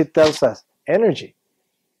 What does it tell us? Energy,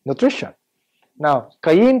 nutrition. Now,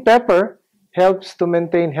 cayenne pepper helps to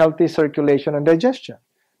maintain healthy circulation and digestion.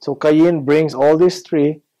 So cayenne brings all these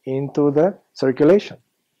three into the circulation.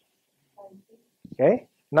 Okay,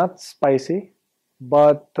 not spicy,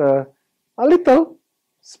 but a little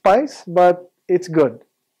spice, but it's good.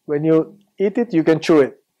 When you eat it, you can chew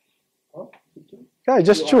it. Yeah, I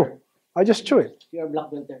just chew. I just chew it. You're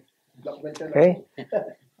black belter. Okay.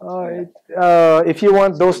 If you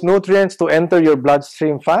want those nutrients to enter your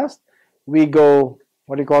bloodstream fast, we go.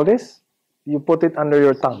 What do you call this? You put it under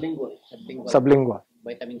your tongue, sublingual,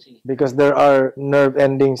 Vitamin C. because there are nerve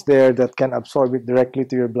endings there that can absorb it directly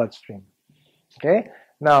to your bloodstream. Okay.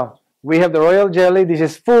 Now we have the royal jelly. This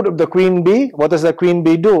is food of the queen bee. What does the queen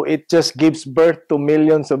bee do? It just gives birth to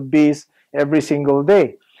millions of bees every single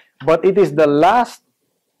day. But it is the last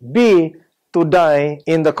bee to die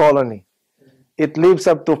in the colony. It lives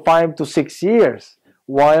up to 5 to 6 years,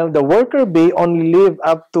 while the worker bee only live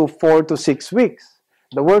up to 4 to 6 weeks.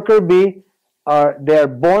 The worker bee they are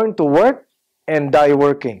born to work and die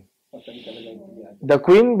working. The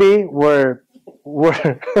queen bee were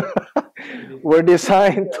were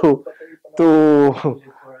designed to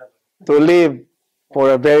live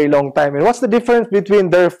for a very long time. And what's the difference between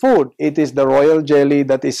their food? It is the royal jelly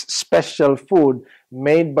that is special food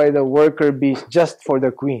made by the worker bees just for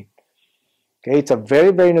the queen. Okay, it's a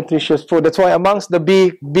very, very nutritious food. That's why amongst the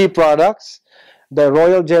bee products, the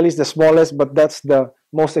royal jelly is the smallest, but that's the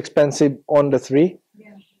most expensive on the three.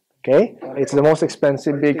 Okay, it's the most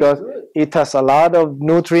expensive because it has a lot of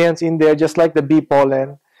nutrients in there, just like the bee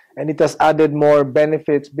pollen, and it has added more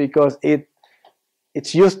benefits because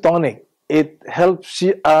it's used tonic. It helps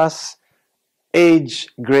us age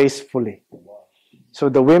gracefully. So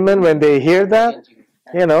the women, when they hear that,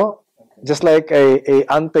 you know, just like a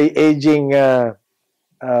anti-aging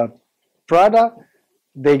product,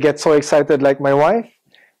 they get so excited. Like my wife,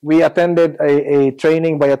 we attended a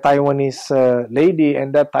training by a Taiwanese lady,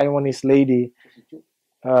 and that Taiwanese lady,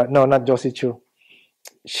 no, not Josie Chu,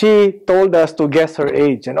 she told us to guess her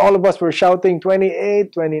age, and all of us were shouting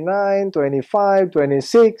 28, 29, 25,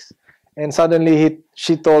 26, and suddenly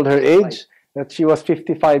she told her age, that she was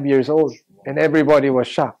 55 years old, and everybody was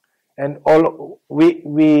shocked. And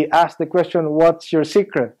we asked the question, what's your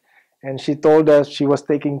secret? And she told us she was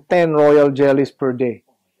taking 10 royal jellies per day.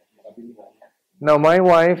 Now my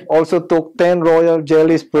wife also took 10 royal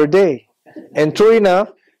jellies per day, and true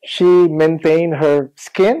enough, she maintained her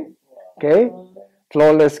skin, okay,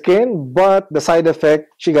 flawless skin, but the side effect,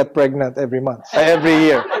 she got pregnant every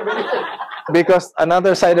year. Because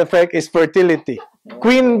another side effect is fertility.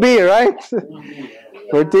 Queen bee, right?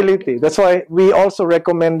 Fertility. That's why we also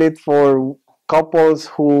recommend it for couples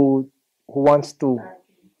who wants to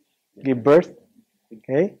give birth.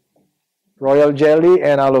 Okay? Royal jelly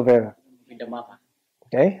and aloe vera. With the maca.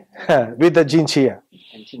 Okay? With the ginchia.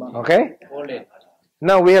 And chili. Okay? All it.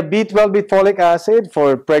 Now we have B12 with folic acid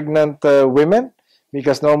for pregnant women,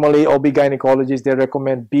 because normally OB-gynecologists, they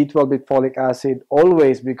recommend B12 with folic acid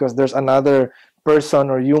always, because there's another person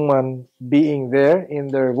or human being there in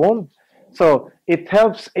their womb. So it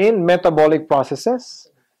helps in metabolic processes,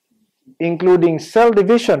 including cell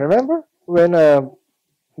division. Remember when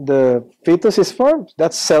the fetus is formed?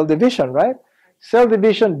 That's cell division, right? Cell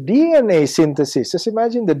division, DNA synthesis. Just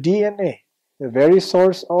imagine the DNA, the very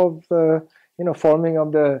source of forming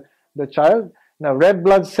of the child. Now red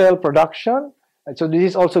blood cell production. So this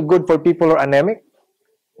is also good for people who are anemic.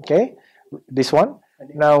 Okay, this one.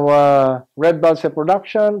 Now red blood cell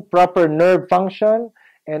production, proper nerve function,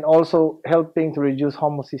 and also helping to reduce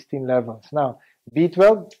homocysteine levels. Now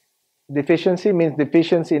B12 deficiency means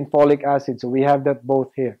deficiency in folic acid. So we have that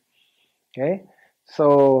both here. Okay,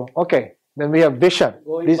 so okay. Then we have vision.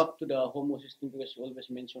 Going back to the homocysteine, because you always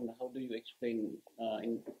mention, how do you explain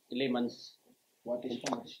in layman's what is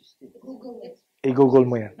homocysteine? Google it. I-Google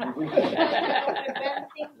mo yan. Preventing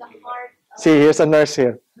the heart. See, here's a nurse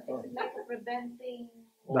here. It's like preventing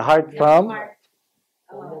The heart the from? heart,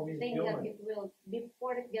 thing that it will,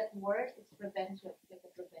 before it gets worse, it's prevention. It's a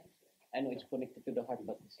prevention. I know it's connected to the heart,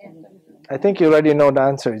 but I think you already know the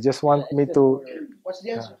answer. You just want me to... What's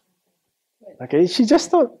the answer? Okay, she just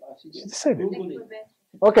told. She said it. Like prevention.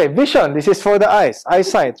 Okay, vision. This is for the eyes,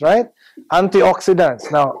 eyesight, right?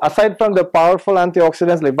 Antioxidants. Now, aside from the powerful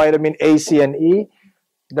antioxidants like vitamin A, C, and E,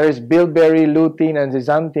 there's bilberry, lutein, and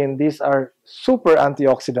zeaxanthin. These are super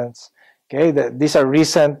antioxidants. Okay, these are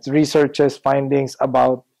recent researchers' findings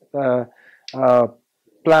about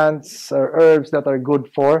plants or herbs that are good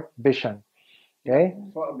for vision. Okay.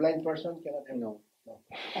 For a blind person, cannot have no.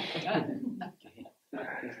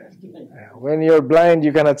 When you're blind,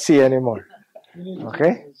 you cannot see anymore.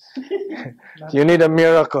 Okay? You need a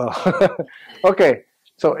miracle. Okay.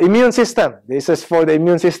 So immune system. This is for the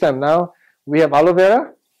immune system. Now we have aloe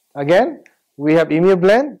vera. Again, we have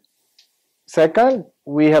Immublend. Second,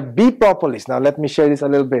 we have bee propolis. Now let me share this a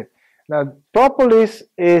little bit. Now propolis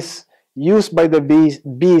is used by the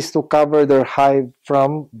bees to cover their hive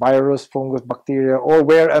from virus, fungus, bacteria, or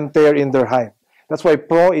wear and tear in their hive. That's why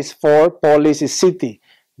pro is for, polis is city.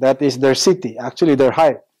 That is their city, actually their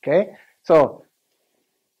hive. Okay, so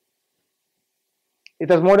it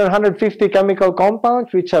has more than 150 chemical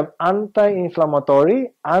compounds which have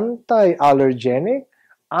anti-inflammatory, anti-allergenic,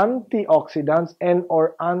 antioxidants, and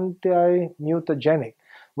or anti-mutagenic.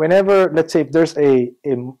 Whenever, let's say, if there's a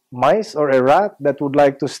mice or a rat that would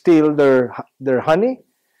like to steal their honey,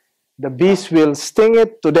 the bees will sting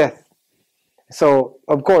it to death. So,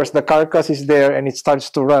 of course, the carcass is there and it starts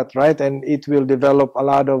to rot, right? And it will develop a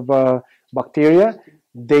lot of bacteria.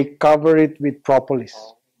 They cover it with propolis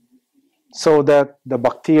so that the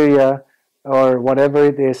bacteria or whatever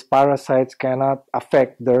it is, parasites, cannot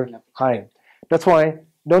affect their hive. That's why,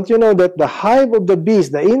 don't you know that the hive of the bees,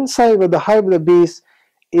 the inside of the hive of the bees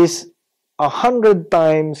is 100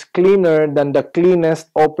 times cleaner than the cleanest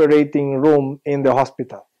operating room in the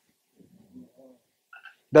hospital.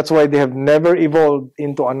 That's why they have never evolved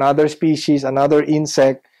into another species, another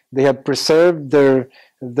insect. They have preserved their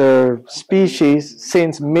species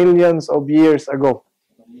since millions of years ago.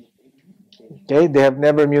 Okay, they have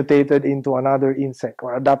never mutated into another insect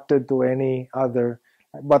or adapted to any other.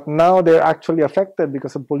 But now they're actually affected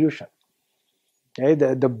because of pollution. Okay,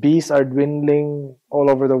 the bees are dwindling all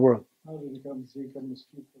over the world. How do they become Zika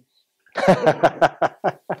mosquitoes?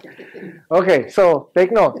 Okay, so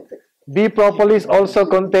take note. Bee propolis also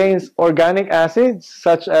contains organic acids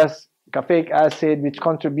such as caffeic acid, which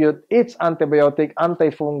contribute its antibiotic,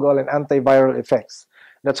 antifungal, and antiviral effects.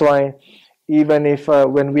 That's why even if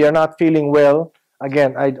when we are not feeling well,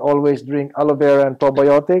 again, I'd always drink aloe vera and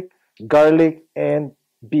probiotic, garlic, and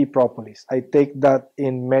bee propolis. I take that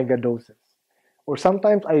in mega doses. Or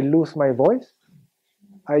sometimes I lose my voice.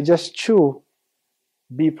 I just chew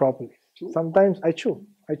bee propolis. Sometimes I chew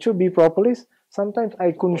bee propolis. Sometimes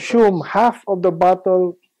I consume half of the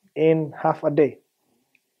bottle in half a day.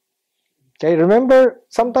 Okay, remember,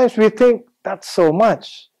 sometimes we think that's so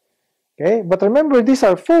much. Okay, but remember, these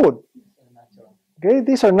are food. Okay,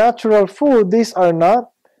 these are natural food. These are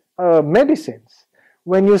not medicines.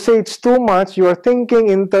 When you say it's too much, you are thinking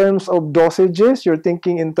in terms of dosages. You're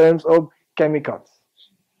thinking in terms of chemicals,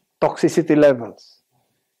 toxicity levels.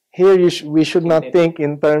 Here, we should not think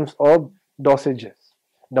in terms of dosages.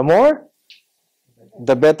 The more,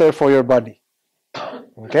 the better for your body.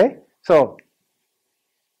 Okay, so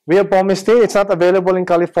we have Pomistine. It's not available in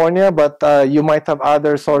California, but you might have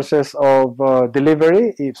other sources of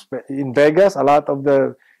delivery. In Vegas, a lot of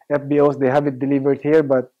the FBOs, they have it delivered here,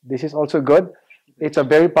 but this is also good. It's a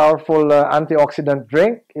very powerful antioxidant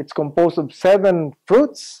drink. It's composed of 7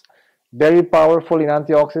 fruits, very powerful in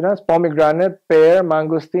antioxidants: pomegranate, pear,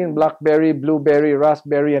 mangosteen, blackberry, blueberry,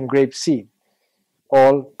 raspberry, and grape seed,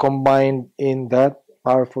 all combined in that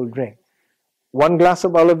powerful drink. 1 glass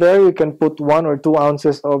of aloe vera, you can put 1 or 2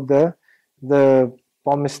 ounces of the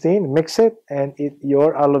Pomistine, mix it, and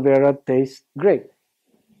your aloe vera tastes great.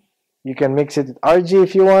 You can mix it with RG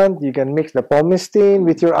if you want. You can mix the Pomistine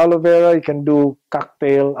with your aloe vera. You can do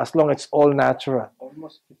cocktail as long as it's all natural.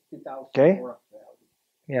 Almost 50,000. Okay?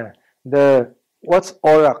 Yeah. What's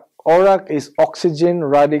ORAC? ORAC is oxygen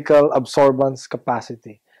radical absorbance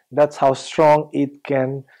capacity. That's how strong it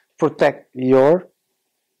can protect your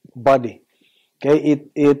body. Okay,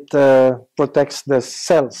 it protects the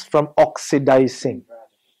cells from oxidizing.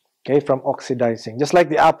 Okay, from oxidizing. Just like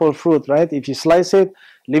the apple fruit, right? If you slice it,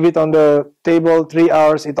 leave it on the table 3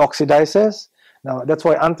 hours, it oxidizes. Now, that's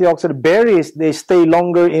why antioxidant berries, they stay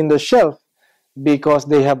longer in the shelf because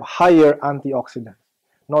they have higher antioxidants.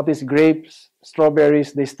 Notice grapes,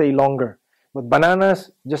 strawberries, they stay longer. But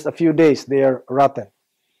bananas, just a few days, they are rotten.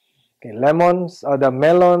 Okay, lemons, the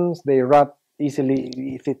melons, they rot easily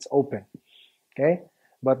if it's open. Okay,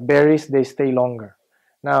 but berries, they stay longer.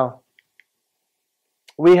 Now,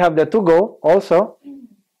 we have the to-go also.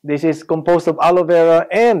 This is composed of aloe vera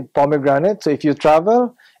and pomegranate. So if you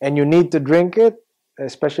travel and you need to drink it,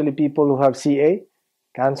 especially people who have CA,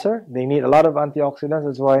 cancer, they need a lot of antioxidants.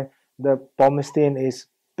 That's why the Pomistine is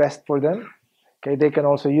best for them. Okay, they can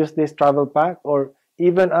also use this travel pack or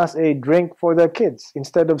even as a drink for their kids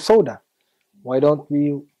instead of soda. Why don't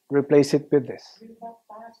we replace it with this? Will that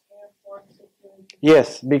pass airport security?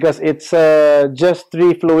 Yes, because it's just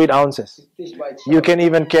 3 fluid ounces. It is by itself. You can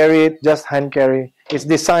even carry it, just hand carry. It's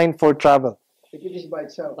designed for travel. If it is by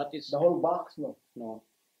itself. But it's- the whole box, no. No.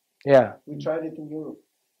 Yeah. We tried it in Europe.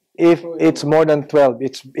 if it's more than 12.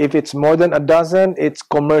 If it's more than a dozen, it's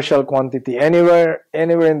commercial quantity. Anywhere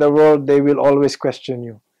in the world, they will always question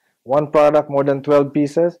you. One product, more than 12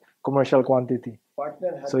 pieces, commercial quantity.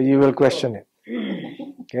 Partner So you will question it.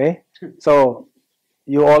 Okay? So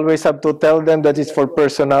you always have to tell them that it's for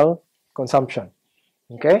personal consumption.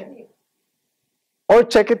 Okay? Or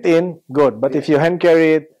check it in, good. But if you hand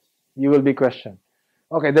carry it, you will be questioned.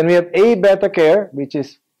 Okay, then we have A Beta Care, which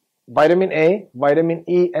is vitamin A, vitamin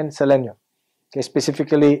E, and selenium. Okay,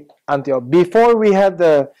 specifically before we had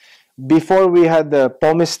the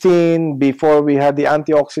pomestine, before we had the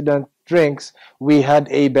antioxidant drinks, we had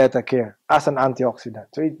A Beta Care as an antioxidant.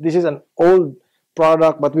 So this is an old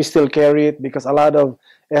product, but we still carry it because a lot of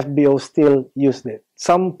FBOs still use it.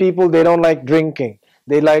 Some people, they don't like drinking.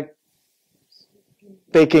 They like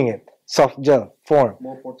taking it, soft gel form.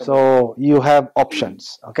 So you have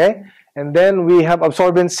options, okay? And then we have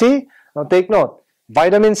absorbent C. Now take note,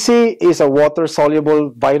 vitamin C is a water-soluble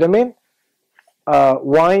vitamin.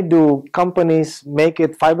 Why do companies make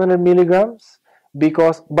it 500 milligrams?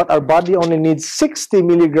 But our body only needs 60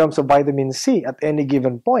 milligrams of vitamin C at any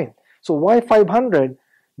given point. So why 500?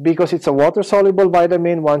 Because it's a water-soluble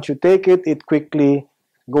vitamin. Once you take it, it quickly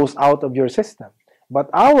goes out of your system. But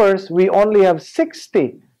ours, we only have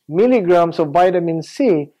 60 milligrams of vitamin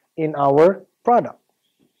C in our product.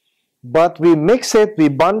 But we mix it, we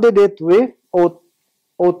bonded it with oat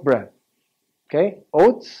bran. Okay,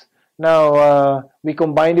 oats. Now, we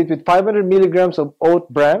combined it with 500 milligrams of oat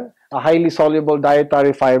bran, a highly soluble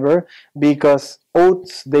dietary fiber, because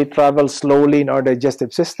oats, they travel slowly in our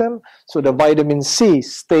digestive system, so the vitamin C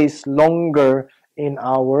stays longer in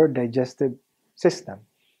our digestive system.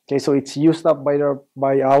 Okay, so it's used up by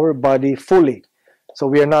our body fully. So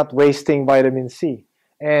we are not wasting vitamin C.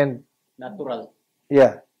 And Natural.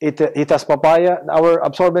 yeah, it has papaya, our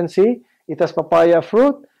absorbent C, it has papaya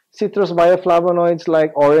fruit, citrus bioflavonoids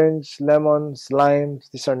like orange, lemons, limes.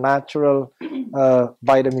 These are natural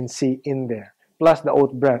vitamin C in there, plus the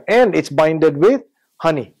oat bran. And it's binded with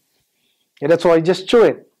honey. Okay, that's why I just chew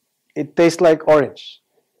it. It tastes like orange.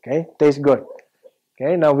 Okay, tastes good.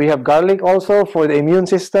 Okay, now we have garlic also for the immune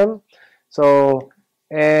system. So,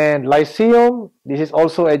 and lyceum, this is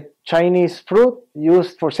also a Chinese fruit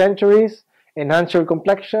used for centuries. Enhance your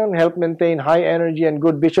complexion, help maintain high energy and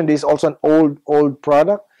good vision. This is also an old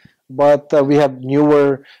product, but we have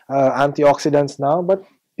newer antioxidants now. But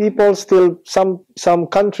people still, some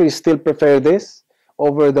countries still prefer this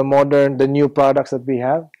over the new products that we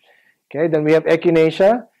have. Okay, then we have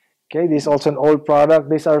echinacea. Okay, this is also an old product.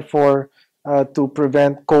 These are for to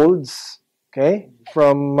prevent colds, okay,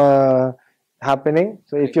 from happening.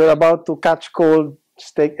 So if you're about to catch cold,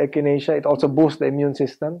 just take echinacea. It also boosts the immune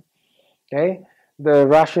system. Okay, the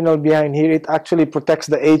rationale behind here, it actually protects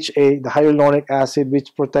the HA, the hyaluronic acid,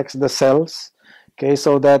 which protects the cells. Okay,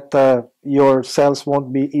 so that your cells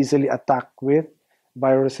won't be easily attacked with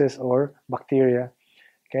viruses or bacteria.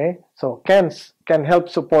 Okay, so can help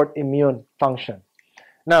support immune function.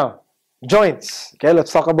 Now, joints. Okay,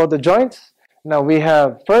 let's talk about the joints. Now we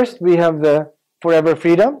have the Forever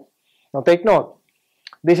Freedom. Now take note.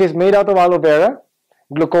 This is made out of aloe vera,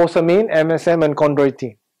 glucosamine, MSM, and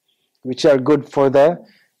chondroitin, which are good for the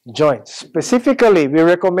joints. Specifically, we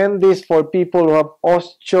recommend this for people who have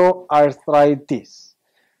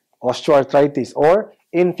osteoarthritis or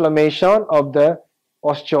inflammation of the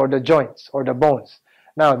the joints or the bones.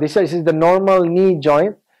 Now, this is the normal knee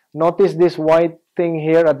joint. Notice this white thing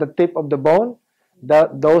here at the tip of the bone.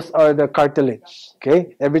 Those are the cartilage.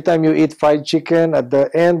 Okay, every time you eat fried chicken, at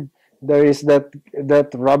the end there is that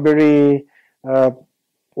rubbery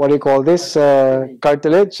what do you call this,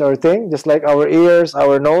 cartilage or thing, just like our ears,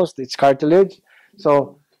 our nose, it's cartilage.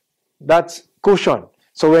 So that's cushion.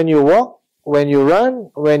 So when you walk, when you run,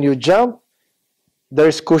 when you jump,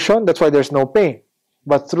 there's cushion. That's why there's no pain.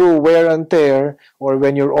 But through wear and tear, or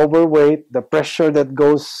when you're overweight, the pressure that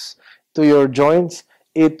goes to your joints,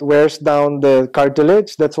 it wears down the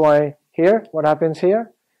cartilage. That's why here, what happens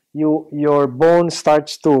here? Your bone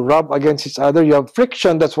starts to rub against each other. You have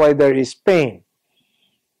friction. That's why there is pain.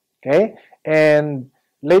 Okay, and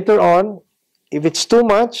later on, if it's too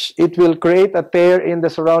much, it will create a tear in the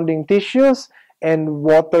surrounding tissues and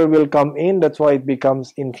water will come in. That's why it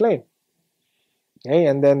becomes inflamed. Okay,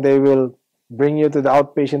 and then they will bring you to the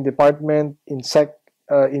outpatient department,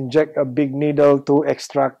 inject a big needle to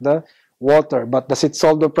extract the water. But does it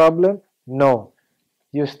solve the problem? No.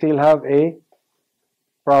 You still have a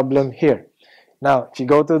problem here. Now, if you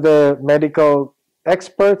go to the medical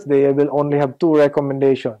experts, they will only have two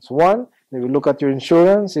recommendations. One, they will look at your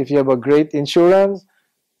insurance. If you have a great insurance,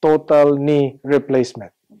 total knee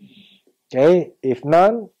replacement. Okay, if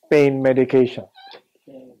none, pain medication.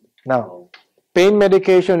 Now, pain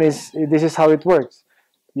medication this is how it works.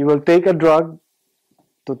 You will take a drug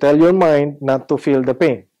to tell your mind not to feel the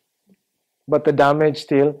pain, but the damage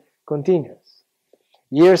still continues.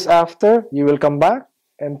 Years after, you will come back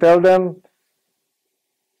and tell them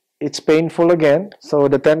it's painful again. So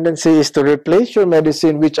the tendency is to replace your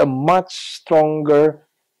medicine with a much stronger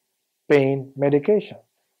pain medication,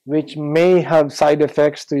 which may have side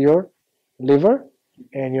effects to your liver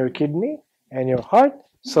and your kidney and your heart.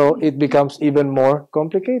 So it becomes even more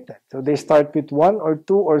complicated. So they start with 1 or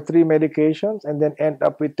 2 or 3 medications and then end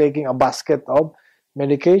up with taking a basket of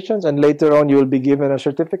medications, and later on you will be given a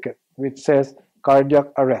certificate which says cardiac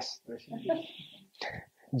arrest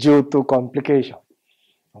due to complication.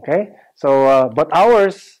 Okay, so but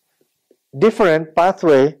ours different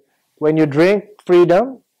pathway. When you drink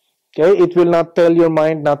Freedom, okay, it will not tell your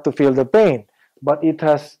mind not to feel the pain, but it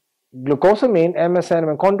has glucosamine, MSM,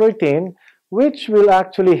 and chondroitin, which will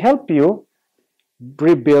actually help you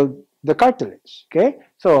rebuild the cartilage. Okay,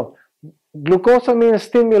 so glucosamine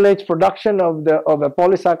stimulates production of a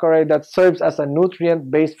polysaccharide that serves as a nutrient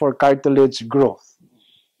base for cartilage growth.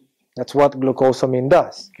 That's what glucosamine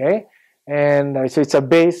does. Okay, and so it's a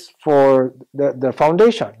base for the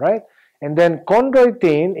foundation, right? And then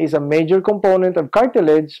chondroitin is a major component of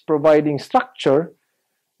cartilage, providing structure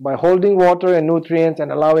by holding water and nutrients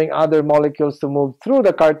and allowing other molecules to move through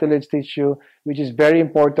the cartilage tissue, which is very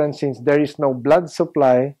important since there is no blood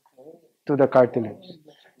supply to the cartilage.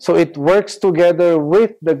 So it works together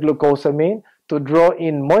with the glucosamine to draw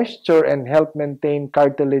in moisture and help maintain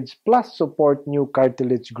cartilage plus support new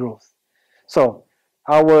cartilage growth. So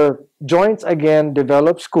our joints again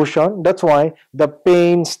develops cushion. That's why the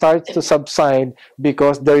pain starts to subside,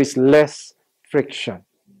 because there is less friction.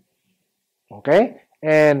 Okay?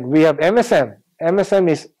 And we have MSM.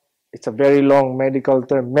 MSM it's a very long medical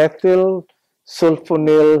term, methyl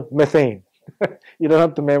sulfonyl methane. You don't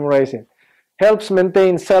have to memorize it. Helps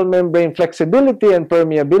maintain cell membrane flexibility and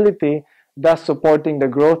permeability, thus supporting the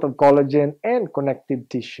growth of collagen and connective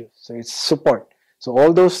tissue. So it's support. So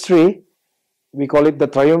all those three, we call it the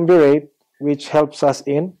triumvirate, which helps us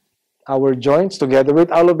in our joints, together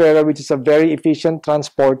with aloe vera, which is a very efficient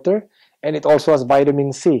transporter, and it also has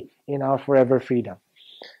vitamin C in our Forever Freedom,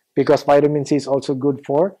 because vitamin C is also good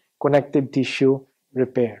for connective tissue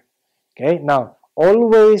repair. Okay, now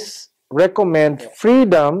always recommend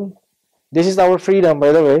Freedom. This is our Freedom,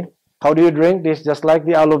 by the way. How do you drink this? Just like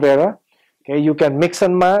the aloe vera. Okay, you can mix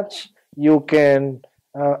and match. You can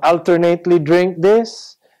alternately drink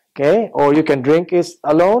this. Okay, or you can drink it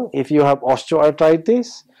alone if you have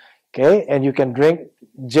osteoarthritis. Okay, and you can drink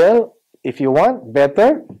gel if you want.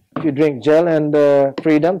 Better if you drink gel and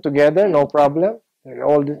Freedom together, no problem. They're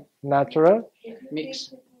all natural.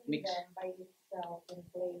 Mix. Then by itself in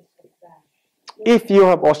place of that. If you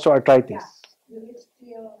have osteoarthritis, Yeah, will it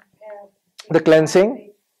still have the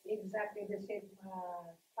cleansing. exactly the same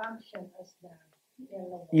function as the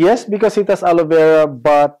yellow? Yes, because it has aloe vera,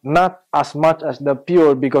 but not as much as the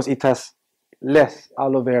pure, because it has less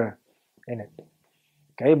aloe vera in it.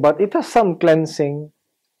 Okay, but it has some cleansing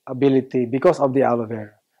ability because of the aloe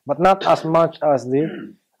vera, but not as much as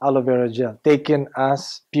the aloe vera gel taken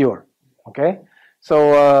as pure. Okay,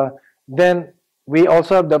 so then we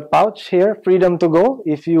also have the pouch here, Freedom to Go.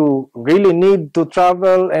 If you really need to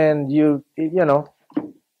travel and you know,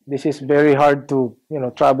 this is very hard to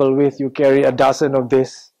travel with, you carry a dozen of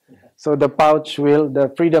this. So the pouch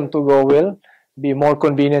the Freedom to Go will be more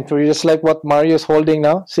convenient for you, just like what Mario is holding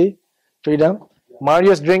now. See, Freedom.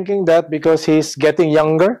 Mario's drinking that because he's getting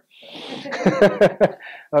younger.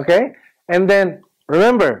 Okay, and then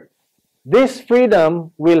remember, this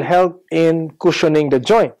Freedom will help in cushioning the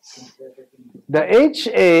joints. The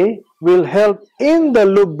HA will help in the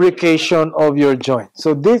lubrication of your joint.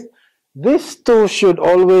 So these two should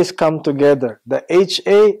always come together, the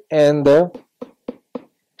HA and the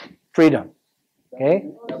Freedom.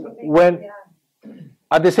 Okay, when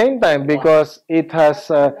at the same time, because it has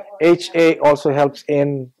HA also helps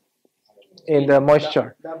in the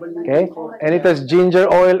moisture. Okay, and it has ginger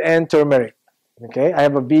oil and turmeric. Okay, I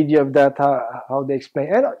have a video of that, how they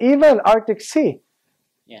explain. And even Arctic Sea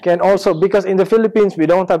can also, because in the Philippines we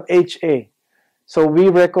don't have HA, so we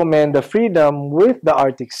recommend the Freedom with the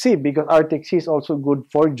Arctic Sea, because Arctic Sea is also good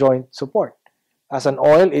for joint support. As an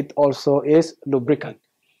oil, it also is lubrication.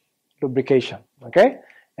 Okay,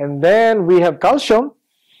 and then we have calcium.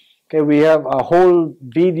 Okay, we have a whole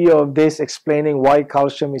video of this explaining why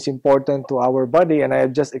calcium is important to our body, and I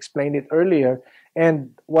have just explained it earlier.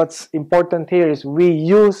 And what's important here is we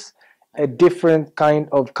use a different kind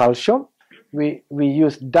of calcium. We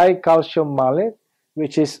use dicalcium malate,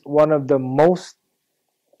 which is one of the most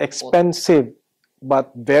expensive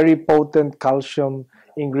but very potent calcium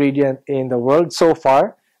ingredient in the world so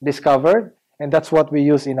far discovered, and that's what we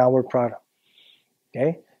use in our product.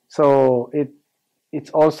 Okay, so it's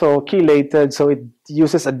also chelated, so it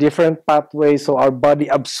uses a different pathway, so our body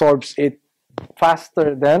absorbs it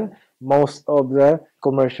faster than most of the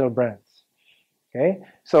commercial brands. Okay,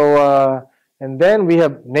 so and then we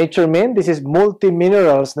have Nature Min. This is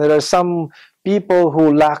multi-minerals. There are some people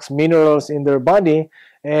who lacks minerals in their body,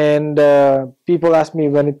 and people ask me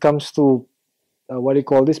when it comes to what do you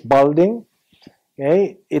call this, balding.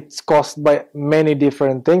 Okay, it's caused by many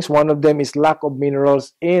different things. One of them is lack of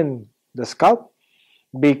minerals in the scalp,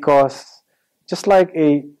 because just like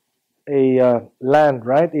a land,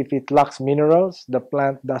 right? If it lacks minerals, the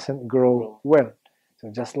plant doesn't grow well.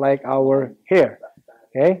 So just like our hair.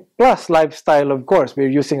 Okay, plus lifestyle, of course. We're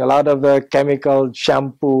using a lot of the chemical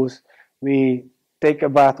shampoos. We take a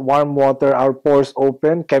bath, warm water, our pores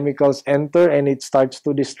open, chemicals enter, and it starts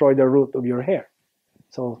to destroy the root of your hair.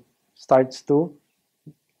 So starts to,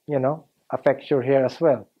 you know, affect your hair as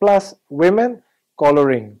well. Plus women,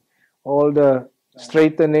 coloring, all the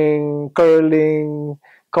straightening, curling,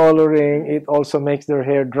 coloring, it also makes their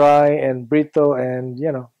hair dry and brittle and,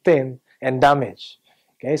 you know, thin and damaged.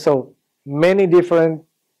 Okay, so many different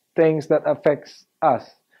things that affects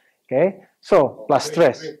us. Okay, so plus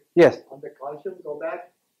stress. Yes. On the calcium, go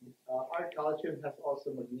back. Our calcium has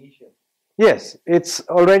also magnesium. Yes, it's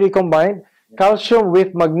already combined. Calcium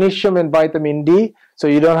with magnesium and vitamin D. So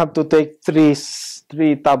you don't have to take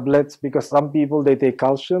three tablets, because some people, they take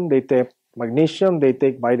calcium, they take magnesium, they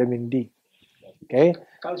take vitamin D. Okay.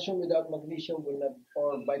 Calcium without magnesium will not,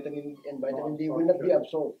 or vitamin D will not be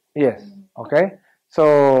absorbed. Yes. Okay.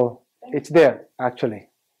 So it's there actually.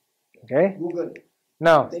 Okay. Google.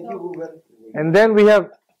 Now, Thank you, Google. and then we have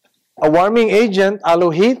a warming agent, aloe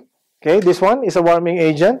heat. Okay, this one is a warming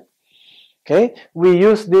agent. Okay, we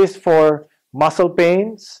use this for muscle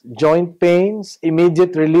pains, joint pains,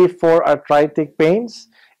 immediate relief for arthritic pains.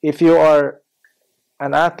 If you are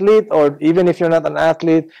an athlete, or even if you're not an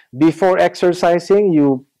athlete, before exercising,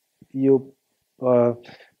 you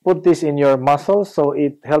put this in your muscles, so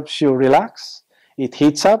it helps you relax. It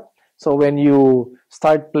heats up. So when you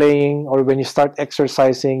start playing or when you start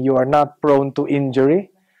exercising, you are not prone to injury.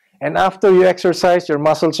 And after you exercise, your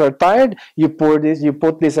muscles are tired, you put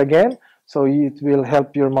this again, so it will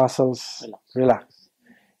help your muscles relax.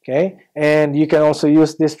 Okay, and you can also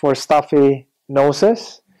use this for stuffy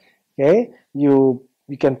noses. Okay, you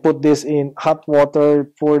can put this in hot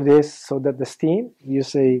water, pour this so that the steam,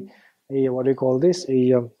 use a what do you call this,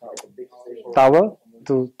 a towel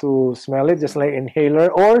to smell it, just like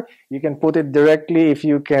inhaler, or you can put it directly if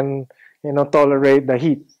you can, you know, tolerate the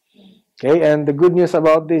heat. Okay, and the good news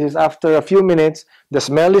about this is after a few minutes, the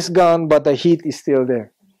smell is gone, but the heat is still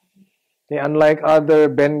there. Okay, unlike other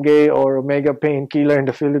Bengay or Omega painkiller in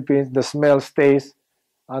the Philippines, the smell stays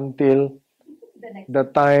until the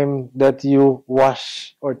time that you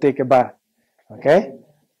wash or take a bath. Okay?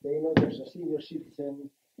 They know there's a senior citizen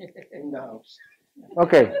in the house.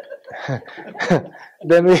 Okay.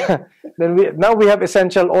 then we now we have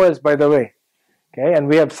essential oils, by the way. Okay, and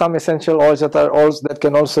we have some essential oils that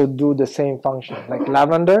can also do the same function, like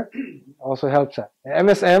lavender also helps that.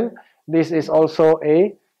 MSM, this is also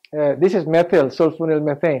this is methyl sulfonyl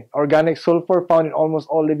methane, organic sulfur found in almost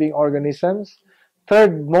all living organisms.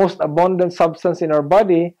 Third most abundant substance in our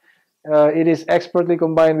body. It is expertly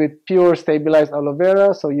combined with pure stabilized aloe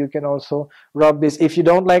vera, so you can also rub this. If you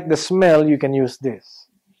don't like the smell, you can use this.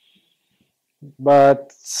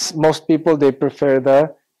 But most people, they prefer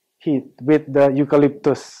the heat with the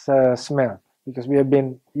eucalyptus smell, because we have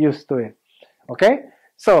been used to it. Okay,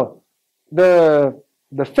 so the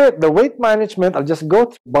weight management, I'll just go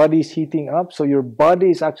through. Body is heating up, so your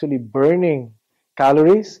body is actually burning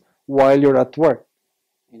calories while you're at work.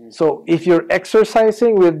 So if you're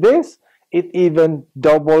exercising with this, it even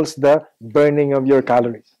doubles the burning of your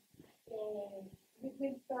calories. So,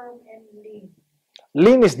 between firm and lean.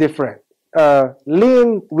 Lean is different.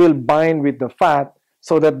 Lean will bind with the fat,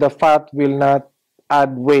 so that the fat will not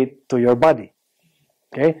add weight to your body.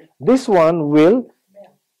 Okay, this one will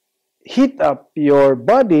heat up your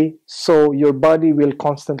body, so your body will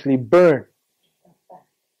constantly burn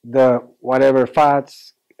the whatever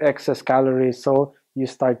fats, excess calories, so you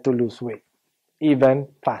start to lose weight even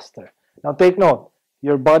faster. Now take note,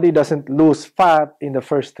 your body doesn't lose fat in the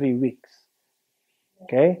first 3 weeks.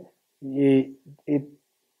 Okay, it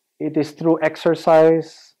is through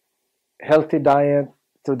exercise, healthy diet,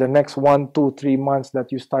 to the next 1, 2, 3 months that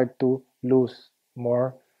you start to lose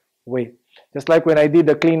more weight. Just like when I did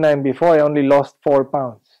the Clean 9 before, I only lost 4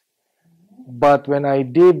 pounds. But when I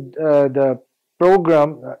did the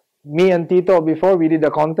program, me and Tito before, we did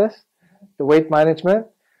a contest, the weight management.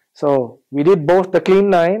 So we did both the Clean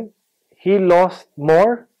 9. He lost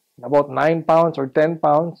more, about 9 pounds or 10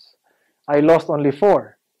 pounds. I lost only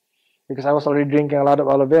 4 because I was already drinking a lot of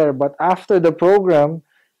aloe vera. But after the program,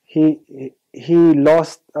 he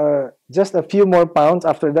lost just a few more pounds.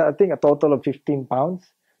 After that, I think a total of 15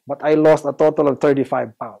 pounds. But I lost a total of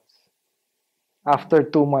 35 pounds after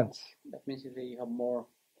 2 months. That means that you have more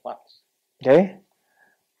fats. Okay?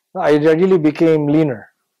 I really became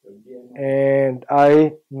leaner. And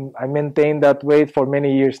I maintained that weight for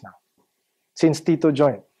many years now. Since Tito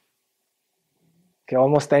joined. Okay,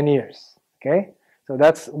 almost 10 years. Okay? So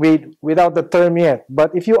that's without the term yet.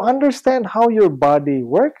 But if you understand how your body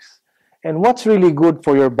works and what's really good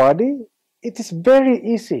for your body, it is very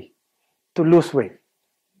easy to lose weight.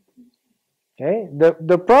 Okay?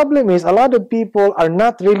 The problem is a lot of people are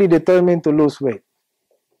not really determined to lose weight.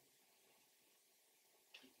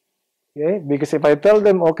 Okay? Because if I tell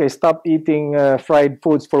them, okay, stop eating fried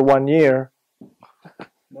foods for 1 year,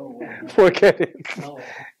 No. forget it. No.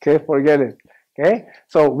 Okay, forget it. Okay,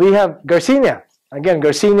 so we have Garcinia. Again,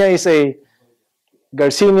 Garcinia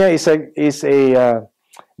is a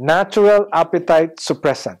natural appetite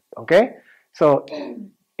suppressant. Okay, so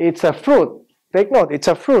it's a fruit. Take note, it's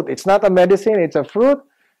a fruit. It's not a medicine. It's a fruit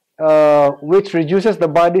which reduces the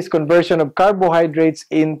body's conversion of carbohydrates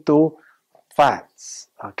into fats.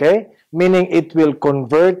 Okay, meaning it will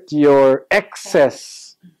convert your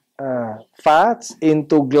excess fats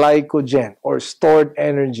into glycogen or stored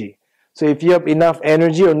energy. So if you have enough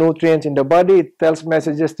energy or nutrients in the body, it tells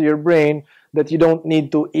messages to your brain that you don't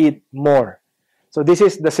need to eat more. So this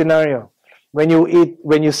is the scenario. When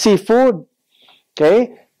you see food,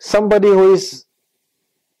 okay, somebody who is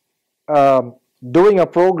doing a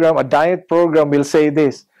program, a diet program, will say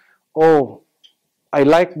this: oh, I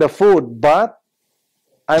like the food, but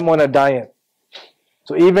I'm on a diet.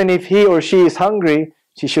 So even if he or she is hungry,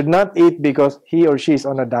 she should not eat because he or she is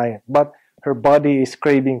on a diet. But her body is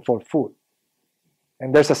craving for food.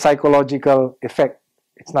 And there's a psychological effect.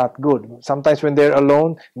 It's not good. Sometimes when they're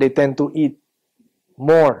alone, they tend to eat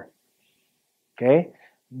more. Okay?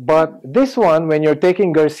 But this one, when you're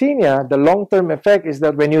taking Garcinia, the long-term effect is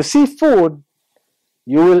that when you see food,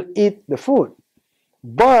 you will eat the food.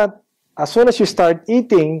 But as soon as you start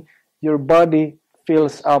eating, your body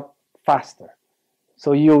fills up faster.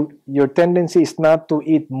 So your tendency is not to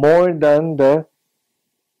eat more than the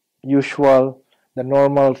usual, the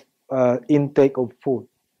normal intake of food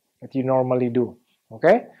that you normally do.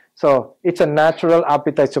 Okay? So it's a natural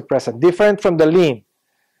appetite suppressant. Different from the lean.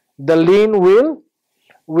 The lean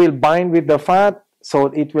will bind with the fat, so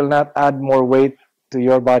it will not add more weight to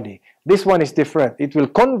your body. This one is different. It will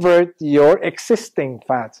convert your existing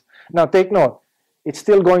fats. Now take note, it's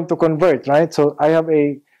still going to convert, right? So I have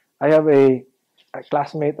a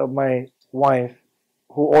classmate of my wife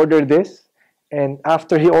who ordered this, and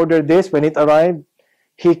after he ordered this, when it arrived,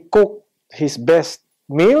 he cooked his best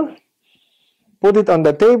meal, put it on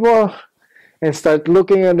the table, and started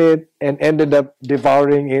looking at it, and ended up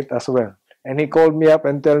devouring it as well. And he called me up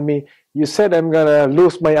and told me, you said I'm gonna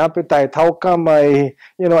lose my appetite. How come I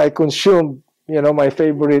consumed, my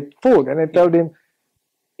favorite food? And I told him,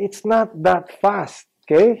 it's not that fast,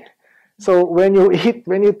 okay? So when you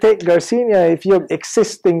take Garcinia, if you have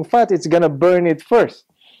existing fat, it's gonna burn it first,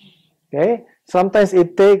 okay? Sometimes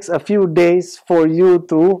it takes a few days for you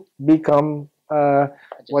to become,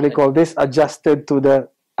 adjusted to the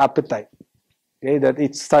appetite, okay? That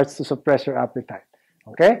it starts to suppress your appetite,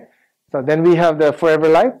 okay? So then we have the Forever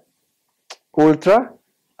Life Ultra.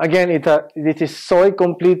 Again, it is soy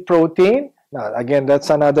complete protein. Now, again, that's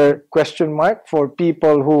another question mark for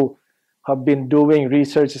people who have been doing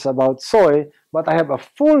researches about soy. But I have a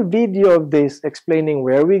full video of this explaining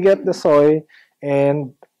where we get the soy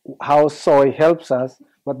and how soy helps us,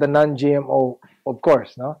 but the non-GMO, of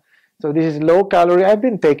course. No? So this is low calorie. I've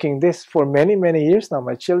been taking this for many, many years now.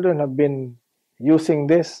 My children have been using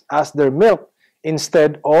this as their milk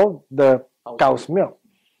instead of the cow's milk.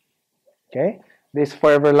 Okay, this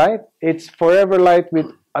Forever Light, it's Forever Light with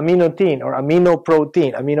aminotin or amino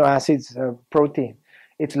protein, amino acids protein.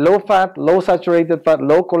 It's low fat, low saturated fat,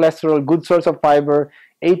 low cholesterol, good source of fiber,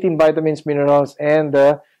 18 vitamins, minerals, and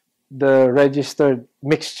the registered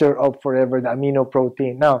mixture of Forever, the amino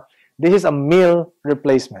protein. Now, this is a meal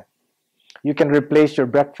replacement. You can replace your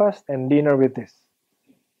breakfast and dinner with this.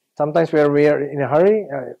 Sometimes when we are in a hurry,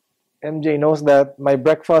 MJ knows that my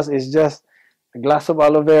breakfast is just a glass of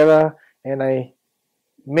aloe vera, and I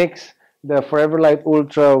mix the Forever Light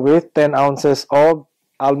Ultra with 10 ounces of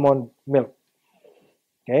almond milk.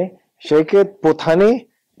 Okay, shake it, put honey,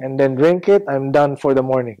 and then drink it. I'm done for the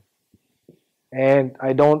morning. And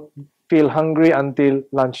I don't feel hungry until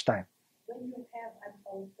lunchtime. When you have an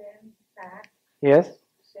open pack, Yes?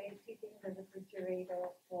 say sitting in the refrigerator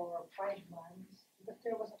for 5 months, because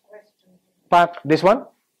there was a question. Pack, this one?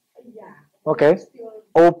 Yeah. Okay. Still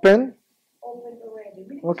Open. open already.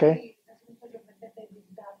 Meaning Okay. to say, that's because of that they did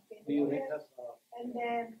that thing Do you with rate it, us? and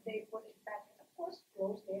then they put it back, and of course,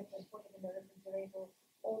 closed it, just put it in the refrigerator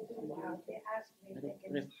all throughout. They asked me if they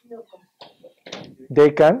can still consume it. They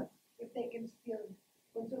can If they can still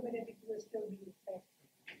consume it, if it will still be effective.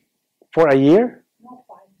 for a year, Not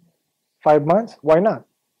 5 months. 5 months. Why not?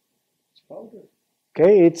 It's powder.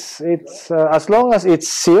 Okay, it's as long as it's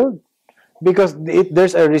sealed, because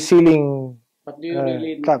there's a resealing. But do you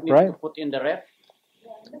really Cap, need right? to put in the ref?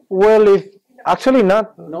 Well, if actually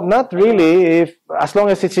not No? not really. If as long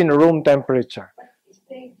as it's in room temperature, But if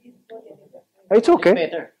they did put it in the fridge, it's okay. It's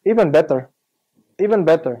better. Even better. Even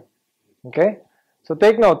better. Okay? So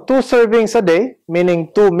take note, 2 servings a day,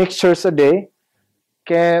 meaning 2 mixtures a day,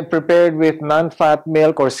 prepared with non-fat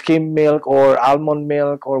milk or skim milk or almond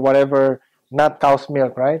milk or whatever, not cow's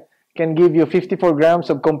milk, right? Can give you 54 grams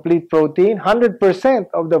of complete protein, 100%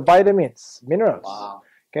 of the vitamins, minerals. Wow.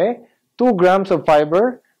 Okay? 2 grams of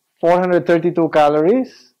fiber, 432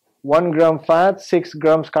 calories, 1 gram fat, 6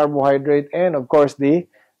 grams carbohydrate, and of course the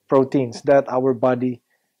proteins that our body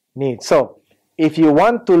needs. So, if you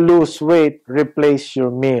want to lose weight, replace your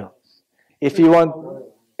meals. If you want,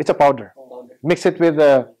 it's a powder. Mix it with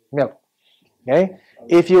the milk. Okay?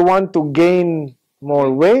 If you want to gain more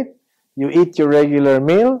weight, you eat your regular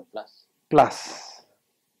meal Plus. plus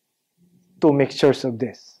 2 mixtures of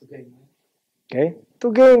this. Okay?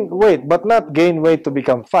 To gain weight, but not gain weight to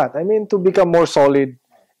become fat. I mean to become more solid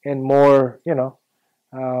and more,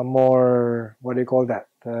 more, what do you call that?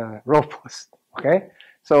 Robust. Okay?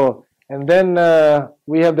 So, and then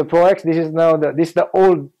we have the Pro X. This is now this is the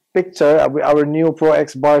old picture. Our new Pro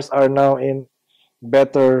X bars are now in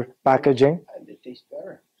better packaging, And it tastes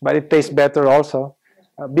better. but it tastes better also.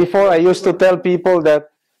 Before I used to tell people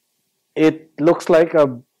that it looks like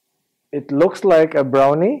a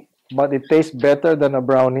brownie, but it tastes better than a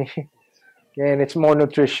brownie, and it's more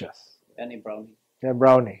nutritious. Any brownie. Yeah,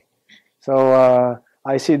 brownie. So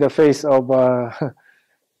I see the face of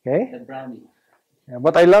okay. The brownie. Yeah,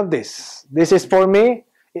 but I love this. This is for me.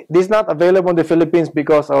 This is not available in the Philippines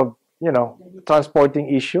because of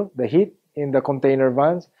transporting issue, the heat in the container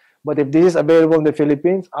vans. But if this is available in the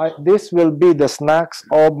Philippines, this will be the snacks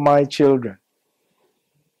of my children.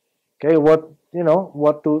 Okay, what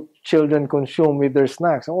do children consume with their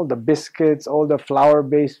snacks? All the biscuits, all the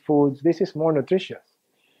flour-based foods. This is more nutritious.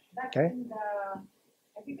 that's Okay. in the,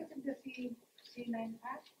 I think it's in the C9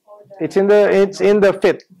 pack or the. It's in the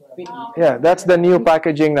fit. Yeah, that's the new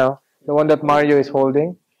packaging now, the one that Mario is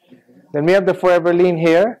holding. Then we have the Forever Lean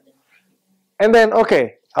here. And then,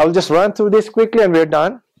 okay, I'll just run through this quickly and we're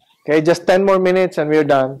done. Okay, just 10 more minutes and we're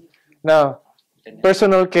done. Now,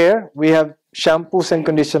 personal care, we have shampoos and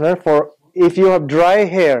conditioner. For if you have dry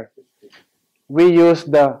hair, we use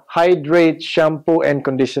the Hydrate shampoo and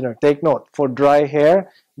conditioner. Take note, for dry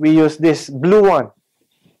hair, we use this blue one.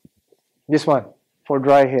 This one, for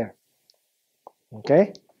dry hair.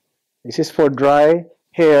 Okay? This is for dry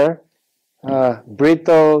hair,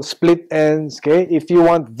 brittle, split ends. Okay? If you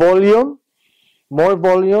want volume, more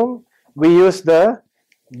volume, we use the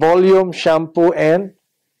volume shampoo and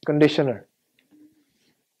conditioner.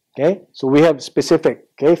 Okay? So we have specific,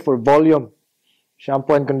 okay, for volume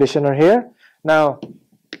shampoo and conditioner here. Now,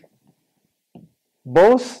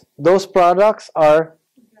 both those products are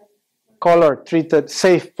color treated,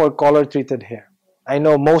 safe for color treated hair. I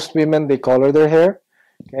know most women, they color their hair.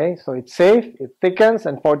 Okay, so it's safe, it thickens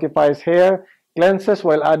and fortifies hair, cleanses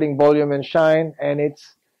while adding volume and shine, and it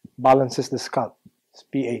balances the scalp. It's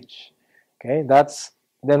pH. Okay,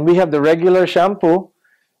 then we have the regular shampoo,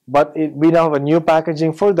 but we now have a new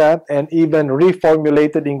packaging for that, and even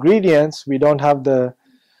reformulated ingredients. We don't have the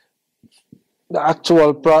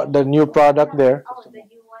actual the new product there. Oh, the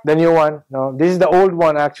new one. The new one, no, this is the old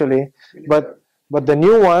one actually, but the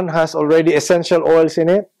new one has already essential oils in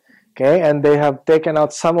it. Okay, and they have taken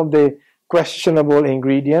out some of the questionable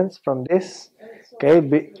ingredients from this.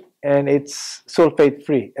 Okay, and it's sulfate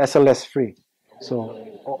free, SLS free. So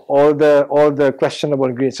all the questionable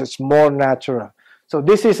ingredients, it's more natural. So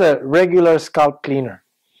this is a regular scalp cleaner,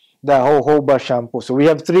 the jojoba shampoo. So we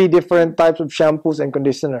have 3 different types of shampoos and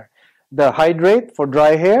conditioner: the Hydrate for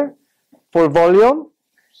dry hair, for volume,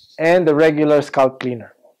 and the regular scalp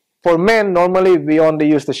cleaner. For men, normally we only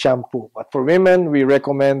use the shampoo, but for women, we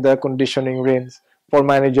recommend the conditioning rinse for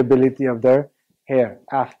manageability of their hair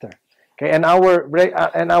after. Okay, and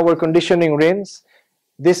our conditioning rinse,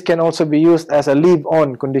 this can also be used as a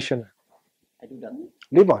leave-on conditioner. I do that.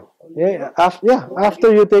 Leave on.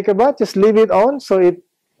 After you take a bath, just leave it on so it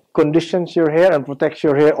conditions your hair and protects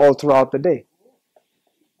your hair all throughout the day.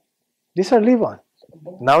 These are leave on.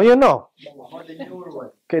 Now you know.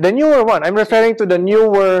 Okay, the newer one. I'm referring to the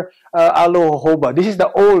newer aloe jojoba. This is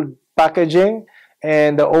the old packaging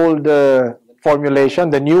and the old formulation.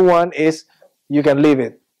 The new one is you can leave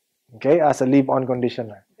it, okay, as a leave-on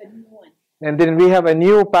conditioner. The new one. And then we have a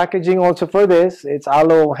new packaging also for this. It's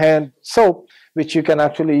aloe hand soap, which you can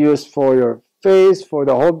actually use for your face, for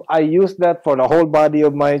the whole. I use that for the whole body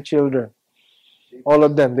of my children. All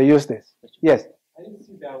of them, they use this. Yes. I didn't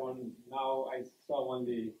see that one. Now I saw one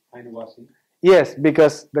the hand washing. Yes,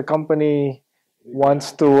 because the company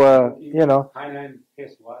wants to, Hand and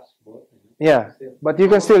face wash both. yeah. But you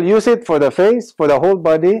can still use it for the face, for the whole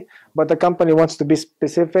body. But the company wants to be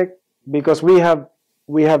specific because we have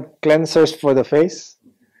cleansers for the face,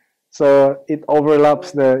 so it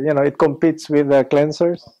overlaps it competes with the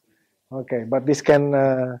cleansers. Okay, but this can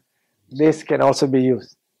also be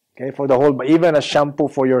used, okay, for the whole, even a shampoo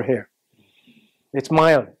for your hair. It's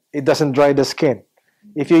mild. It doesn't dry the skin.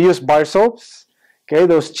 If you use bar soaps, okay,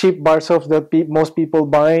 those cheap bar soaps that most people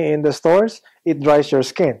buy in the stores, it dries your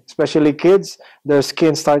skin. Especially kids, their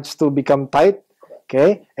skin starts to become tight,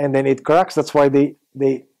 okay, and then it cracks. That's why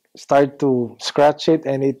they start to scratch it,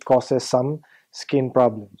 and it causes some skin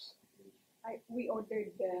problems. We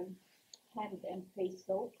ordered hand and face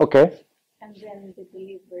soap, Okay, and then they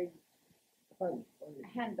delivered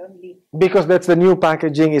hand only. because that's the new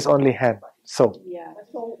packaging is only hand soap. Yeah.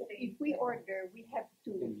 So if we order, we have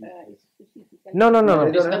to specifically. No.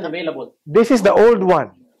 It's not available. This is the old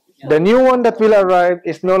one. The new one that will arrive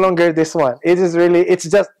is no longer this one. It's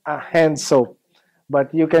just a hand soap,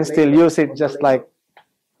 but you can still use it just like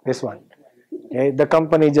this one. Okay, the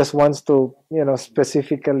company just wants to,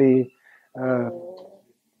 specifically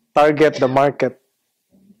target the market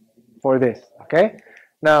for this. Okay,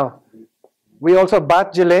 now we also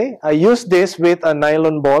bath gelée. I use this with a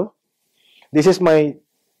nylon ball. This is my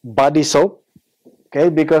body soap. Okay,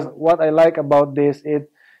 because what I like about this,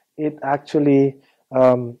 it actually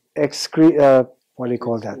what do you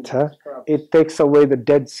call that? Huh? It takes away the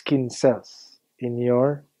dead skin cells in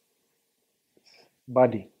your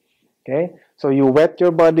body. Okay, so you wet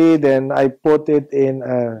your body, then I put it in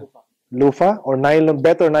a loofah or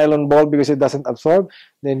better nylon ball because it doesn't absorb.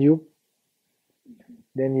 Then you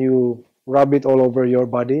rub it all over your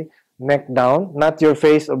body, neck down, not your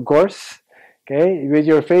face, of course. Okay, with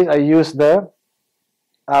your face, I use the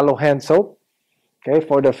aloe hand soap. Okay,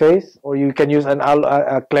 for the face, or you can use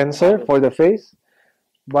a cleanser for the face,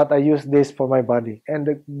 but I use this for my body. And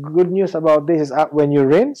the good news about this is when you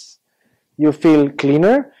rinse, you feel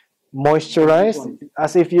cleaner, moisturized,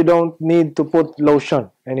 as if you don't need to put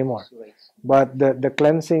lotion anymore. But the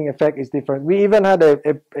cleansing effect is different. We even had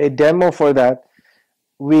a demo for that.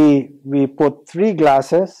 We put 3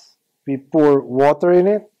 glasses, we pour water in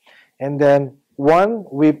it, and then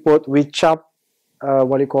we chop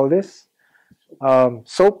what do you call this?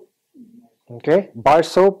 Soap, okay, bar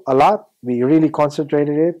soap a lot. We really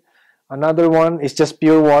concentrated it. Another one is just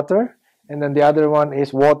pure water, and then the other one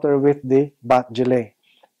is water with the bath gelée.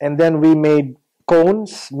 And then we made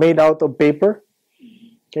cones made out of paper.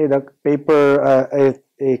 Okay, the paper,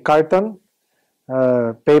 a carton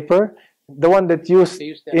paper, the one that used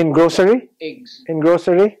in grocery. Eggs. In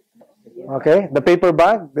grocery, okay, the paper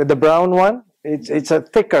bag, the brown one. It's a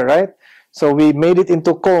thicker, right? So we made it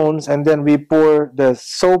into cones, and then we pour the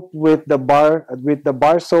soap with the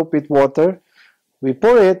bar soap with water. We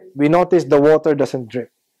pour it. We notice the water doesn't drip.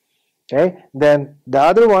 Okay. Then the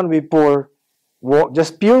other one we pour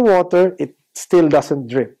just pure water. It still doesn't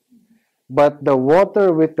drip. But the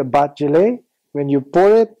water with the bath gelée, when you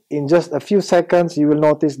pour it in just a few seconds, you will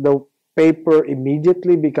notice the paper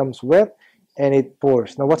immediately becomes wet and it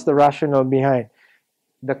pours. Now, what's the rationale behind?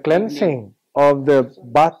 The cleansing of the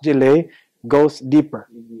bath gelée goes deeper,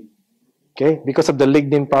 okay, because of the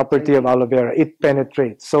lignin property of aloe vera. It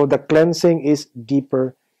penetrates, so the cleansing is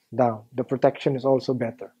deeper down. The protection is also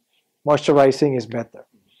better. Moisturizing is better.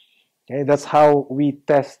 Okay, that's how we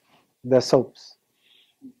test the soaps.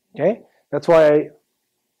 Okay, that's why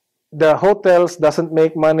the hotels doesn't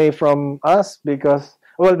make money from us because,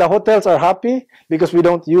 well, the hotels are happy because we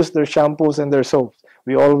don't use their shampoos and their soaps.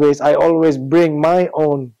 I always bring my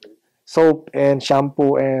own soap and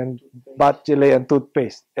shampoo and bath gelée and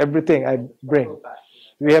toothpaste. Everything I bring.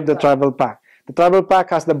 We have the travel pack. The travel pack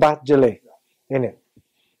has the bath gelée in it.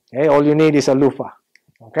 Okay, all you need is a loofah.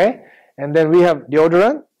 Okay, and then we have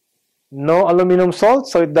deodorant, no aluminum salt,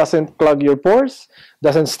 so it doesn't clog your pores,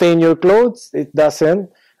 doesn't stain your clothes, it doesn't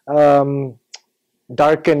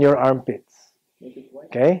darken your armpits.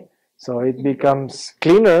 Okay, so it becomes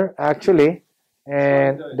cleaner actually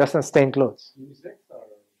and doesn't stain clothes.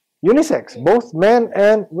 Unisex, both men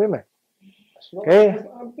and women. Okay,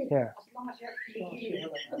 yeah.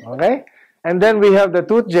 Okay, and then we have the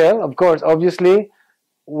tooth gel. Of course, obviously,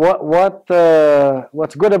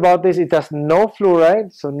 what's good about this? It has no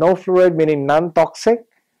fluoride. So no fluoride meaning non-toxic.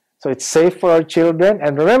 So it's safe for our children.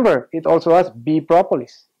 And remember, it also has bee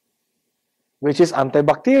propolis, which is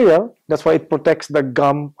antibacterial. That's why it protects the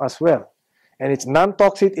gum as well. And it's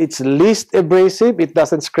non-toxic. It's least abrasive. It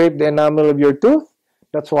doesn't scrape the enamel of your tooth.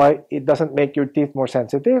 That's why it doesn't make your teeth more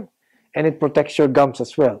sensitive. And it protects your gums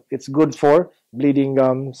as well. It's good for bleeding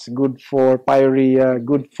gums, good for pyorrhea,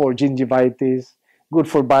 good for gingivitis, good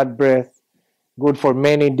for bad breath, good for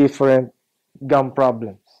many different gum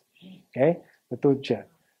problems. Okay, the tooth gel.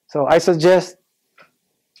 So I suggest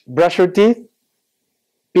brush your teeth,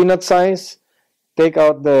 peanut size, take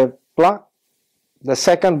out the plaque. The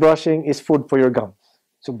second brushing is food for your gums.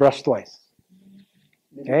 So brush twice.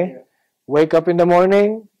 Okay, wake up in the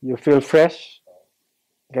morning, you feel fresh.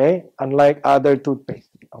 Okay, unlike other toothpaste.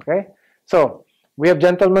 Okay, so we have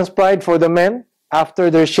Gentleman's Pride for the men after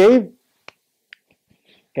their shave.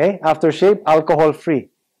 Okay, after shave, alcohol free.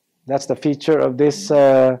 That's the feature of this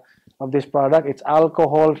product. It's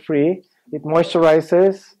alcohol free. It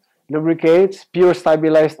moisturizes, lubricates, pure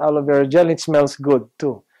stabilized aloe vera gel. It smells good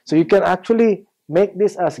too. So you can actually make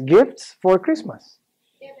this as gifts for Christmas.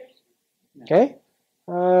 Okay,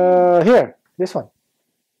 here, this one.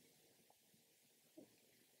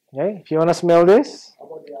 Okay, if you want to smell this, How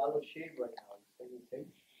about the aloe shave right now?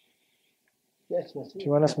 Yes, if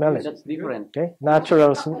you want to smell it, That's different. okay,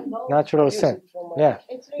 natural scent. Yeah,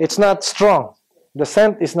 it's not strong. The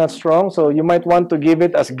scent is not strong, so you might want to give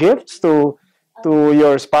it as gifts to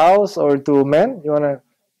your spouse or to men. You wanna,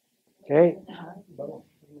 okay?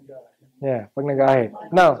 Yeah, pag nag-ahit.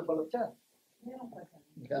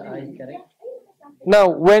 Now,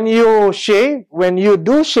 when you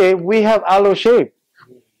do shave, we have aloe shave.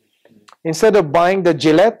 Instead of buying the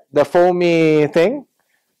Gillette, the foamy thing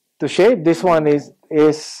to shave, this one is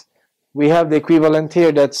we have the equivalent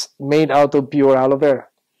here that's made out of pure aloe vera.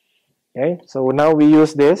 Okay, so now we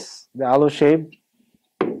use this, the aloe shave.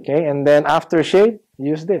 Okay, and then after shave,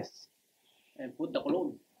 use this. And put the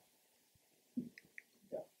cologne.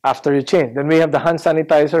 After you change. Then we have the hand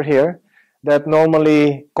sanitizer here that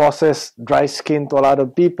normally causes dry skin to a lot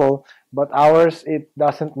of people, but ours, it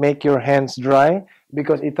doesn't make your hands dry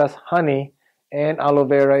because it has honey and aloe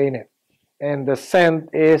vera in it. And the scent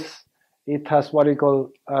it has what we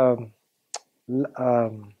call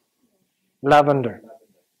lavender.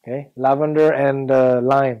 Okay, lavender and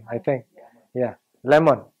lime, I think. Yeah,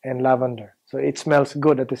 lemon and lavender. So it smells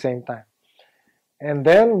good at the same time. And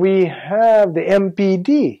then we have the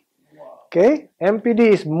MPD. Okay, MPD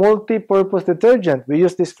is multi-purpose detergent. We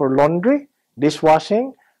use this for laundry,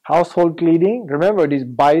 dishwashing, household cleaning. Remember, it is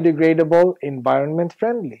biodegradable, environment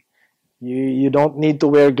friendly. You don't need to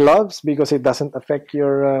wear gloves because it doesn't affect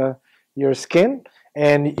your skin,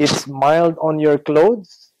 and it's mild on your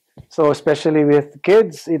clothes. So especially with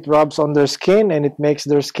kids, it rubs on their skin and it makes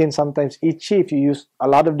their skin sometimes itchy if you use a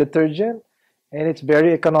lot of detergent, and it's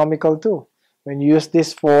very economical too. When you use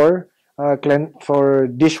this for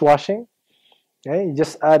dishwashing, okay, you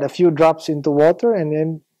just add a few drops into water and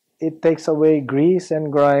then it takes away grease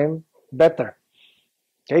and grime better.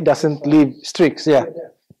 Okay, doesn't leave streaks. Yeah,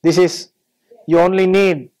 this is, you only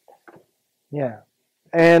need, yeah,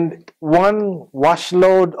 and one wash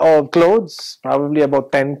load of clothes, probably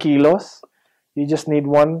about 10 kilos. You just need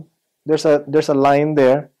one. There's a line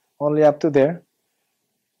there, only up to there,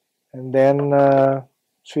 and then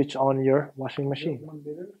switch on your washing machine.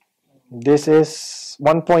 This is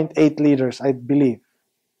 1.8 liters, I believe.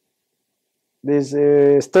 This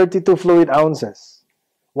is 32 fluid ounces,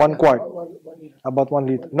 1 quart, about 1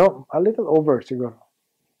 liter. No, a little over, siguro.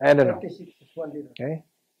 I don't know. Okay,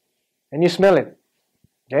 and you smell it.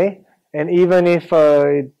 Okay, and even if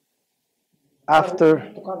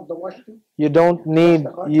after you don't need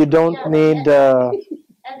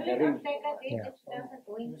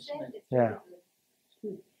yeah.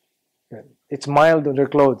 Good. It's mild on your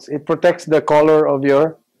clothes. It protects the color of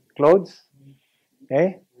your clothes.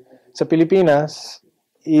 Okay? Sa Pilipinas,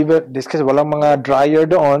 even this kasi walang mga dryer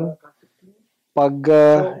doon. Pag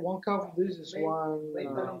One cup of this is one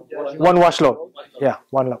one wash load. Yeah,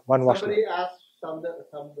 one wash load. Somebody asked Somebody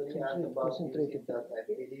asked about using that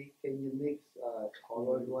FPD. Can you mix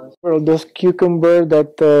colored ones? Well, those cucumber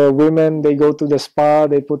that women, they go to the spa,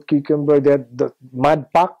 they put cucumber, that the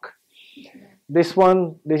mud pack. This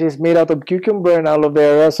one, this is made out of cucumber and aloe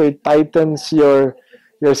vera, so it tightens your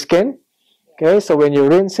skin. Okay, so when you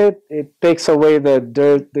rinse it, it takes away the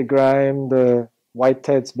dirt, the grime, the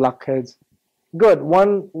whiteheads, blackheads. Good.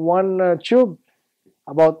 One tube,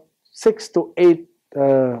 about 6 to 8.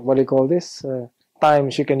 What do you call this?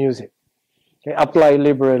 Times you can use it. Okay, apply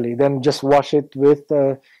liberally. Then just wash it with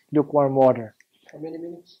lukewarm water. How many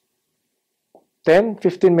minutes? 10,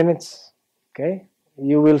 15 minutes. Okay,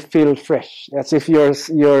 you will feel fresh. That's if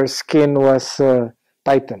your skin was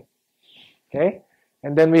tightened. Okay,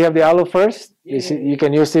 and then we have the aloe first. You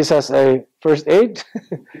can use this as a first aid.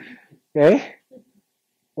 Okay,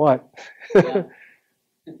 what? Yeah.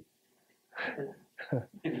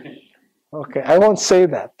 Okay, I won't say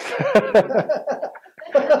that. Yeah,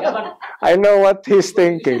 but I know what he's it's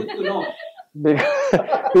thinking. good to know.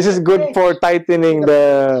 Because this is good for tightening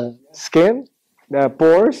the skin, the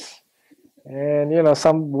pores, and you know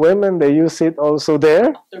some women they use it also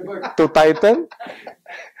there After birth. to tighten.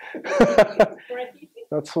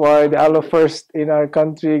 That's why the aloe first in our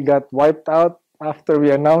country got wiped out after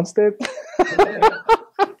we announced it.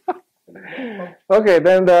 Okay,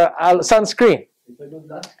 then the sunscreen.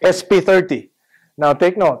 SP30. Now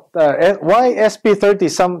take note. Why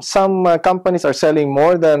SP30? Some companies are selling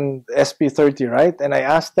more than SP30, right? And I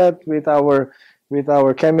asked that with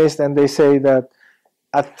our chemist, and they say that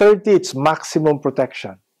at 30 it's maximum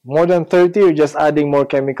protection. More than 30, you're just adding more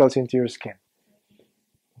chemicals into your skin.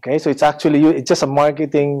 Okay, so it's actually it's just a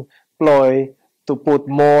marketing ploy to put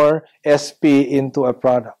more SP into a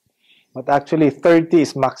product. But actually 30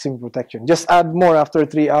 is maximum protection. Just add more after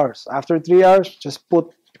 3 hours. After 3 hours, just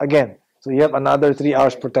put again. So you have another 3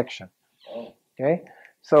 hours protection. Okay.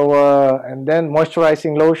 So and then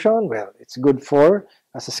moisturizing lotion. Well, it's good for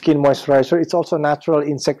as a skin moisturizer. It's also natural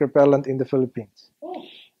insect repellent in the Philippines.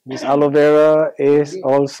 This aloe vera is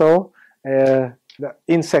also the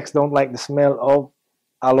insects don't like the smell of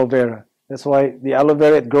aloe vera. That's why the aloe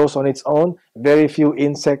vera, it grows on its own. Very few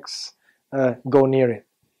insects go near it.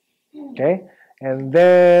 Okay, and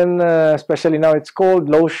then especially now it's cold,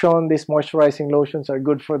 lotion. These moisturizing lotions are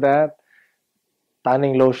good for that.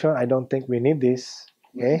 Tanning lotion, I don't think we need this.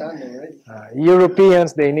 Okay,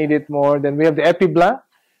 Europeans, they need it more. Then we have the Epiblanc.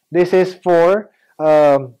 This is for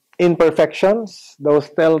imperfections, those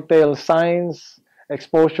telltale signs,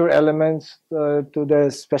 exposure elements to the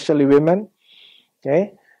especially women.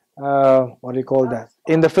 Okay, what do you call that?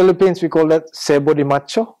 In the Philippines, we call that sebo de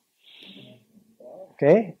macho.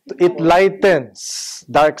 Okay, it lightens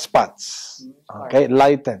dark spots. Okay,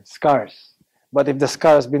 lightens scars. But if the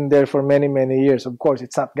scar has been there for many years, of course,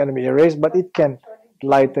 it's not going to be erased, but it can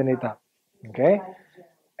lighten it up. Okay,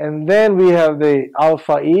 and then we have the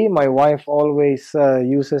Alpha E. My wife always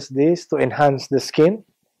uses this to enhance the skin.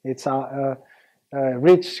 It's a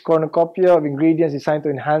rich cornucopia of ingredients designed to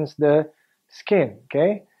enhance the skin.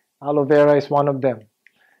 Okay, aloe vera is one of them.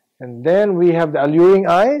 And then we have the alluring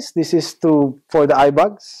eyes. This is for the eye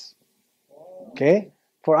bugs. Okay,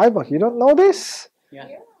 for eye bugs. You don't know this? Yeah.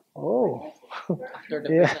 Oh, After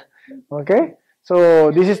the yeah. present. Okay.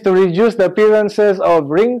 So this is to reduce the appearances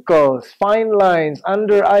of wrinkles, fine lines,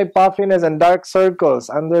 under eye puffiness, and dark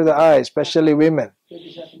circles under the eye, especially women.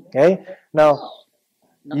 Okay. Now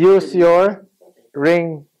use your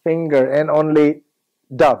ring finger and only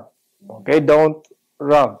dab. Okay. Don't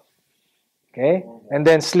rub. Okay, and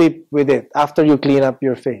then sleep with it after you clean up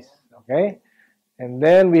your face. Okay, and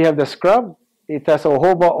then we have the scrub. It has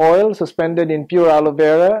jojoba oil suspended in pure aloe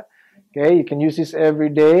vera. Okay, you can use this every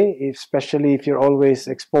day, especially if you're always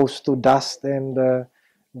exposed to dust and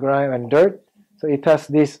grime and dirt. So it has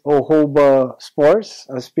these jojoba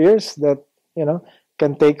spears that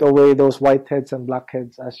can take away those whiteheads and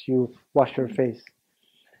blackheads as you wash your face.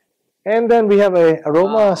 And then we have a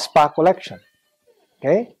aroma spa collection.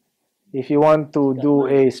 Okay. If you want to do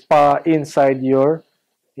a spa in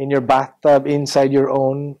your bathtub, inside your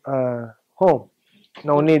own home,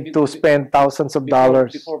 no need to spend thousands of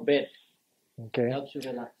dollars. Before bed. Okay. Helps you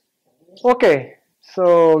relax. Okay.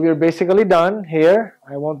 So we're basically done here.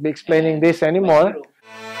 I won't be explaining this anymore.